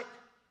be light.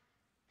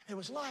 There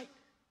was light.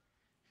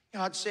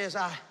 God says,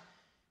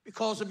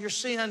 because of your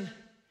sin,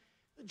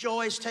 the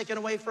joy is taken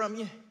away from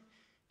you.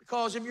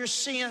 Because of your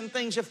sin,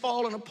 things have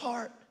fallen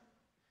apart.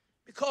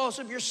 Because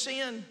of your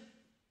sin.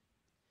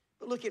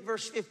 But look at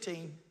verse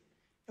 15.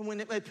 And when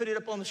they put it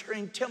up on the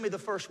screen, tell me the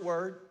first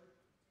word.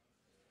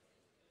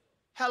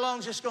 How long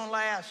is this going to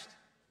last?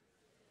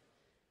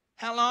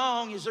 How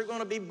long is there going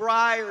to be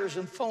briars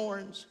and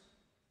thorns?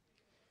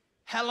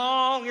 How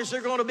long is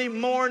there going to be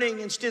mourning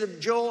instead of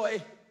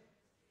joy?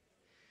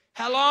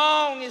 How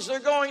long is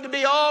there going to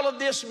be all of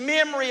this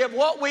memory of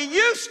what we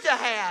used to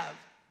have?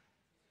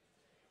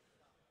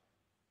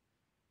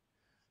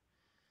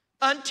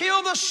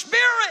 Until the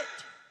Spirit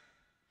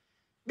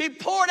be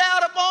poured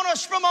out upon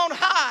us from on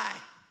high,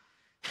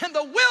 and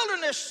the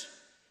wilderness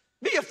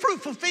be a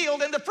fruitful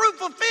field, and the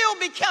fruitful field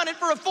be counted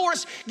for a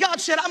forest.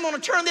 God said, I'm going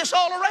to turn this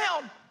all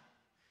around.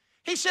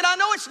 He said, I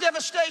know it's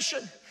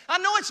devastation. I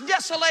know it's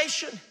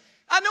desolation.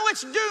 I know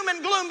it's doom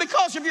and gloom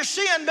because of your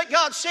sin, but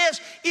God says,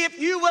 if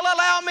you will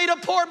allow me to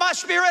pour my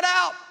Spirit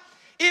out,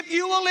 if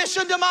you will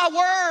listen to my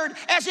word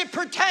as it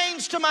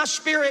pertains to my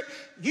Spirit,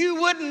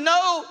 you wouldn't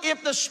know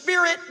if the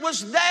Spirit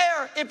was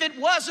there if it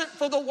wasn't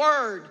for the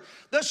word.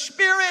 The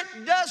Spirit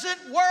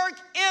doesn't work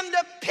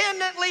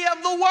independently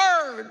of the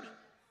word.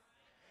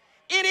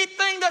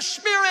 Anything the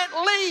Spirit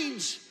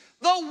leads,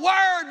 the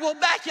word will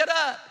back it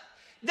up.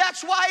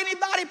 That's why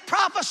anybody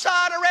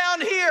prophesied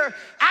around here,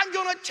 I'm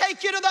going to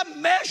take you to the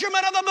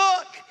measurement of the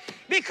book,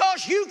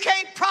 because you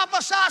can't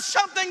prophesy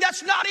something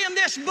that's not in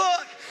this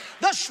book.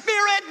 The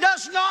Spirit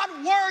does not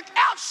work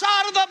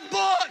outside of the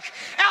book,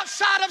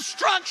 outside of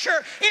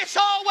structure. It's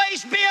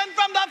always been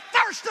from the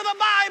first of the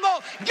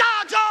Bible.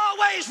 God's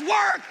always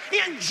worked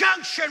in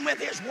junction with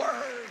His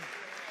Word.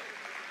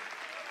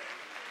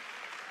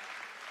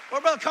 Well,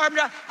 Brother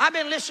Carpenter, I've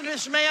been listening to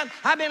this man.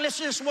 I've been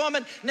listening to this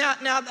woman.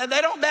 Now they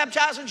don't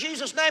baptize in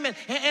Jesus' name,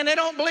 and they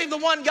don't believe the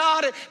one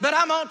God. But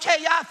I'm going to tell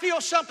you, I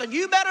feel something.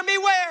 You better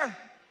beware.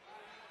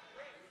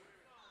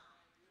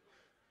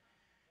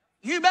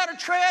 You better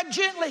tread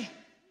gently,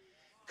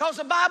 because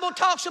the Bible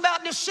talks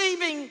about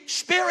deceiving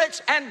spirits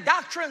and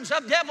doctrines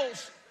of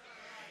devils.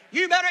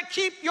 You better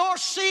keep your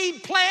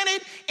seed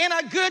planted in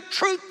a good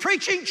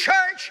truth-preaching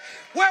church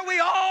where we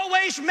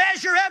always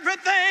measure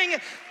everything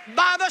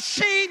by the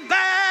seed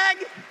bag.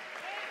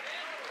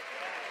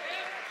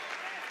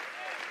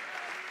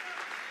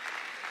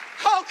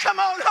 Oh,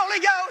 come on,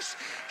 Holy Ghost.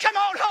 Come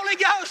on, Holy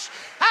Ghost.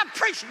 I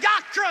preach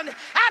doctrine.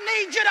 I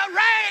need you to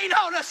reign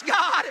on us,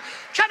 God.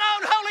 Come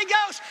on, Holy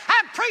Ghost.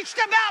 I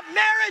preached about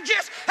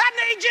marriages. I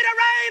need you to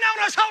reign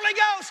on us, Holy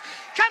Ghost.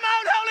 Come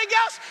on, Holy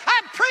Ghost. I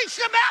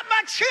preached about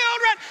my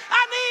children.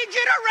 I need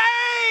you to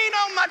reign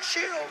on my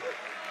children.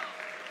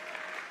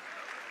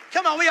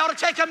 Come on, we ought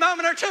to take a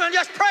moment or two and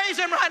just praise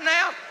Him right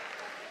now.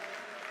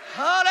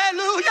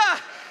 Hallelujah.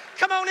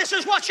 Come on, this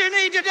is what you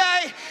need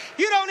today.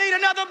 You don't need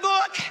another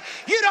book.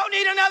 You don't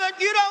need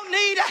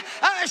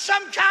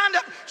some kind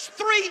of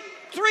three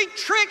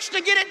tricks to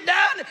get it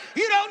done.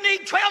 You don't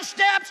need 12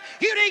 steps.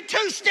 You need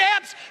 2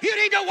 steps. You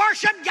need to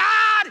worship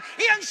God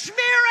in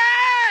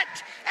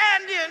spirit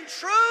and in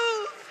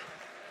truth.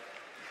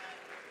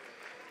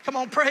 Come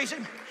on, praise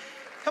Him.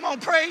 Come on,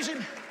 praise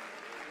Him.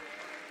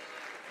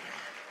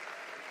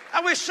 I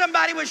wish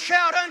somebody would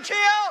shout until.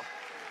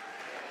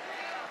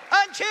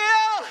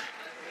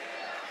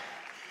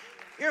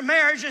 Your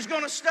marriage is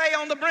going to stay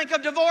on the brink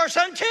of divorce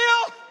until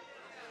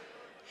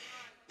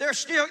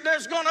there's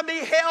going to be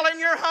hell in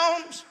your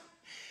homes,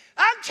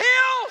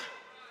 until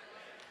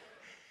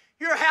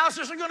your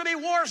houses are going to be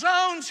war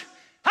zones,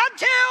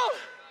 until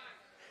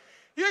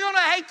you're going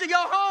to hate to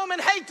go home and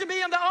hate to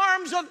be in the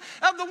arms of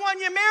the one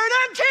you married,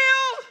 until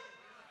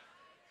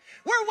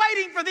we're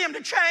waiting for them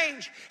to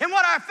change. And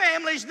what our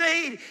families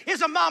need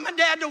is a mom and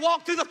dad to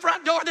walk through the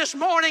front door this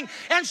morning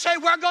and say,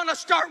 we're going to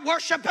start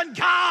worshiping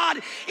God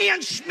in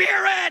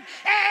spirit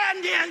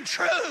and in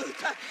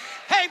truth.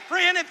 Hey,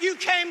 friend, if you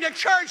came to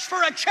church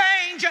for a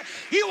change,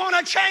 you want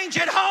to change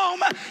at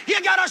home, you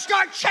got to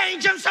start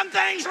changing some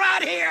things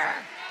right here.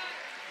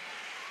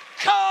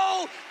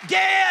 Cold,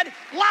 dead,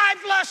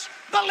 lifeless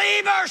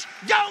believers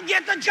don't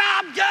get the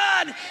job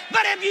done.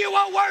 But if you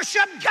will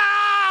worship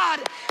God,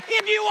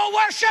 if you will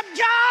worship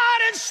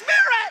God in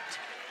spirit,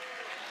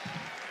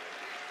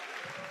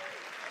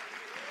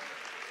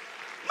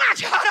 my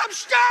God, I'm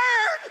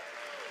stirred.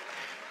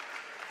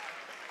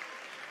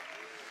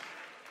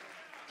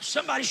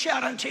 Somebody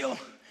shout until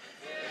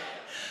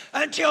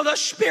the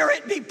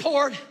Spirit be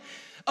poured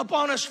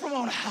upon us from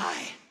on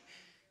high.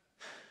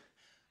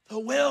 The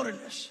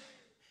wilderness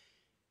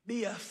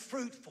be a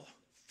fruitful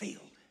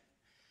field,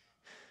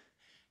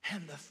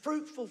 and the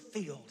fruitful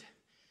field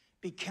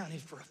be counted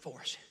for a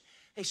forest.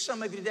 Hey,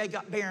 some of you today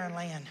got barren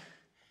land,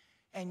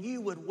 and you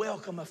would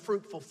welcome a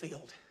fruitful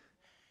field.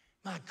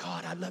 My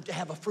God, I'd love to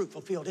have a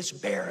fruitful field. It's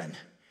barren.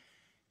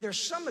 There's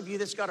some of you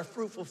that's got a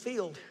fruitful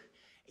field.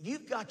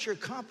 You've got your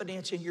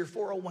confidence in your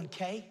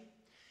 401k.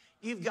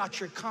 You've got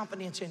your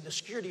confidence in the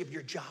security of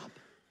your job.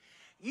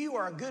 You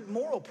are a good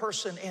moral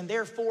person, and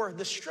therefore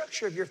the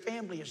structure of your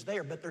family is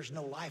there, but there's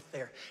no life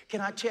there. Can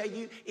I tell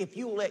you, if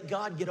you will let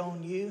God get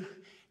on you,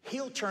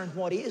 He'll turn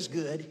what is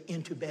good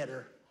into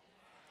better.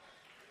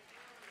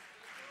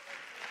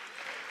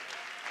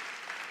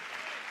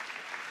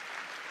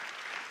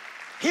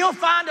 He'll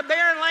find a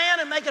barren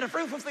land and make it a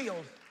fruitful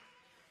field.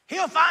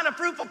 He'll find a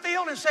fruitful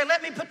field and say,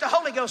 let me put the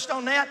Holy Ghost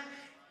on that,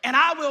 and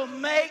I will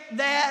make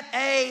that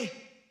a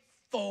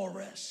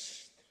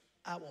forest.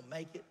 I will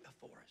make it a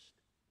forest.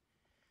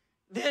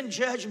 Then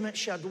judgment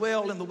shall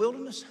dwell in the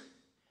wilderness,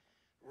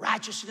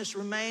 righteousness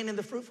remain in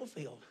the fruitful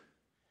field.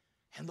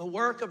 And the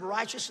work of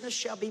righteousness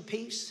shall be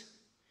peace,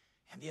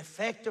 and the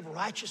effect of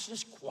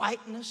righteousness,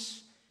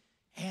 quietness,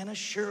 and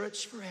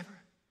assurance forever.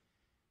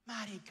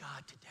 Mighty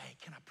God, today,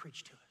 can I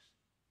preach to us?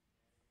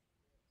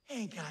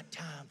 Ain't got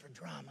time for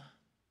drama.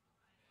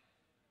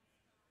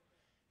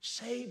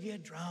 Save your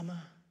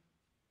drama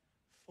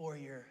for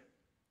your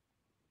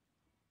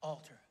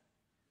altar.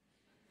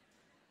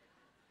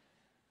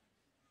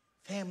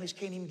 Families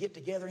can't even get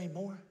together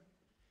anymore.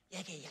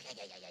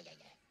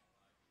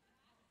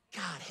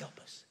 God help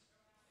us.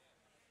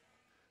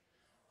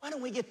 Why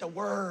don't we get the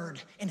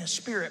Word and the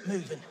Spirit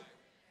moving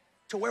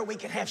to where we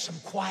can have some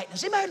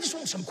quietness? Anybody just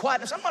want some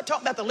quietness? I'm not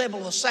talking about the level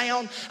of the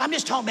sound. I'm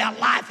just talking about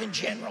life in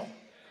general.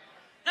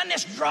 And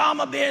this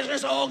drama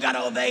business, oh, got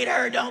to evade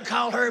her, don't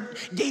call her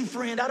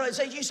defriend. I don't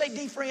say, you say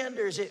defriend,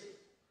 or is it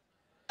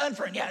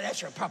unfriend? Yeah,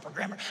 that's your proper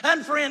grammar.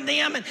 Unfriend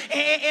them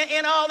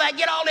and all that.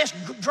 Get all this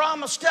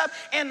drama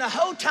stuff, and the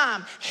whole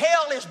time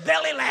hell is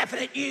belly laughing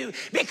at you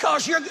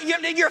because you're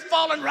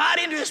falling right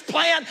into his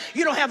plan.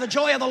 You don't have the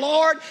joy of the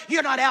Lord.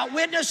 You're not out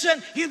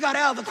witnessing. You got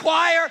out of the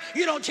choir.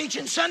 You don't teach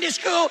in Sunday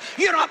school.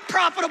 You're not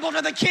profitable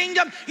to the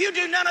kingdom. You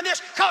do none of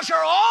this because you're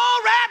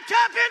all wrapped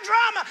up in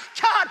drama.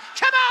 God,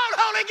 come on,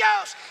 Holy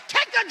Ghost.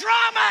 Take the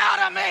drama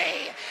out of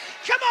me.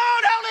 Come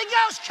on, Holy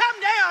Ghost,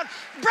 come down.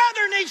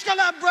 Brother needs to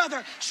love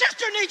brother.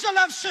 Sister needs to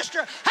love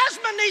sister.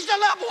 Husband needs to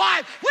love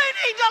wife. We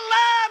need to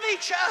love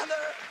each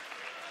other.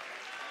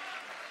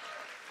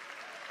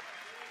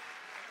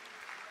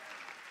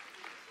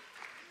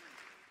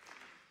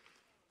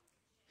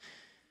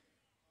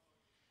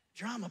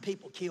 Drama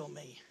people kill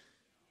me.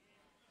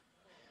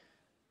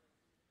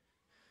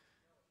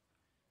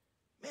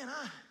 Man,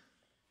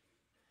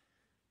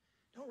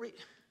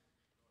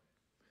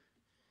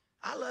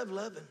 I love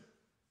loving.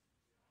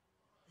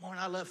 More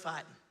than I love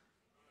fighting.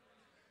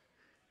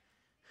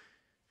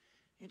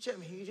 You tell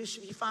me, you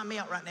find me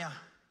out right now.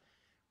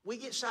 we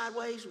get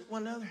sideways with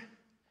one another,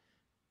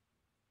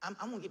 I'm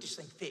going to get this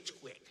thing fixed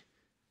quick.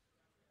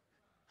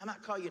 I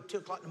might call you at 2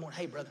 o'clock in the morning.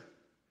 Hey, brother.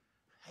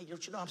 Hey,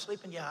 don't you know I'm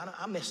sleeping? Yeah,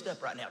 I'm messed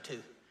up right now,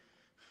 too.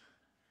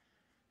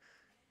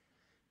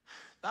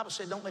 The Bible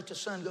said, don't let the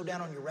sun go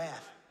down on your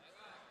wrath.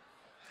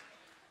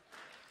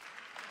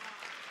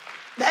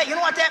 That, you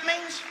know what that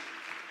means?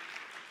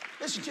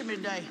 Listen to me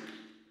today.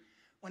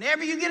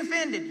 Whenever you get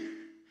offended,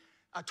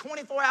 a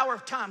 24-hour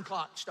time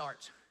clock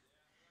starts.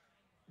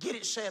 Get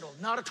it settled.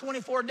 Not a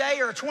 24-day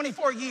or a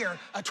 24-year,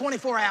 a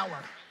 24-hour.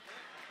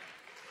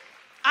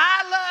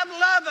 I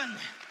love loving.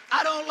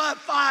 I don't love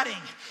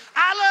fighting.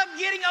 I love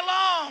getting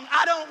along.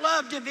 I don't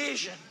love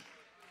division.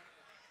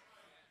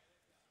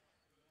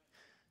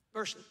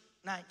 Verse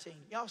 19.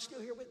 Y'all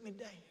still here with me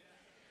today?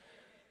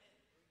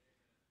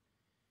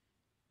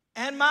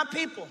 And my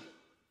people.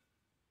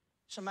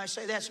 Somebody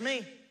say, that's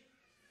me.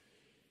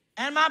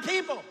 And my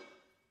people.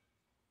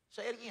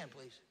 Say it again,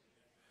 please.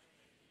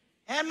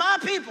 And my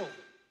people.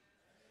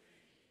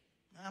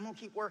 I'm going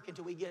to keep working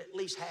until we get at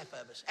least half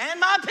of us. And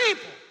my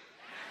people.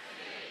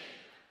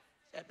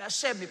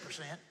 That's 70%.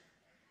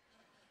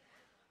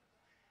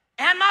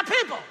 And my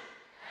people.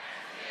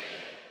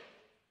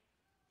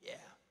 Yeah.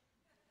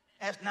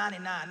 That's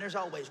 99. There's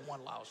always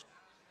one lost.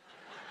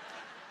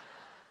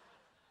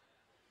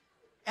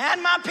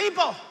 And my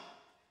people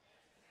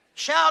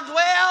shall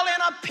dwell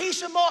in a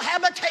peaceable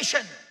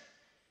habitation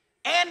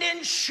and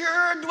in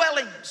sure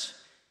dwellings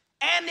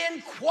and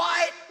in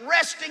quiet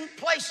resting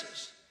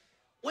places.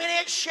 When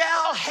it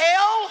shall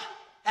hail,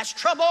 that's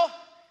trouble,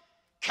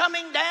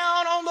 coming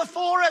down on the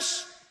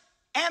forest,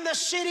 and the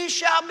city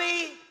shall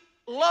be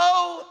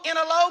low in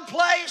a low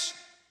place.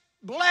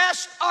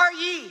 Blessed are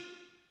ye.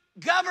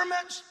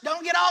 Governments,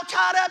 don't get all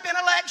tied up in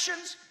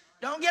elections.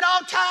 Don't get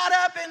all tied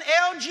up in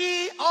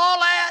LG, all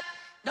that.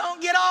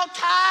 Don't get all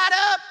tied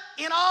up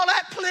in all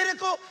that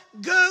political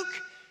gook,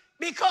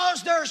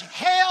 because there's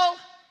hell.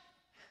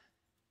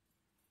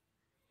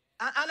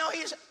 I know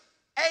he's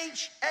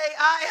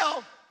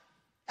H-A-I-L.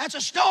 That's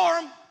a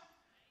storm.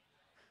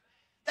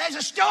 There's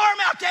a storm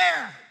out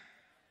there.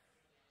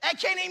 They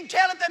can't even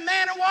tell if they're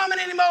man or woman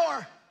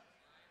anymore.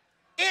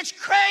 It's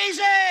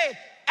crazy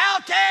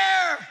out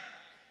there.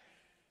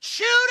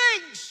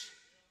 Shootings,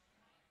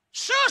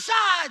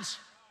 suicides.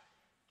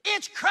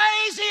 It's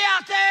crazy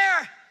out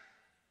there,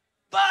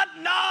 but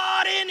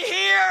not in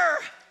here.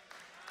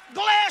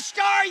 Blessed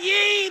are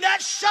ye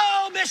that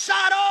sow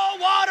beside all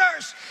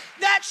waters,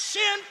 that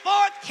send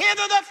forth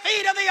hither the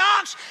feet of the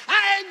ox.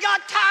 I ain't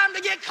got time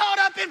to get caught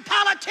up in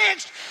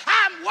politics.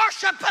 I'm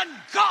worshiping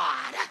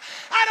God.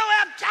 I don't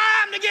have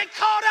time to get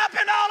caught up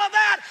in all of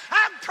that.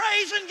 I'm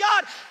praising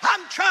God.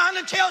 I'm trying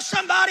to tell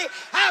somebody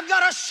I've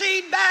got a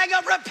seed bag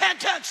of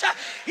repentance.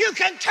 You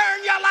can turn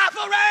your life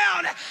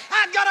around.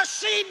 I've got a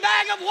seed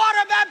bag of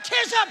water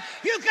baptism.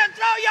 You can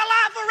throw your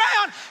life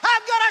around.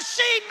 I've got a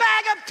seed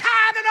bag of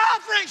tithe and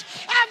offerings.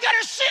 I've got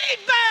a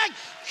seed bag.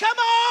 Come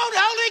on,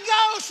 Holy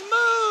Ghost,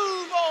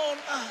 move on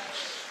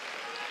us.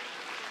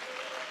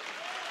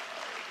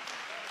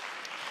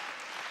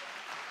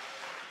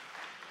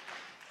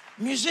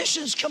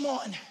 Musicians, come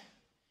on.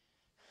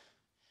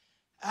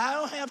 I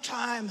don't have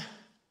time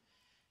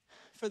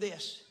for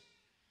this.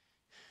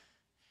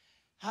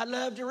 I'd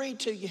love to read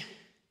to you.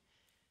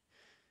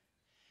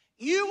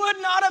 You would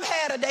not have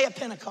had a day of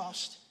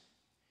Pentecost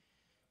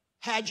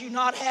had you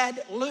not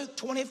had Luke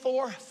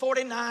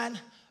 24:49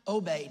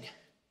 obeyed.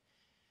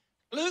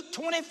 Luke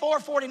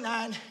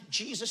 24:49,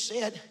 Jesus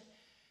said,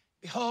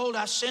 behold,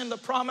 I send the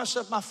promise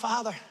of my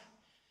Father,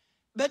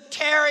 but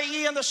tarry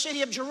ye in the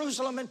city of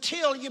Jerusalem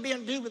until you be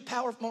endued with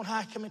power from on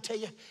high. Come and tell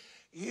you,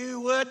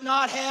 you would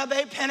not have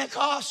a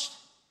Pentecost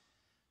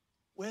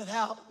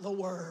without the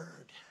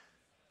word.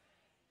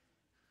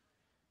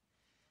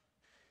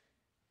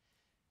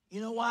 You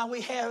know why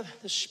we have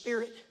the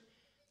Spirit,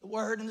 the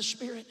Word and the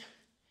Spirit?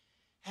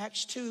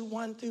 Acts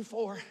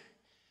 2:1-4.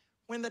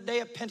 When the day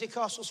of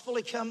Pentecost was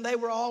fully come, they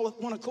were all with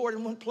one accord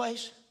in one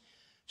place.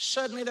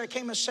 Suddenly there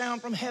came a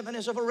sound from heaven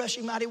as of a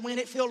rushing mighty wind.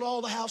 It filled all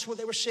the house where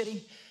they were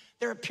sitting.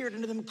 There appeared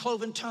unto them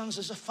cloven tongues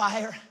as a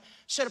fire,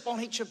 set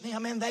upon each of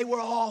them, and they were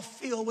all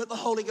filled with the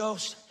Holy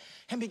Ghost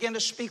and began to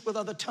speak with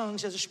other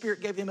tongues as the Spirit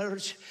gave them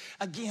utterance.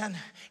 Again,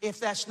 if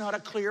that's not a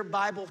clear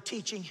Bible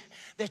teaching,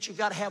 that you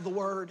got to have the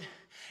Word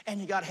and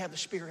you got to have the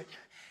Spirit,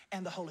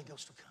 and the Holy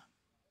Ghost will come.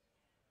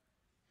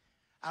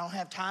 I don't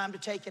have time to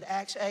take it.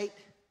 Acts 8.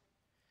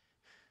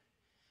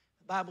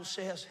 The Bible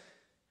says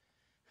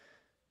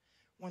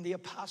when the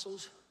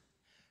apostles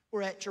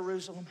were at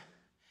Jerusalem,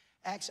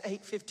 Acts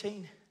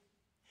 8:15,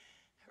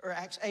 or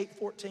Acts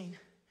 8:14,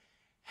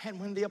 and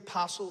when the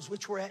apostles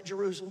which were at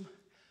Jerusalem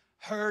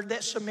heard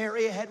that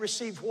Samaria had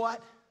received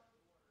what?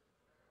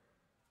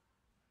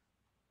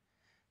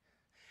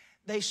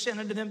 They sent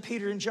unto them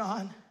Peter and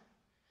John,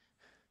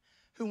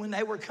 who when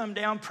they were come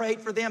down prayed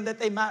for them that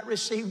they might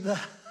receive the...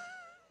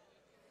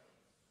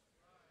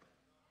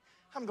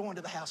 I'm going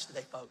to the house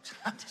today, folks.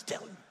 I'm just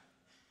telling you.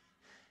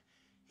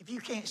 If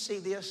you can't see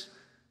this,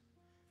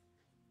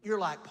 you're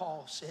like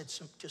Paul said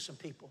to some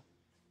people.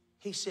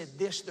 He said,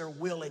 this they're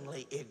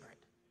willingly ignorant.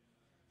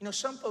 You know,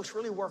 some folks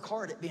really work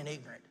hard at being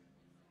ignorant.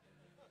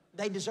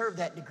 They deserve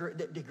that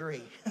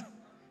degree.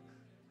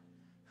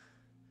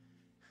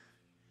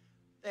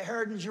 They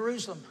heard in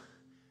Jerusalem,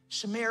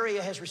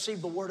 Samaria has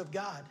received the word of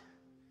God.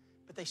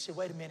 But they said,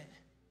 wait a minute.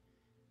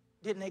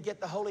 Didn't they get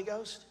the Holy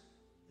Ghost?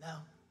 No.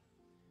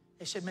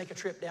 They said, make a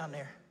trip down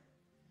there.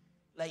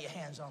 Lay your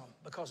hands on them.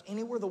 Because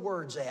anywhere the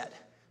word's at,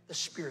 the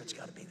Spirit's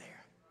got to be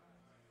there.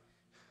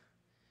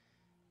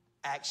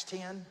 Acts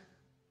 10,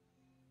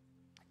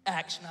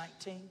 Acts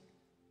 19.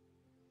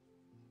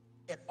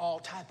 At all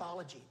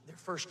typology. There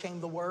first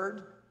came the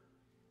Word,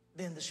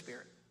 then the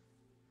Spirit.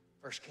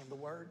 First came the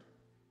Word,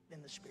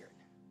 then the Spirit.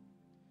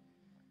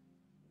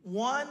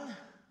 One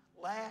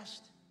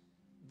last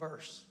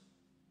verse,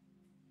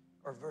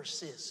 or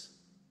verses.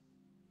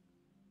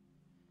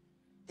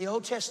 The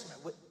Old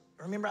Testament,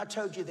 remember I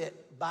told you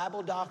that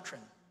Bible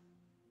doctrine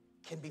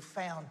can be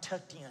found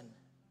tucked in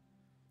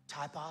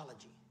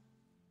typology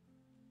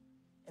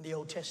in the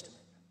Old Testament.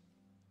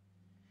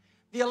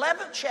 The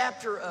 11th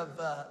chapter of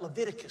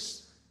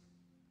Leviticus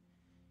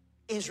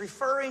is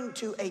referring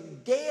to a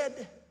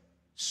dead,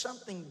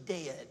 something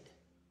dead,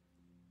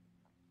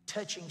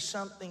 touching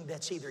something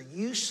that's either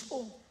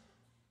useful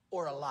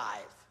or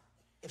alive.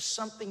 If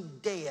something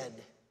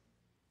dead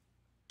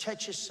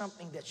touches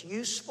something that's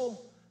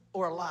useful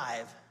or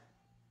alive,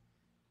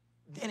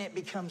 then it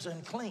becomes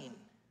unclean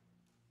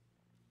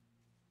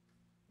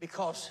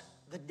because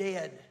the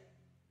dead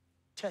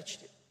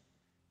touched it.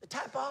 The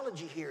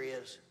typology here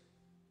is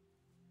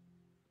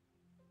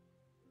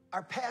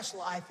our past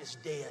life is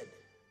dead.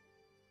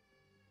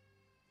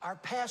 Our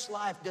past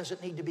life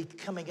doesn't need to be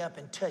coming up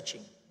and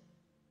touching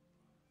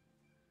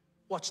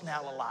what's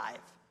now alive.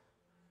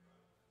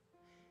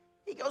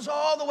 He goes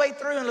all the way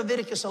through in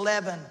Leviticus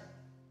 11.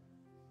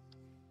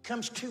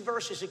 Comes 2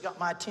 verses that got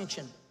my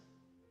attention.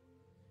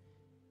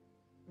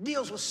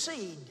 Deals with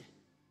seed.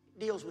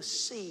 Deals with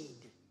seed.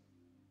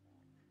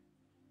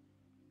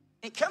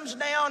 It comes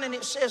down and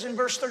it says in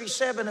verse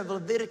 37 of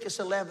Leviticus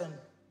 11,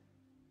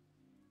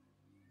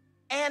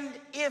 and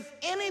if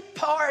any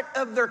part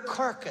of their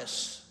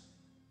carcass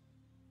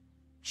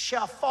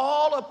shall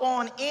fall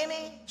upon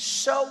any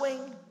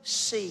sowing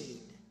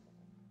seed,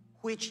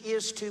 which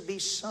is to be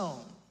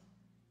sown.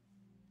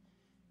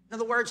 In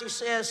other words, he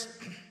says,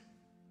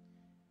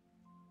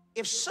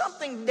 if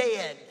something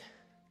dead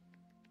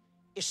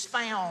is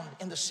found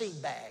in the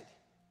seed bag,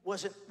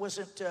 wasn't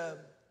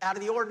out of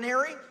the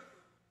ordinary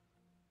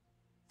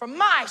for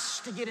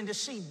mice to get into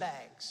seed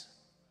bags,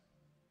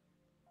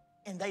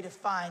 and they'd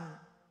find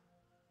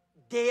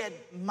dead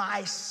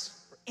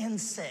mice or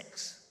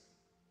insects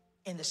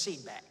in the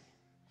seed bag.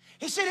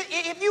 He said,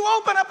 if you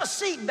open up a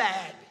seed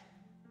bag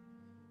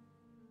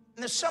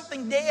and there's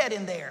something dead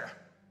in there,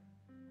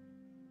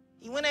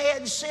 he went ahead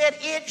and said,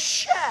 it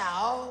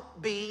shall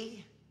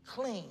be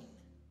clean.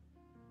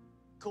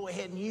 Go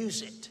ahead and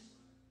use it.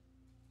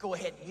 Go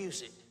ahead and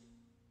use it.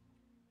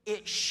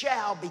 It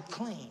shall be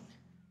clean.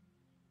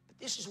 But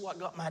this is what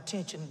got my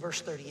attention in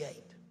verse 38.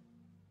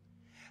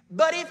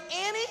 But if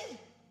any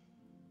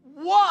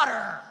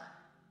water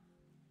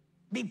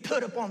be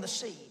put upon the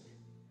seed,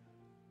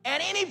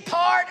 and any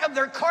part of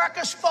their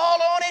carcass fall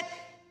on it,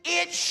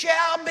 it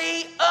shall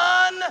be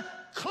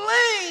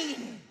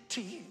unclean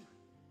to you.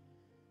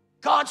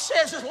 God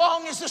says as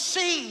long as the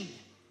seed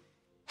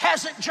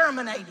hasn't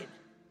germinated,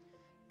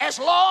 as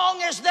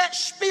long as that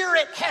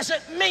spirit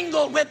hasn't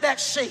mingled with that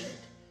seed,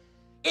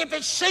 if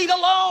it's seed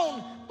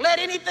alone, let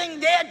anything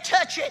dead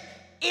touch it.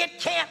 It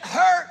can't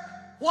hurt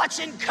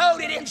what's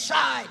encoded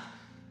inside.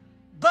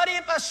 But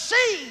if a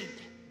seed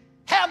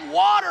have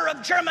water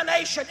of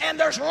germination and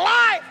there's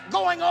life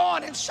going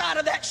on inside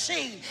of that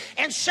seed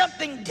and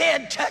something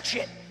dead touch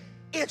it,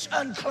 it's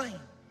unclean.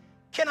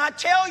 Can I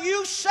tell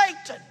you,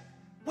 Satan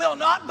will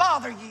not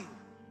bother you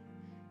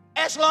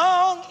as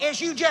long as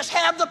you just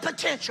have the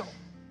potential.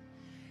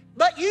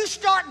 But you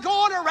start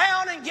going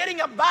around and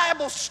getting a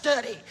Bible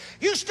study.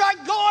 You start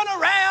going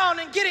around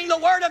and getting the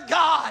Word of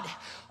God.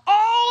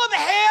 All of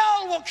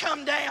hell will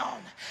come down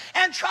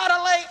and try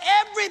to lay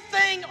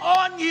everything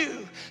on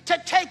you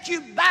to take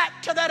you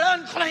back to that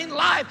unclean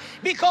life,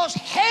 because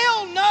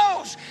hell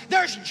knows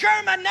there's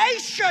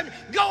germination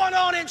going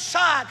on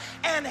inside,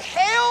 and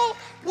hell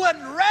would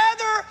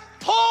rather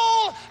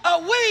pull a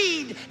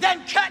weed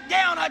than cut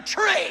down a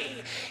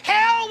tree.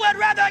 Hell would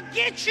rather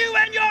get you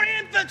in your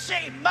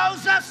infancy,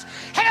 Moses.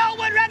 Hell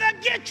would rather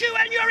get you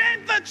in your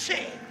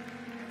infancy.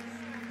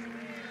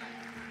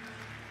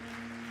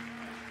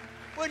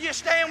 Would you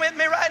stand with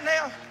me right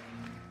now?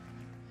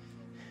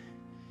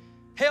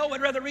 Hell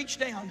would rather reach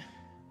down.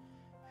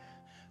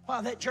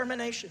 Wow, that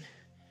germination.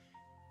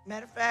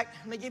 Matter of fact,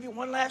 let me give you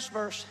one last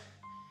verse.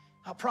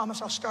 I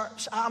promise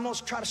I'm going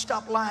to try to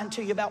stop lying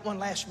to you about one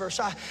last verse.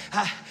 Let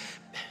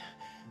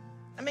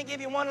me give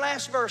you one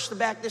last verse to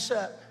back this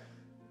up.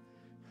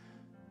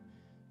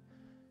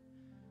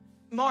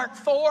 Mark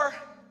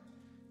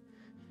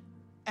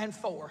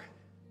 4:4.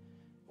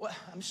 Well,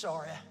 I'm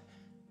sorry.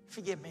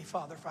 Forgive me,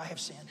 Father, if I have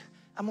sinned.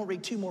 I'm going to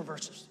read 2 more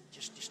verses.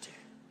 Just 2.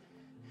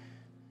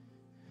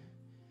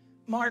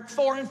 Mark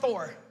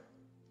 4:4.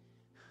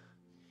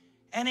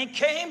 And it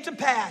came to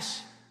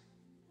pass,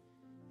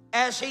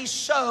 as he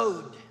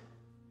sowed,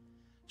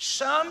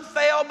 some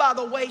fell by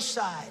the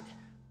wayside,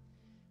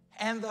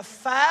 and the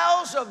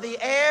fowls of the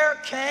air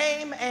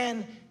came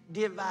and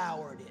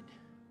devoured it.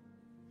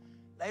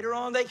 Later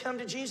on, they come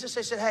to Jesus.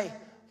 They said, hey,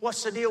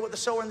 what's the deal with the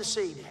sower and the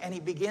seed? And he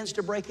begins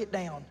to break it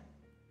down.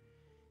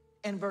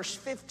 In verse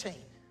 15,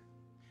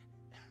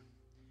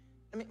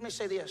 let me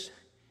say this.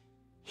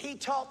 He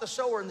taught the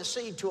sower and the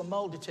seed to a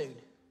multitude.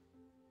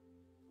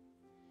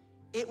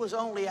 It was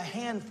only a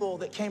handful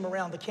that came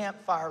around the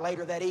campfire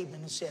later that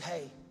evening and said,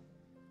 hey,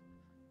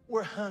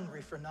 we're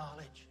hungry for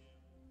knowledge.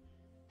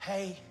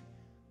 Hey,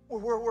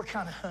 we're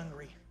kind of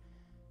hungry.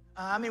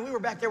 I mean, we were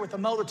back there with the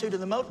multitude,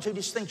 and the multitude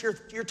just thinks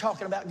you're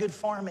talking about good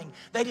farming.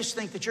 They just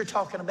think that you're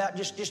talking about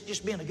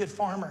just being a good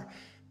farmer.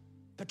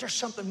 But there's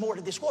something more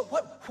to this.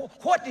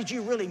 What did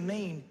you really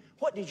mean?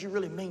 What did you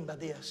really mean by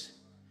this?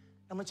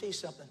 I'm going to tell you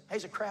something.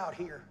 There's a crowd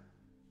here.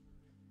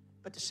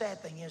 But the sad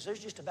thing is,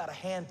 there's just about a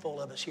handful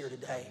of us here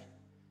today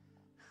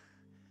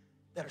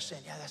that are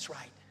saying, yeah, that's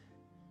right.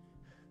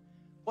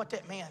 What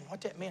that meant.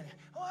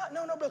 Oh,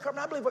 no, Brother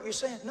Carpenter, I believe what you're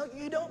saying. No,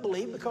 you don't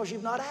believe because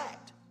you've not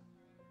acted.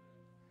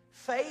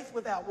 Faith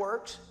without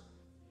works,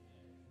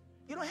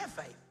 you don't have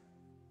faith.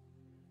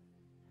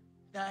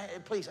 Now,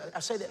 please, I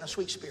say that in a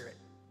sweet spirit,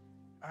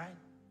 all right?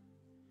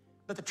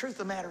 But the truth of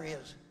the matter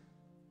is,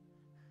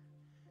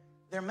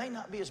 there may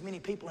not be as many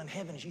people in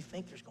heaven as you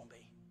think there's going to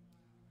be.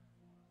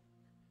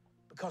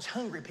 Because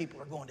hungry people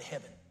are going to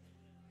heaven.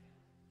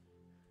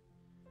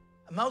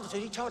 A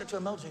multitude, he taught it to a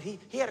multitude.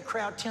 He had a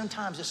crowd 10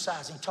 times his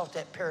size, and he taught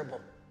that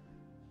parable.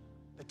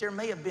 But there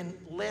may have been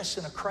less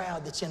than a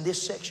crowd that's in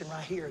this section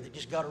right here that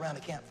just got around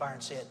the campfire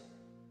and said,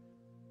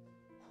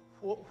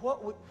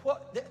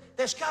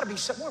 there's got to be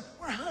something.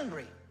 We're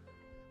hungry.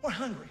 We're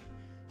hungry.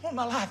 I want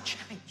my life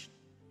changed.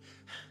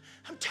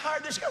 I'm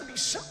tired. There's got to be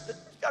something.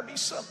 There's got to be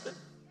something.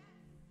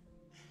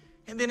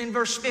 And then in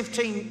verse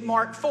 15,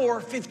 Mark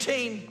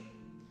 4:15,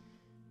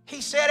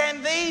 he said,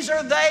 and these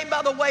are they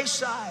by the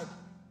wayside,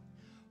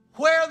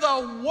 where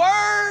the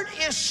word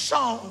is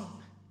sown.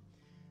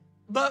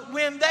 But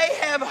when they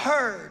have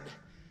heard,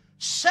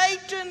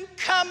 Satan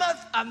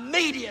cometh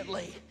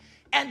immediately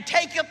and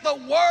taketh the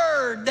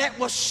word that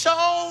was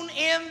sown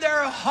in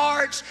their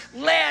hearts,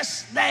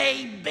 lest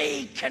they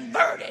be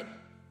converted.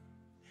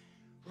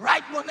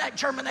 Right when that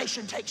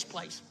germination takes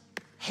place,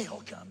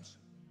 hell comes.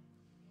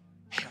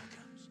 Hell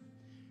comes.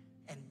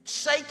 And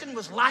Satan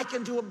was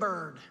likened to a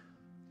bird,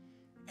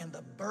 and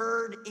the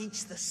bird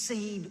eats the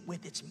seed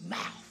with its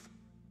mouth.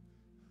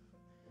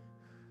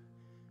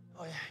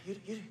 Oh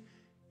yeah,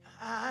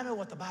 I know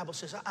what the Bible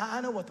says.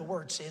 I know what the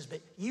Word says, but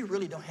you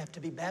really don't have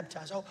to be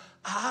baptized. Oh,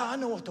 I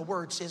know what the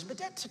Word says, but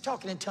that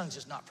talking in tongues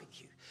is not for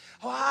you.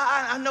 Oh,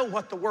 I know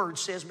what the Word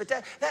says, but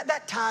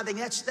that tithing,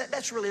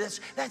 that's really.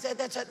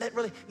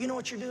 You know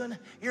what you're doing?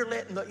 You're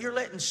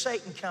letting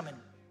Satan come in.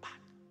 Pop,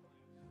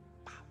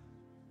 pop,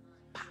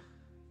 pop,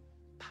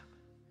 pop.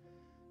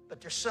 But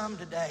there's some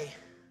today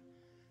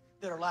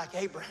that are like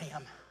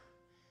Abraham.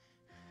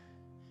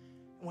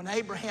 When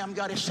Abraham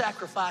got his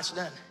sacrifice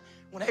done,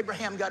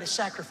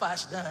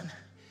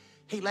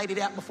 he laid it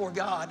out before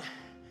God.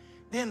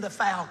 Then the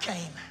fowl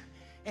came,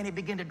 and he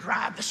began to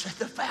drive the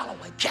fowl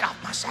away. Get off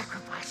my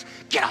sacrifice.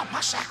 Get off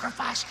my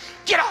sacrifice.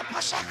 Get off my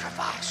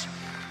sacrifice.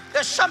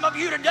 There's some of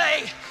you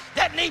today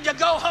that need to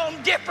go home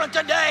different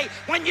today.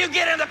 When you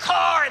get in the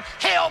car and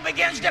hell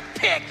begins to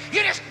pick,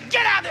 you just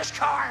get out of this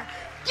car.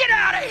 Get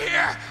out of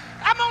here.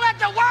 I'm going to let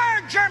the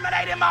word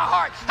germinate in my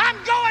heart. I'm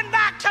going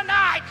back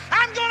tonight.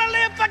 I'm going to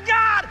live for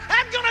God.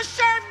 I'm going to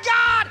serve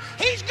God.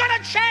 He's going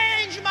to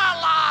change my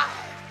life.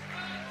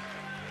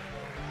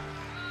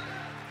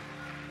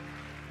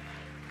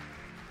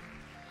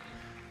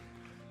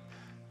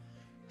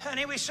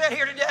 Honey, we sat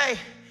here today.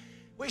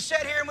 We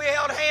sat here and we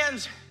held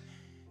hands.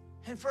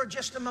 And for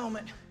just a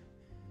moment,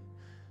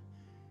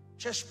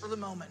 just for the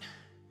moment,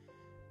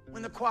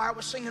 when the choir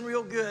was singing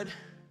real good,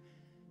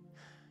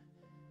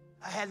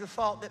 I had the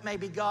thought that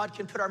maybe God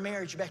can put our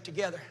marriage back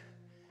together.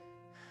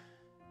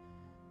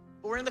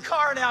 But we're in the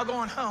car now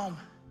going home.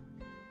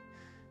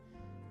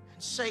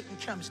 And Satan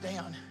comes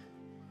down.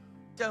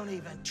 Don't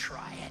even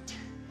try it.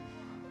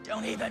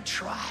 Don't even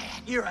try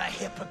it. You're a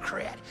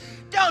hypocrite.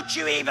 Don't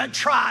you even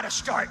try to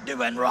start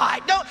doing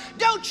right.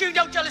 Don't you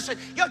listen.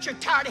 Aren't you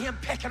tired of him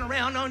pecking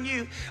around on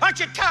you? Aren't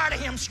you tired of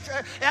him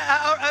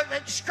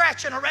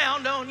scratching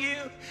around on you?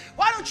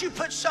 Why don't you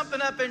put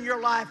something up in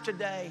your life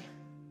today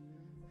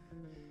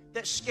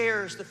that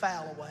scares the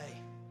fowl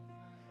away?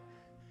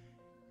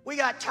 We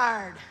got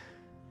tired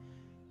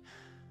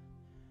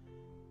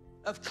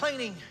of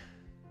cleaning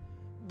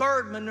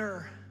bird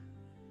manure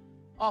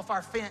off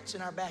our fence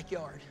in our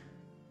backyard.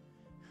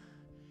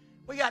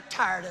 We got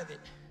tired of it.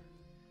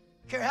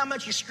 Care how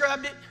much you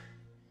scrubbed it,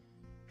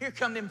 here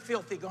come them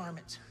filthy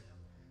garments.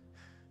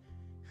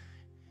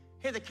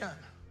 Here they come.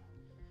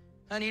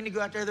 Honey, you need to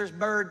go out there, there's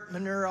bird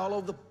manure all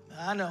over the,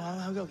 I know,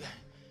 I'll go get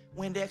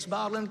Windex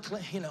bottle and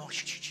clean, you know.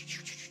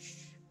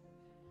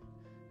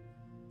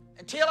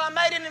 until I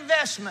made an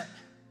investment.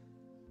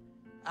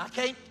 I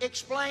can't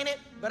explain it,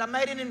 but I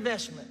made an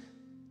investment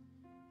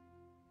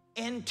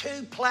in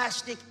 2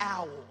 plastic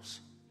owls.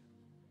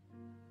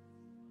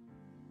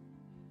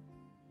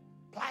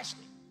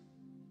 Plastic.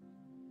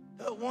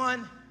 Put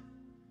one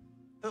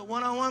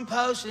on one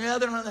post and the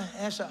other on the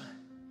other.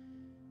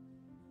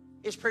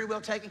 It's pretty well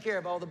taken care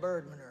of, all the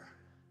bird manure.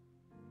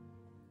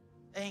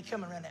 They ain't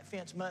coming around that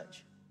fence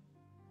much.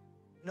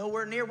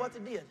 Nowhere near what they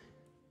did.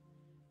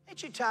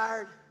 Ain't you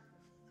tired?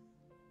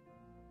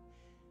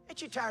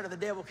 Ain't you tired of the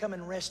devil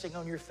coming and resting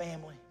on your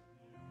family?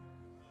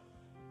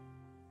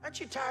 Aren't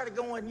you tired of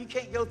going, you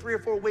can't go 3 or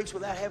 4 weeks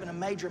without having a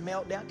major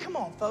meltdown? Come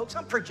on, folks,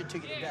 I'm preaching to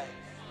you today.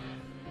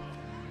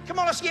 Come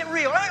on, let's get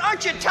real.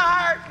 Aren't you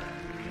tired?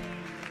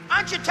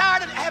 Aren't you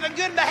tired of having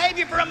good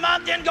behavior for a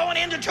month, then going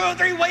into 2 or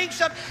 3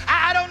 weeks of,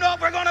 I don't know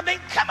if we're going to be?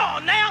 Come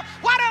on now.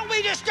 Why don't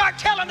we just start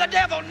telling the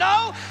devil,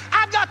 no,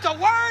 I've got the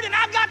Word and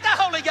I've got the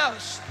Holy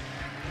Ghost.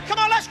 Come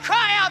on, let's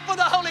cry out for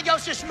the Holy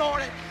Ghost this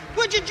morning.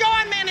 Would you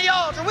join me in the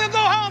altar? We'll go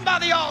home by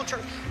the altar.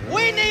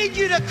 We need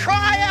you to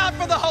cry out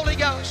for the Holy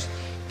Ghost.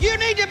 You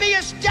need to be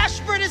as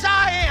desperate as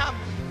I am.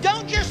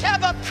 Don't just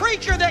have a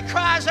preacher that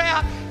cries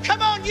out.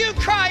 Come on, you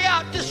cry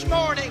out this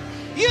morning.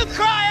 You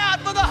cry out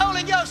for the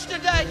Holy Ghost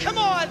today. Come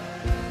on.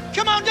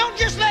 Come on, don't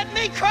just let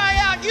me cry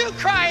out. You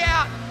cry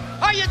out.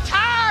 Are you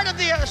tired of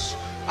this?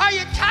 Are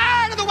you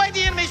tired of the way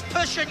the enemy's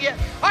pushing you?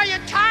 Are you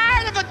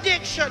tired of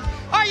addiction?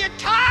 Are you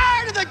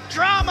tired of the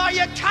drama? Are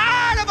you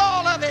tired of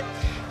all of it?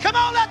 Come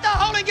on, let the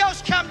Holy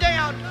Ghost come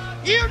down.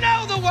 You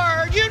know the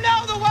Word. You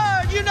know the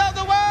Word. You know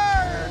the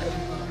Word.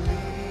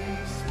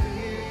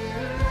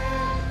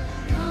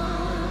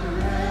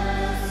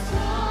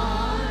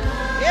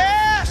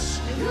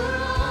 Yes.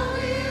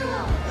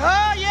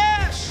 Oh,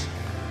 yes.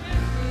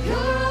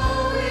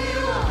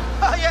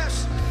 Oh,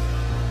 yes.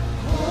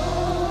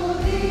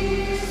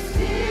 Holy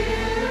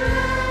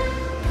Spirit,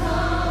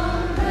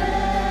 come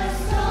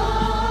rest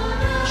on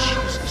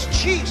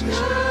us. Jesus. You're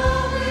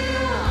all we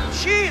want.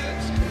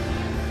 Jesus.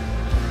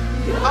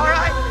 You're All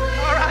right, all we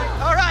all right,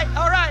 want. all right,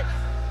 all right.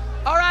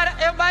 All right,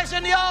 everybody's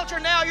in the altar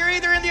now. You're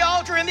either in the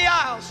altar or in the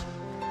aisles.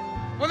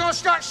 We're going to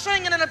start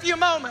singing in a few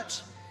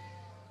moments.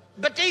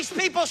 But these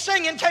people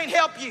singing can't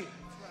help you.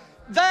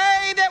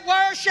 They that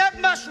worship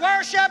must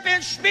worship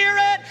in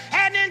spirit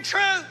and in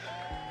truth.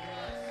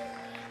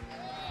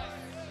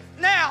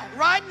 Now,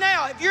 right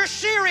now, if you're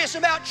serious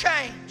about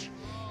change,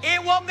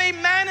 it will be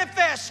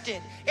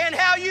manifested in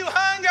how you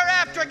hunger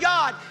after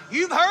God.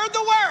 You've heard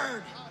the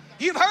Word.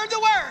 You've heard the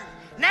Word.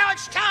 Now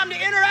it's time to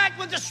interact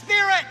with the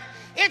Spirit.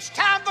 It's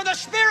time for the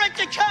Spirit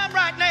to come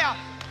right now.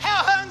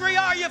 How hungry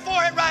are you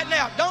for it right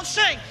now? Don't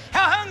sing.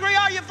 How hungry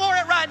are you for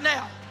it right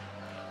now?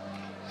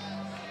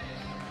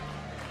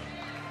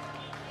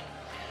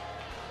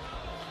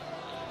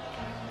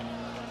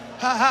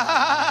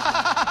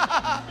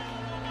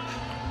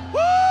 Woo!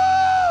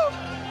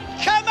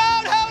 Come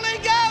on, Holy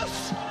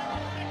Ghost.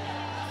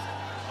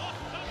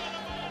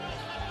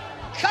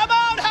 Come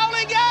on,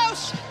 Holy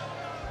Ghost.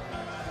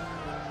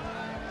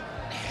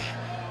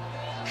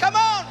 Come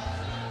on.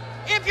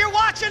 If you're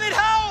watching at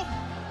home,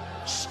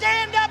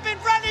 stand up in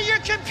front of your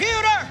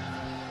computer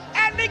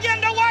and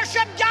begin to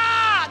worship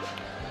God.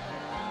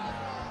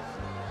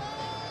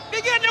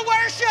 Begin to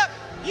worship.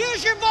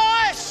 Use your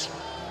voice.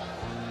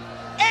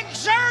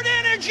 Exert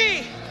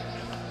energy.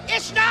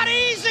 It's not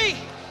easy.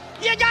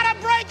 You got to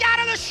break out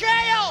of the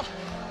shell.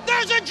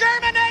 There's a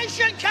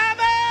germination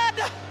coming.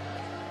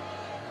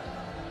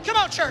 Come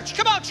on, church.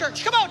 Come on,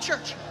 church. Come on,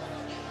 church.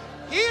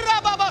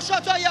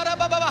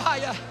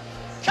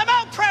 Come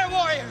on, prayer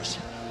warriors.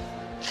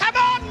 Come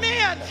on,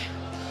 men.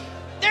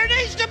 There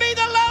needs to be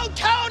the low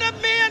tone of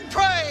men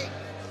praying.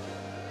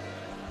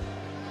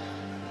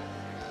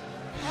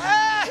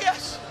 Ah,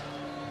 yes.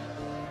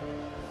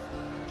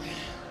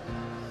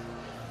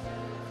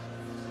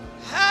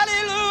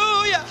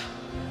 Hallelujah.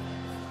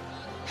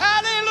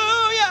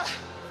 Hallelujah.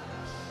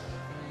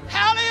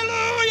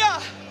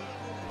 Hallelujah.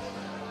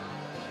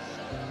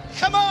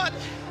 Come on.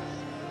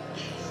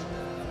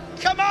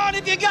 Come on,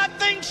 if you got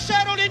things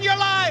settled in your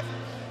life,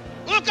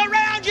 look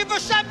around you for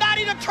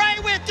somebody to pray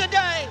with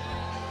today.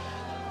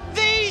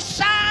 These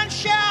signs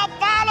shall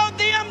follow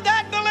them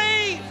that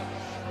believe.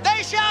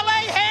 They shall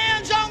lay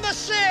hands on the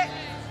sick.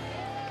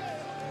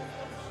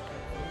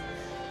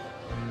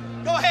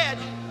 Go ahead.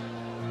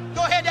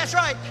 Go ahead, that's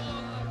right.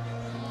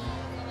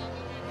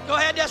 Go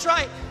ahead, that's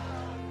right.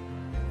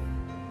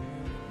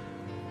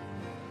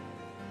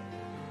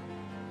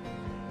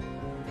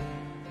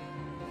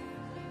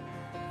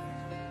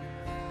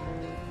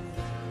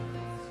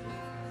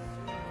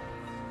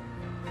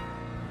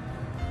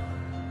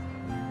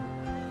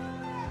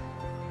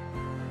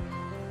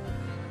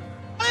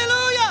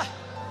 Hallelujah.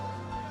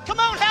 Come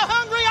on, how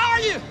hungry are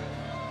you?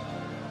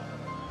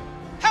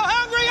 How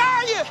hungry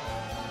are you?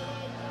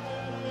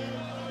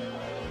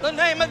 The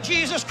name of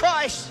Jesus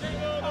Christ.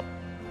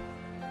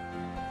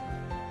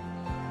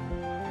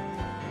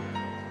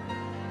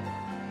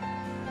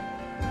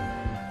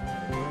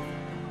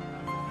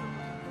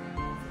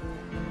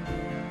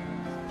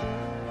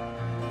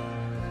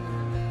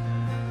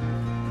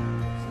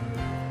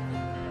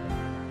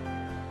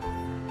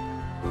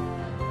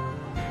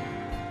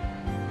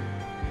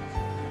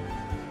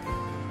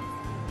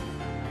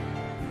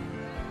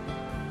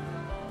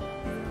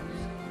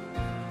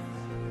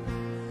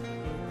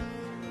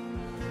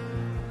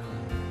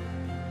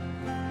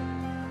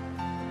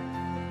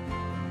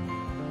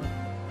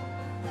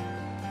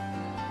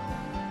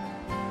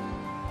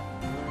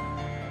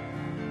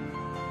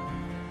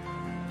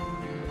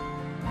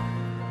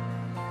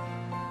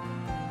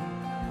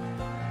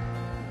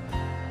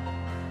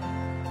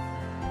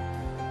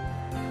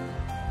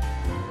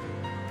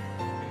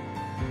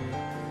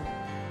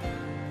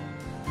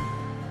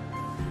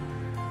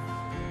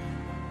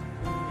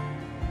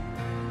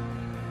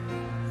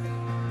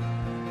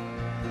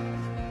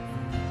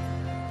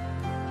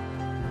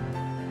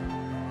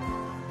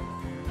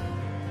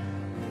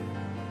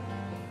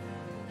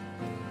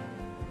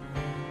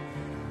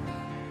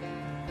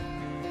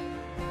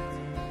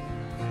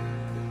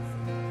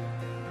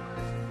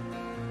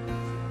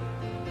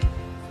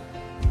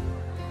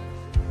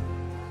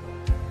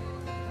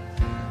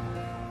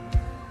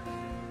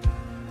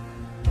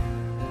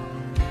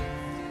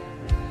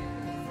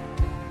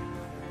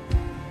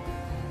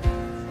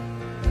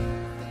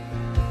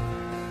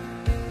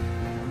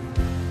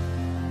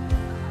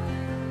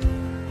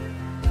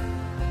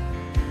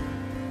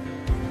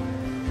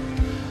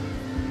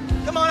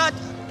 Come on,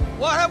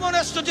 what I want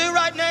us to do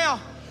right now,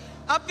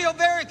 I feel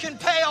very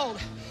compelled.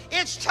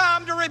 It's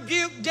time to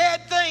rebuke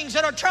dead things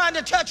that are trying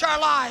to touch our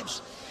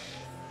lives.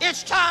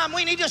 It's time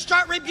we need to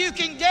start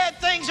rebuking dead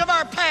things of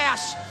our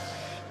past.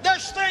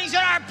 There's things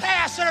in our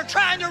past that are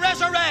trying to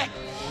resurrect.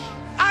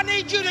 I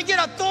need you to get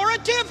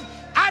authoritative.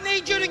 I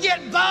need you to get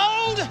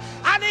bold.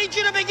 I need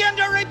you to begin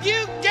to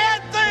rebuke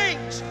dead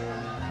things.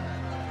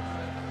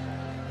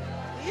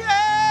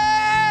 Yes.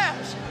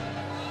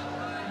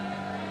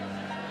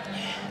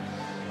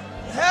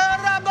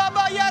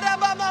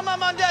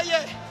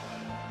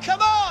 Come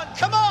on,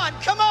 come on,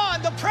 come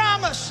on. The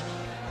promise.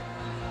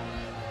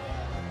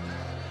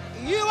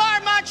 You are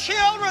my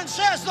children,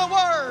 says the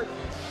word.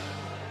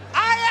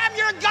 I am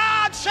your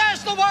God,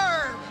 says the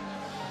word.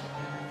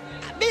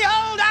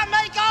 Behold, I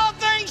make all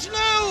things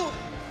new.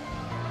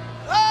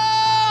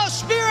 Oh,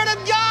 Spirit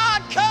of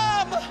God,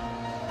 come.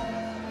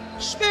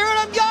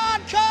 Spirit of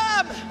God,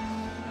 come.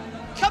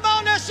 Come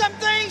on, there's some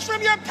things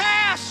from your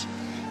past.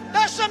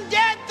 There's some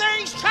dead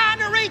things trying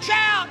to reach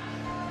out.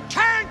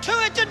 Turn to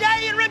it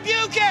today and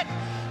rebuke it.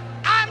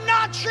 I'm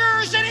not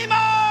yours anymore.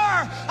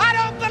 I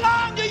don't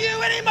belong to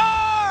you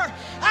anymore.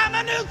 I'm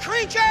a new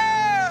creature.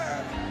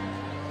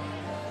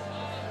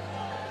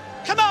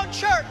 Come on,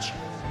 church.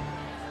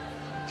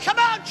 Come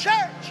on,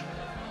 church.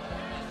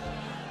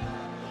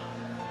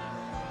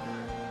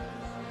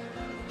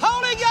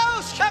 Holy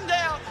Ghost, come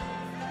down.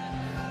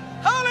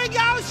 Holy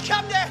Ghost,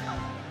 come down.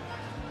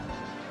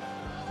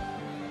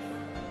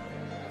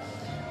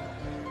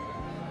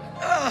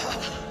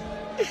 Oh,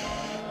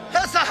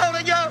 that's the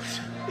Holy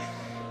Ghost.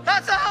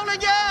 That's the Holy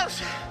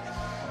Ghost.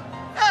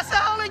 That's the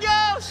Holy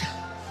Ghost.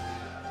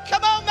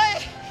 Come on,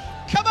 man.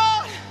 Come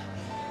on.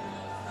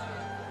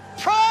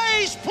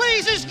 Praise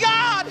pleases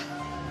God.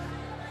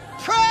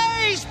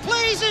 Praise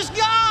pleases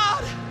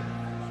God.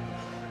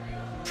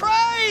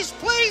 Praise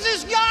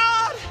pleases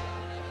God.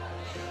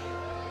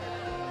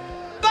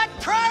 But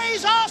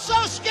praise also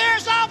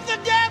scares off the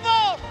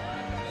devil.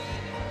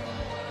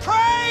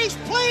 Praise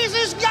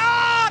pleases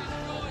God.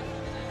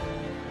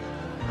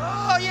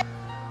 Oh, yeah.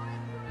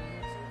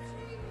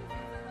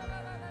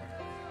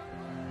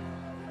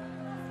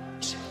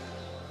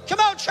 Come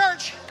on,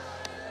 church.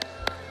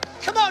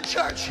 Come on,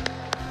 church.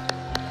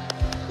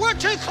 We're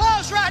too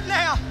close right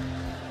now.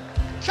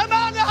 Come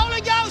on, the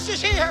Holy Ghost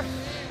is here.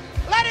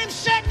 Let him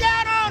sit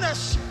down on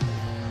us.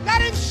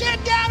 Let him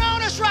sit down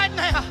on us right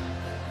now.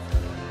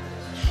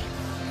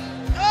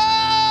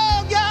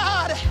 Oh,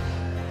 God.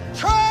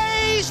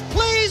 Praise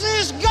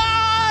pleases God.